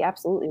 Because he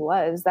absolutely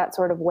was. That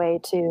sort of way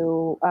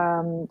to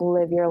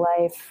live your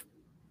life,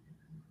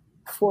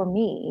 for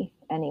me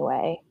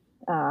anyway,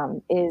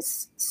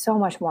 is so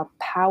much more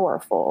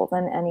powerful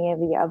than any of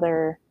the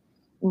other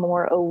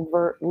more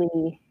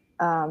overtly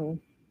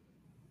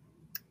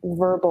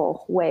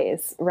verbal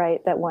ways, right?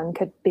 That one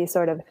could be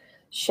sort of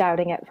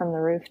shouting it from the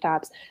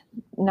rooftops.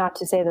 Not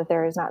to say that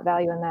there is not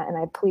value in that, and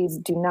I please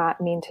do not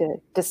mean to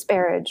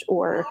disparage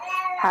or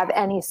have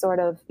any sort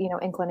of,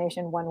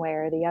 inclination one way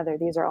or the other.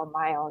 These are all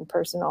my own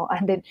personal,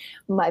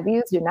 my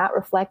views do not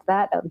reflect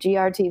that of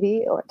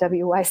GRTV or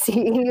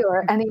WYCE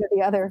or any of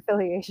the other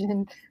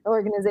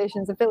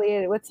organizations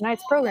affiliated with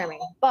tonight's programming.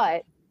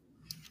 But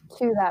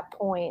to that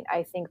point,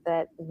 I think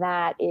that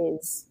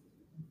is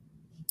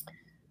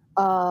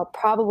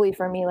probably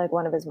for me, like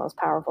one of his most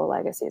powerful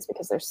legacies,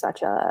 because there's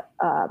such a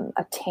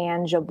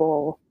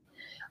tangible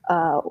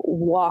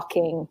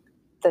walking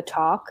the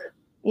talk,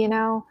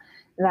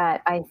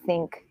 that I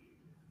think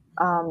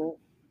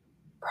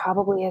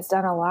probably has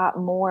done a lot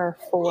more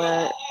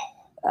for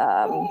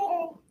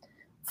the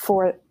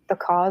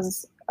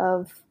cause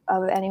of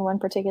any one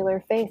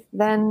particular faith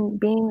than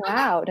being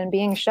loud and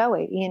being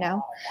showy,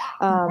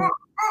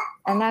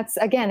 and that's,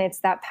 again, it's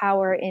that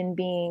power in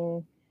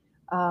being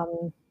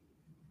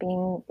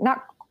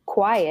not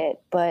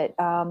quiet, but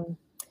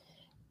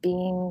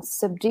being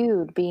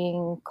subdued,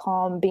 being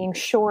calm, being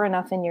sure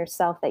enough in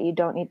yourself that you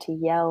don't need to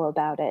yell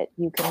about it.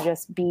 You can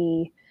just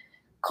be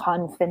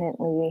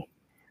confidently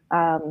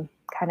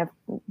kind of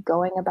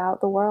going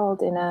about the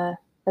world in a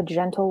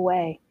gentle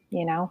way,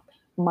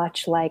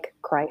 much like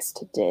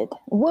Christ did.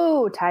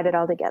 Woo! Tied it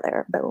all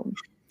together. Boom.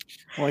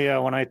 Well, yeah,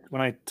 when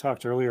I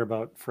talked earlier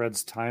about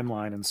Fred's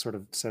timeline and sort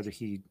of said that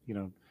he,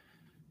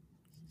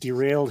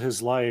 derailed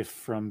his life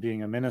from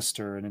being a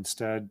minister and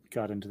instead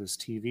got into this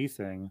TV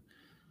thing.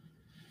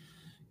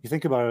 You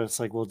think about it,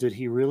 it's like, well, did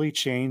he really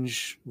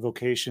change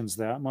vocations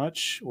that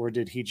much? Or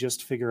did he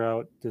just figure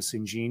out this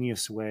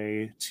ingenious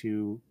way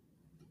to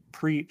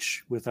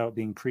preach without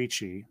being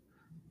preachy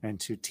and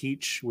to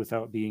teach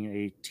without being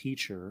a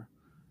teacher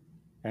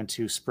and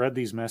to spread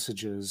these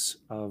messages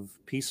of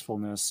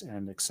peacefulness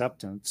and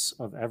acceptance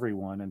of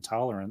everyone and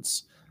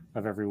tolerance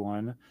of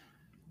everyone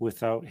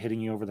without hitting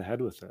you over the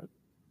head with it?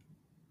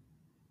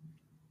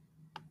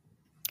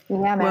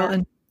 Yeah, man.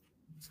 Well,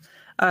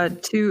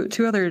 and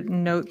two other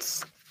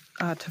notes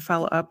to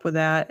follow up with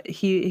that.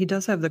 He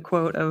does have the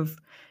quote of,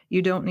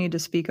 "You don't need to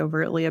speak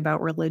overtly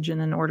about religion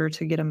in order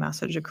to get a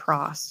message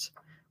across,"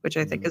 which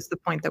I think is the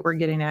point that we're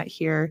getting at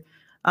here.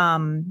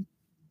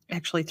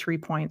 Actually, 3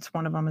 points.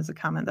 One of them is a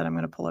comment that I'm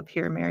going to pull up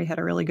here. Mary had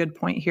a really good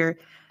point here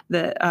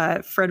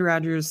that Fred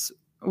Rogers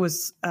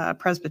was a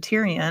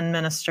Presbyterian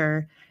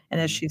minister, and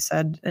as she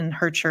said, in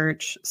her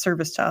church,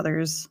 service to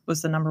others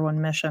was the number one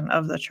mission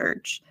of the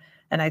church.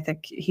 And I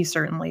think he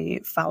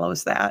certainly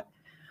follows that.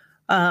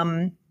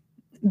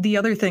 The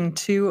other thing,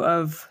 too,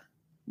 of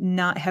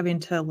not having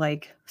to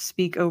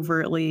speak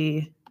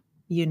overtly,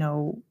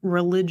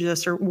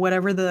 religious or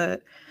whatever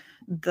the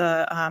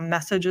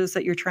messages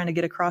that you're trying to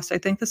get across. I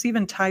think this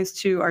even ties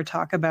to our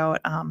talk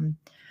about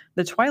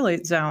the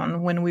Twilight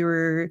Zone, when we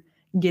were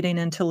getting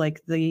into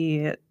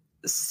the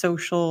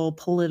social,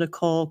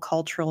 political,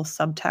 cultural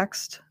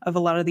subtext of a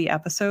lot of the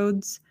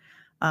episodes.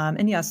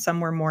 And yes, some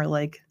were more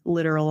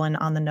literal and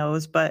on the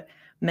nose, but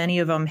many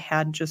of them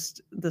had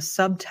just the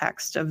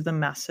subtext of the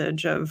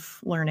message of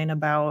learning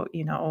about,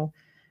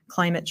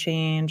 climate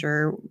change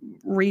or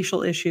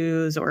racial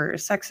issues or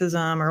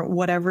sexism or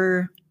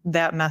whatever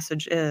that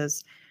message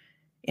is.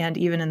 And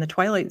even in the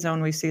Twilight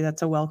Zone, we see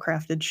that's a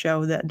well-crafted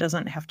show that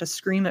doesn't have to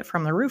scream it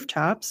from the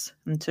rooftops.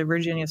 And to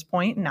Virginia's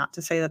point, not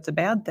to say that's a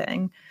bad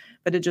thing,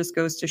 but it just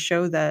goes to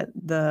show that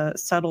the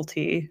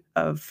subtlety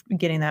of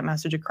getting that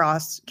message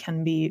across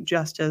can be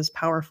just as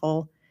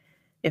powerful,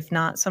 if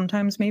not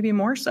sometimes maybe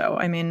more so.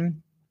 I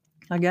mean,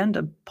 again,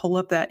 to pull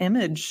up that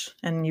image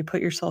and you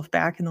put yourself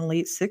back in the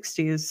late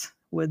 60s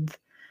with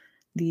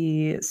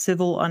the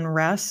civil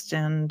unrest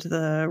and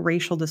the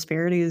racial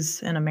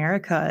disparities in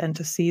America, and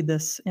to see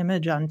this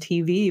image on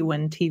TV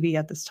when TV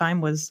at this time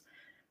was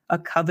a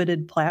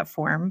coveted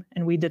platform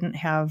and we didn't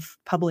have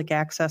public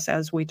access,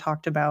 as we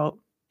talked about,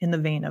 in the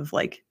vein of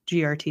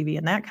GRTV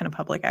and that kind of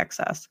public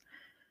access.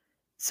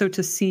 So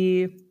to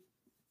see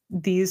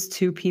these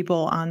two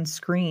people on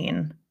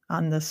screen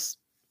on this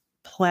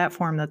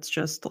platform that's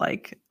just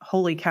like,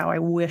 holy cow, I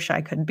wish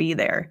I could be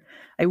there.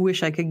 I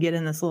wish I could get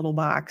in this little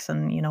box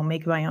and, you know,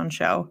 make my own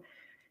show.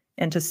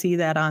 And to see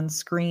that on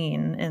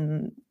screen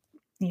in,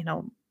 you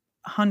know,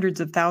 hundreds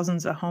of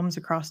thousands of homes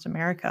across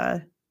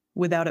America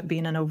without it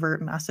being an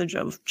overt message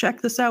of,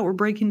 check this out, we're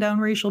breaking down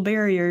racial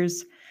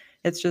barriers.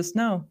 It's just,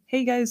 no,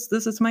 hey guys,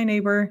 this is my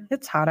neighbor.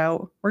 It's hot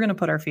out. We're going to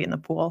put our feet in the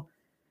pool.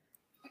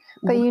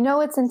 But you know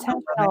it's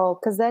intentional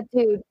because that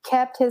dude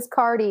kept his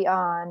cardi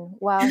on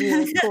while he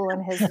was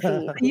cooling his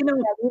feet. You know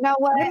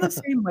what? I'm the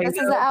same way, This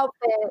is though. the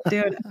outfit.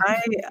 Dude,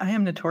 I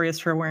am notorious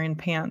for wearing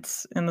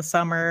pants in the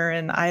summer,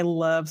 and I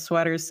love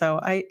sweaters.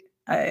 So I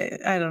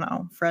don't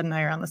know. Fred and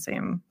I are on the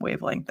same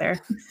wavelength there.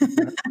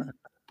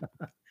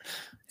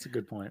 That's a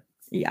good point.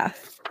 Yeah.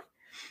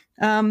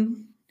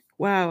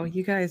 Wow,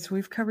 you guys,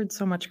 we've covered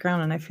so much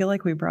ground, and I feel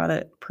like we brought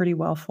it pretty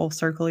well full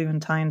circle, even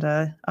tying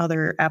to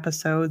other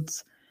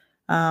episodes.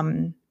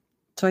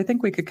 So I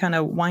think we could kind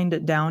of wind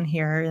it down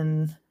here,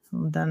 and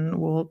then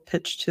we'll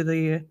pitch to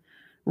the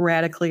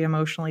radically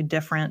emotionally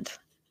different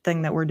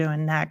thing that we're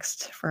doing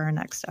next for our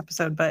next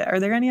episode. But are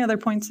there any other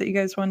points that you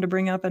guys wanted to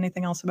bring up?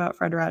 Anything else about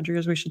Fred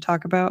Rogers we should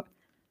talk about?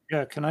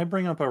 Yeah, can I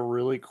bring up a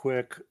really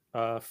quick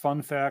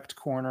fun fact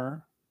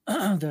corner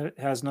that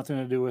has nothing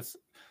to do with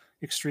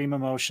extreme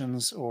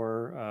emotions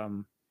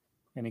or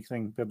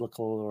anything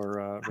biblical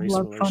or race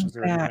relations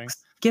or anything?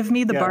 Give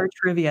me the bar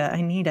trivia.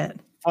 I need it.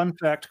 Fun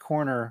fact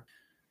corner.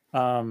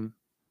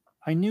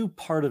 I knew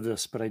part of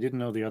this, but I didn't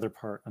know the other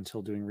part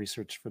until doing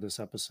research for this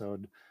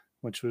episode,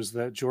 which was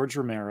that George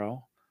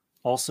Romero,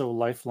 also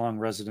lifelong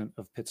resident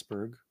of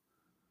Pittsburgh,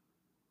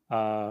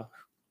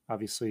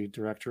 obviously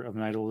director of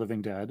Night of the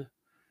Living Dead.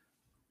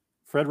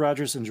 Fred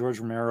Rogers and George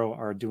Romero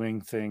are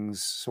doing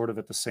things sort of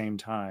at the same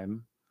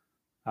time.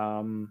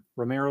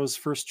 Romero's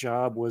first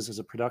job was as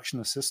a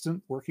production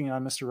assistant working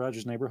on Mr.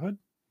 Rogers' Neighborhood.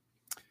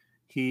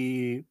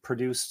 He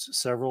produced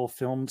several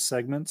filmed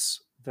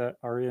segments that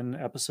are in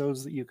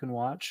episodes that you can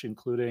watch,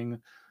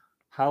 including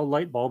How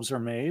Light Bulbs Are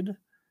Made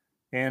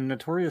and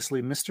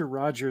notoriously Mr.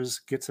 Rogers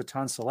Gets a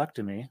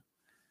Tonsillectomy,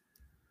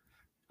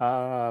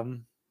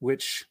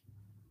 which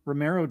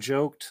Romero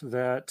joked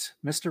that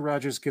Mr.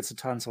 Rogers Gets a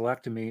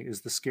Tonsillectomy is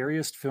the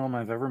scariest film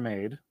I've ever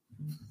made.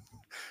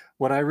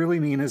 What I really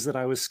mean is that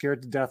I was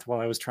scared to death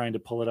while I was trying to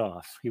pull it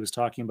off. He was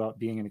talking about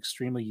being an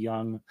extremely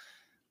young,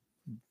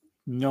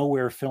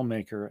 nowhere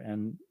filmmaker,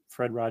 and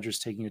Fred Rogers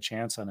taking a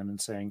chance on him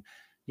and saying,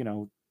 you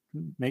know,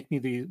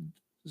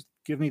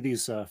 give me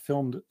these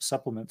filmed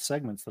supplement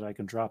segments that I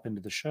can drop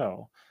into the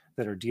show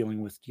that are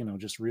dealing with, you know,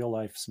 just real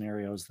life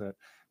scenarios that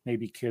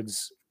maybe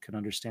kids can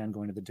understand.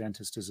 Going to the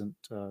dentist isn't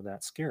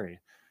that scary.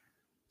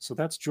 So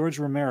that's George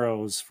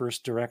Romero's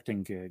first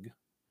directing gig.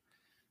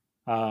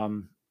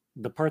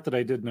 The part that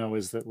I did know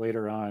is that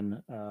later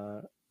on,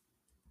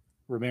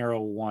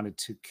 Romero wanted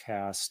to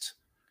cast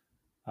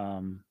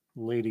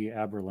Lady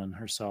Aberlin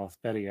herself,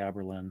 Betty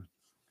Aberlin,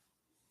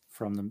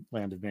 from the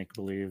Land of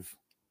Make-Believe,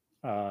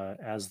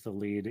 as the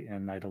lead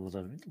in Night of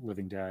the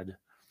Living Dead.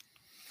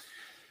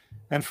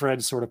 And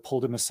Fred sort of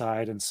pulled him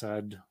aside and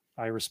said,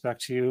 I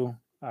respect you.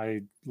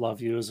 I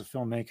love you as a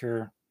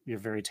filmmaker. You're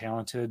very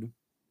talented.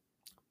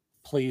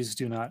 Please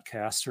do not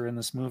cast her in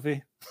this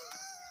movie.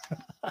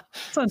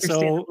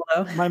 So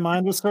my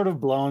mind was sort of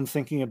blown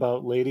thinking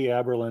about Lady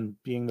Aberlin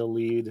being the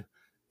lead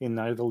in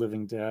Night of the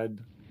Living Dead.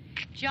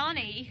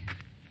 Johnny.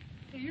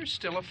 You're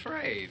still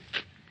afraid.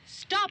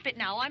 Stop it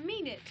now. I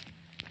mean it.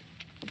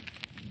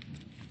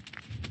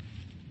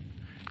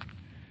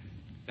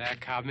 They're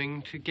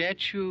coming to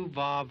get you,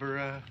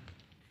 Barbara.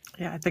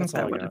 Yeah, I think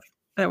that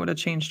would have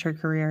changed her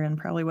career and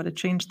probably would have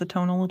changed the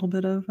tone a little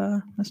bit of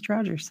Mr.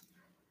 Rogers.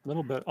 A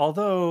little bit.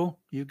 Although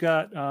you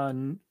got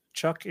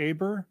Chuck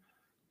Aber,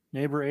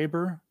 Neighbor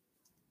Aber,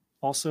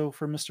 also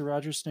from Mr.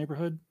 Rogers'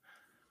 Neighborhood,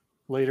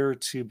 later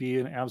to be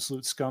an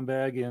absolute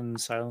scumbag in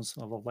Silence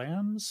of the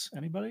Lambs.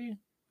 Anybody?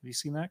 Have you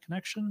seen that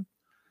connection?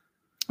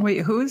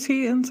 Wait, who is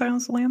he in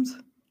Silence of the Lambs?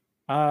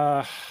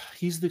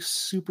 He's the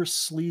super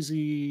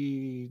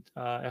sleazy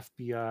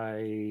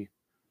FBI.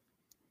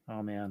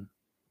 Oh man,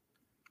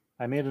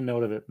 I made a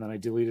note of it and then I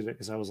deleted it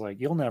because I was like,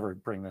 "You'll never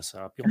bring this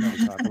up. You'll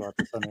never talk about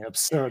this on the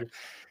episode."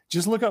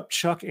 Just look up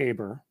Chuck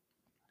Aber,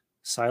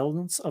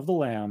 Silence of the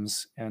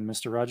Lambs, and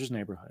Mr. Rogers'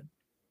 Neighborhood,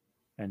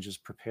 and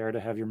just prepare to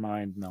have your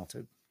mind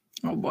melted.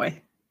 Oh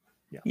boy!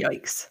 Yeah.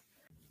 Yikes!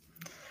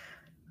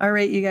 All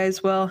right, you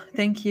guys. Well,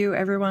 thank you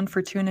everyone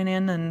for tuning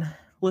in and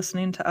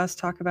listening to us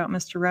talk about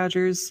Mr.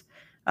 Rogers.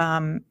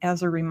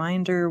 As a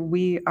reminder,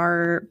 we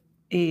are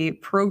a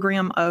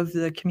program of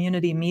the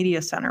Community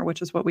Media Center,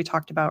 which is what we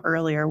talked about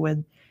earlier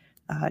with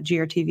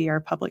GRTV,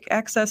 our public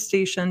access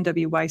station,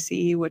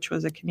 WYCE, which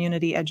was a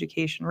community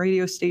education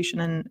radio station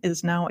and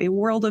is now a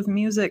World of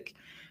Music,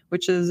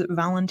 which is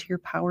volunteer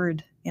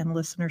powered and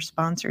listener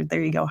sponsored.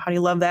 There you go. How do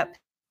you love that?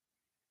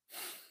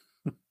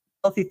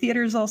 Healthy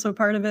Theater is also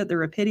part of it, the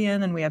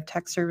Rapidian, and we have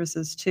tech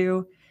services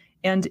too.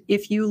 And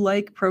if you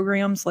like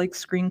programs like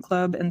Screen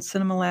Club and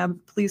Cinema Lab,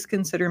 please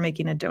consider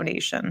making a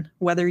donation,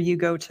 whether you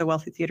go to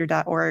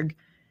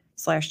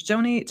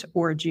wealthytheater.org/donate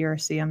or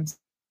GRCM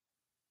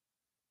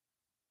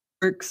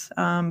works,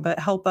 but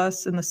help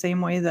us in the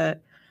same way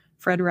that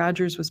Fred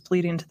Rogers was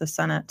pleading to the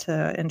Senate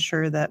to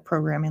ensure that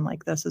programming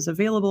like this is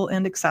available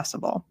and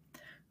accessible,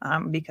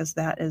 because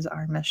that is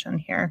our mission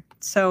here.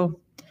 So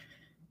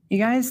you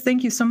guys,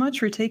 thank you so much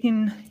for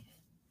taking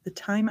the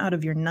time out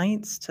of your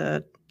nights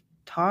to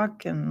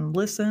talk and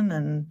listen.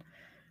 And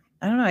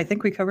I don't know, I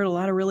think we covered a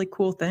lot of really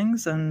cool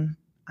things, and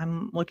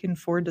I'm looking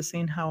forward to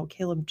seeing how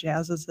Caleb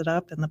jazzes it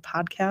up in the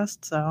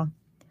podcast. So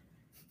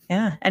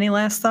yeah, any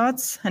last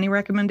thoughts? Any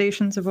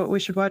recommendations of what we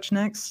should watch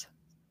next?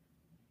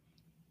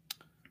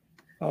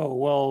 Oh,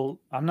 well,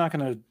 I'm not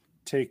going to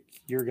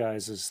take your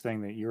guys'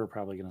 thing that you were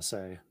probably going to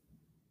say.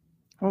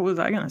 What was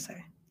I going to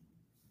say?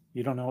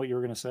 You don't know what you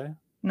were going to say?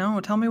 No,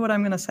 tell me what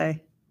I'm going to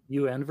say.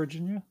 You and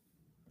Virginia?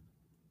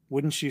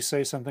 Wouldn't she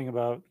say something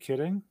about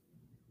kidding?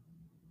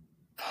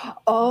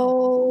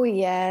 Oh,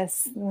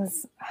 yes.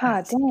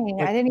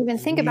 Dang, I didn't even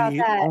think about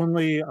that. The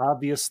only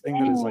obvious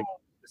thing that is like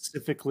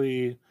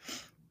specifically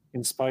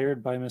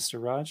inspired by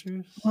Mr.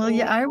 Rogers? Well,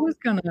 yeah, I was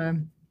going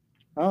to.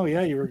 Oh,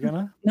 yeah, you were going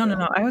to?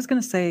 No. I was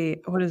going to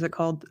say, what is it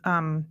called?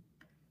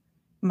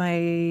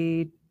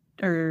 My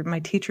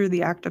Teacher,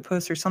 the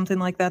Octopus, or something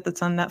like that,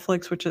 that's on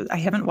Netflix, which is, I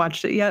haven't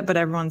watched it yet, but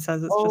everyone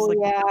says it's just like,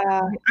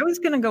 yeah. I was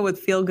going to go with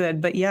Feel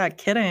Good, but yeah,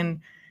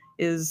 Kidding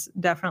is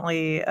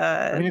definitely,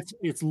 I mean,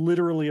 it's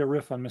literally a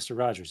riff on Mr.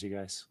 Rogers, you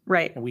guys.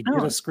 Right. And we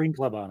did a screen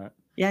club on it.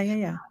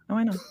 Yeah. Oh,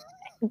 I know.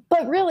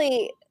 But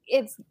really,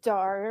 it's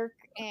dark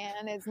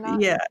and it's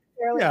not. Yeah.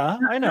 Yeah,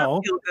 I know.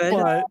 Feel good,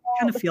 but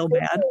kind of feel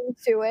bad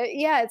to it.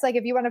 Yeah, it's like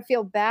if you want to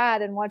feel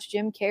bad and watch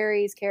Jim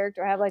Carrey's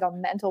character have like a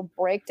mental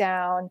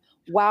breakdown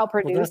while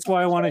producing. Well, that's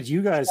why I wanted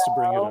you guys to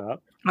bring it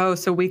up. Oh,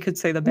 so we could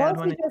say the bad Mostly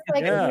one. Just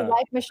like if you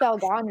like Michel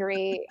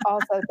Gondry,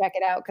 also check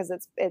it out because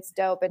it's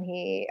dope. And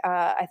he,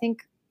 I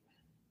think,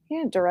 he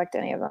didn't direct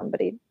any of them,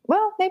 but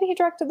maybe he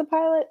directed the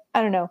pilot.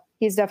 I don't know.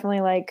 He's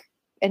definitely like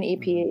an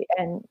EP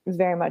and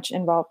very much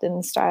involved in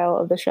the style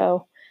of the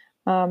show.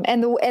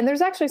 And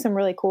there's actually some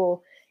really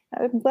cool.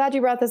 I'm glad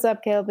you brought this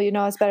up, Caleb, but you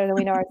know us better than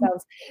we know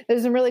ourselves.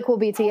 There's some really cool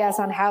BTS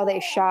on how they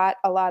shot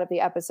a lot of the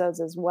episodes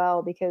as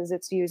well, because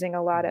it's using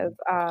a lot of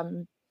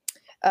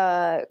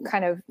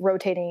kind of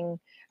rotating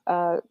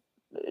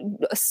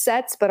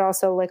sets, but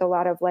also like a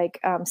lot of like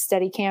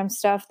steady cam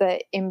stuff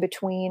that in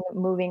between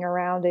moving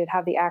around, they'd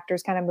have the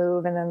actors kind of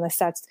move, and then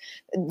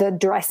the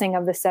dressing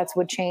of the sets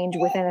would change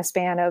within a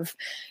span of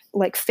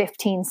like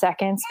 15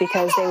 seconds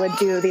because they would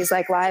do these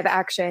like live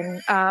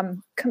action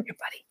come here,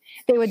 buddy.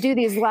 They would do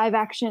these live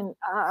action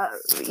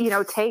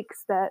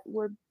takes that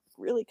were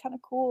really kind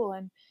of cool.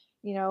 And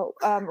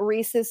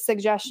Reese's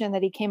suggestion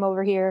that he came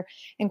over here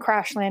and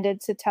crash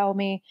landed to tell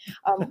me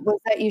was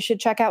that you should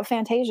check out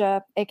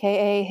Fantasia,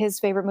 aka his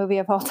favorite movie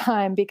of all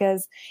time,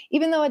 because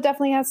even though it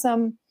definitely has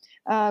some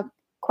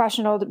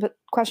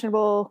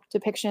questionable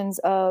depictions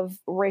of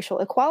racial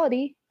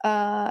equality,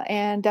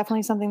 and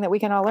definitely something that we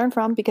can all learn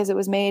from because it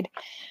was made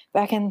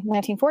back in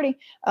 1940,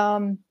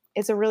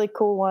 it's a really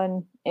cool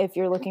one if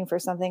you're looking for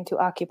something to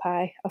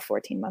occupy a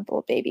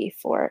 14-month-old baby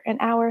for an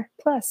hour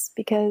plus,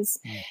 because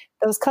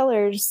those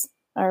colors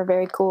are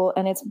very cool,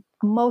 and it's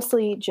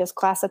mostly just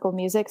classical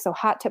music. So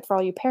hot tip for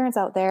all you parents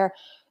out there,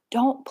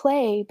 don't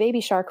play Baby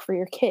Shark for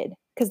your kid,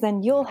 because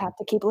then you'll have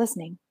to keep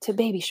listening to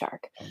Baby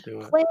Shark.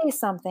 Play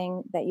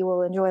something that you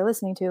will enjoy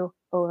listening to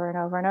over and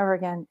over and over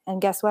again. And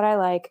guess what I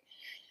like?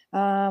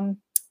 The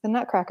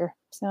Nutcracker.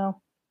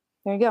 So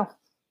there you go.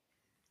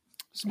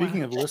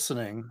 Speaking of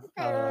listening,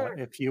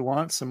 if you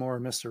want some more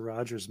Mr.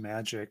 Rogers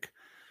magic,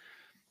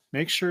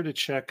 make sure to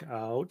check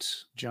out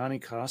Johnny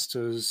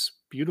Costa's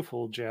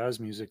beautiful jazz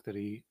music that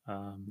he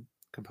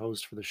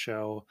composed for the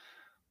show.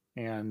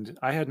 And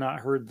I had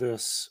not heard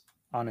this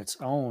on its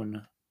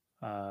own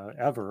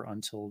ever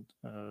until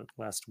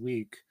last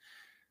week.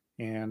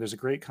 And there's a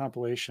great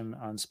compilation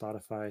on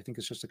Spotify. I think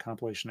it's just a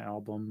compilation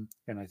album.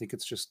 And I think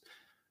it's just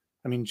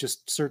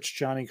search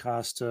Johnny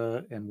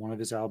Costa, and one of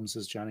his albums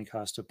is Johnny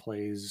Costa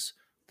Plays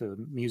the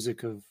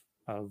Music of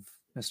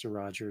Mr.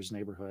 Rogers'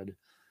 Neighborhood.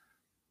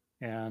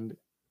 And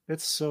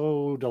it's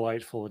so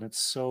delightful, and it's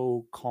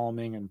so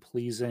calming and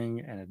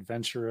pleasing and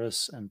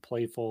adventurous and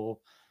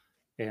playful.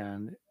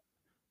 And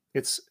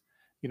it's,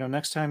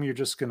 next time you're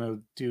just going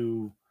to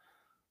do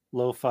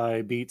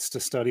lo-fi beats to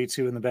study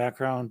to in the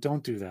background,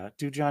 don't do that.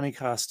 Do Johnny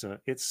Costa.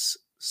 It's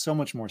so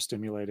much more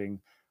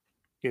stimulating.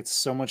 It's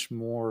so much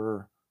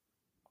more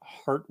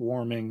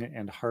heartwarming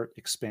and heart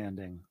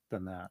expanding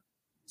than that.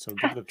 So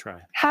give it a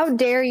try. How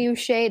dare you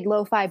shade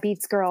Lo-Fi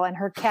Beats Girl and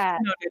her cat?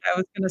 No, dude, I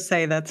was going to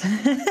say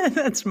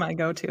that's my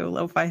go-to,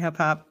 lo-fi hip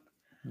hop.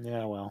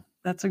 Yeah, well.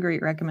 That's a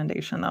great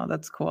recommendation, though.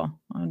 That's cool.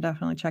 I'll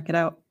definitely check it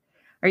out. All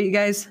right, you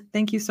guys,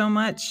 thank you so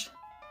much.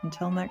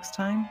 Until next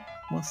time,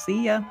 we'll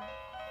see ya.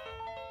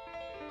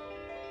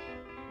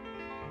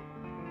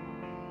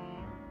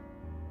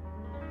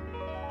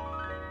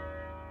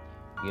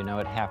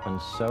 It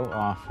happens so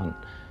often.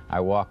 I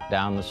walk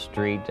down the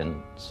street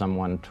and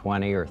someone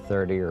 20 or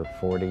 30 or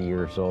 40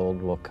 years old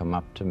will come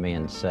up to me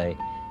and say,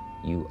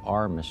 "You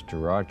are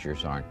Mr.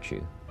 Rogers, aren't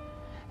you?"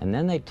 And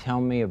then they tell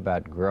me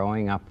about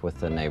growing up with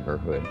the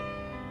neighborhood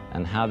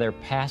and how they're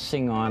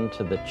passing on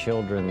to the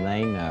children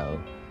they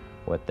know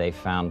what they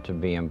found to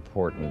be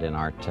important in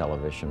our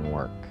television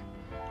work.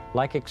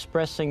 Like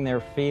expressing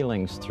their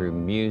feelings through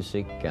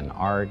music and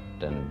art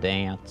and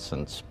dance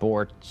and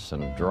sports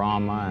and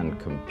drama and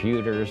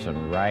computers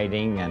and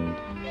writing,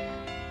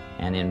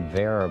 and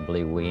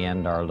invariably we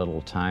end our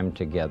little time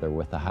together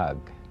with a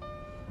hug.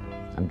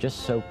 I'm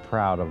just so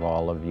proud of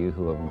all of you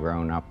who have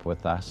grown up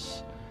with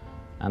us,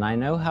 and I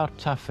know how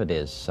tough it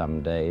is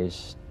some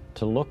days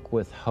to look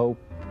with hope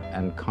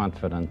and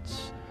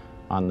confidence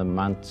on the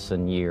months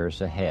and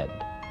years ahead.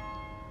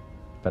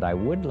 But I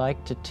would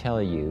like to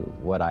tell you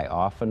what I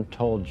often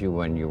told you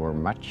when you were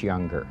much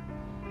younger.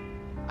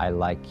 I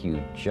like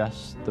you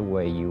just the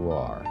way you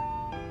are.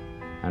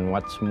 And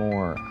what's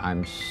more,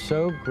 I'm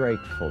so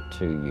grateful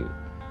to you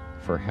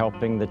for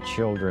helping the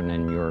children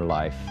in your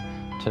life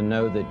to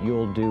know that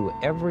you'll do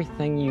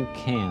everything you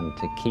can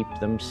to keep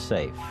them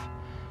safe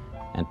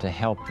and to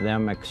help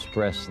them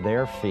express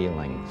their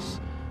feelings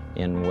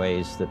in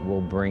ways that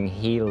will bring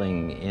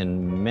healing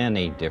in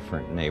many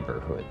different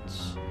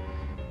neighborhoods.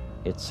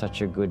 It's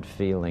such a good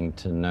feeling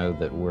to know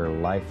that we're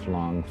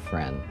lifelong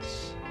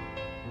friends.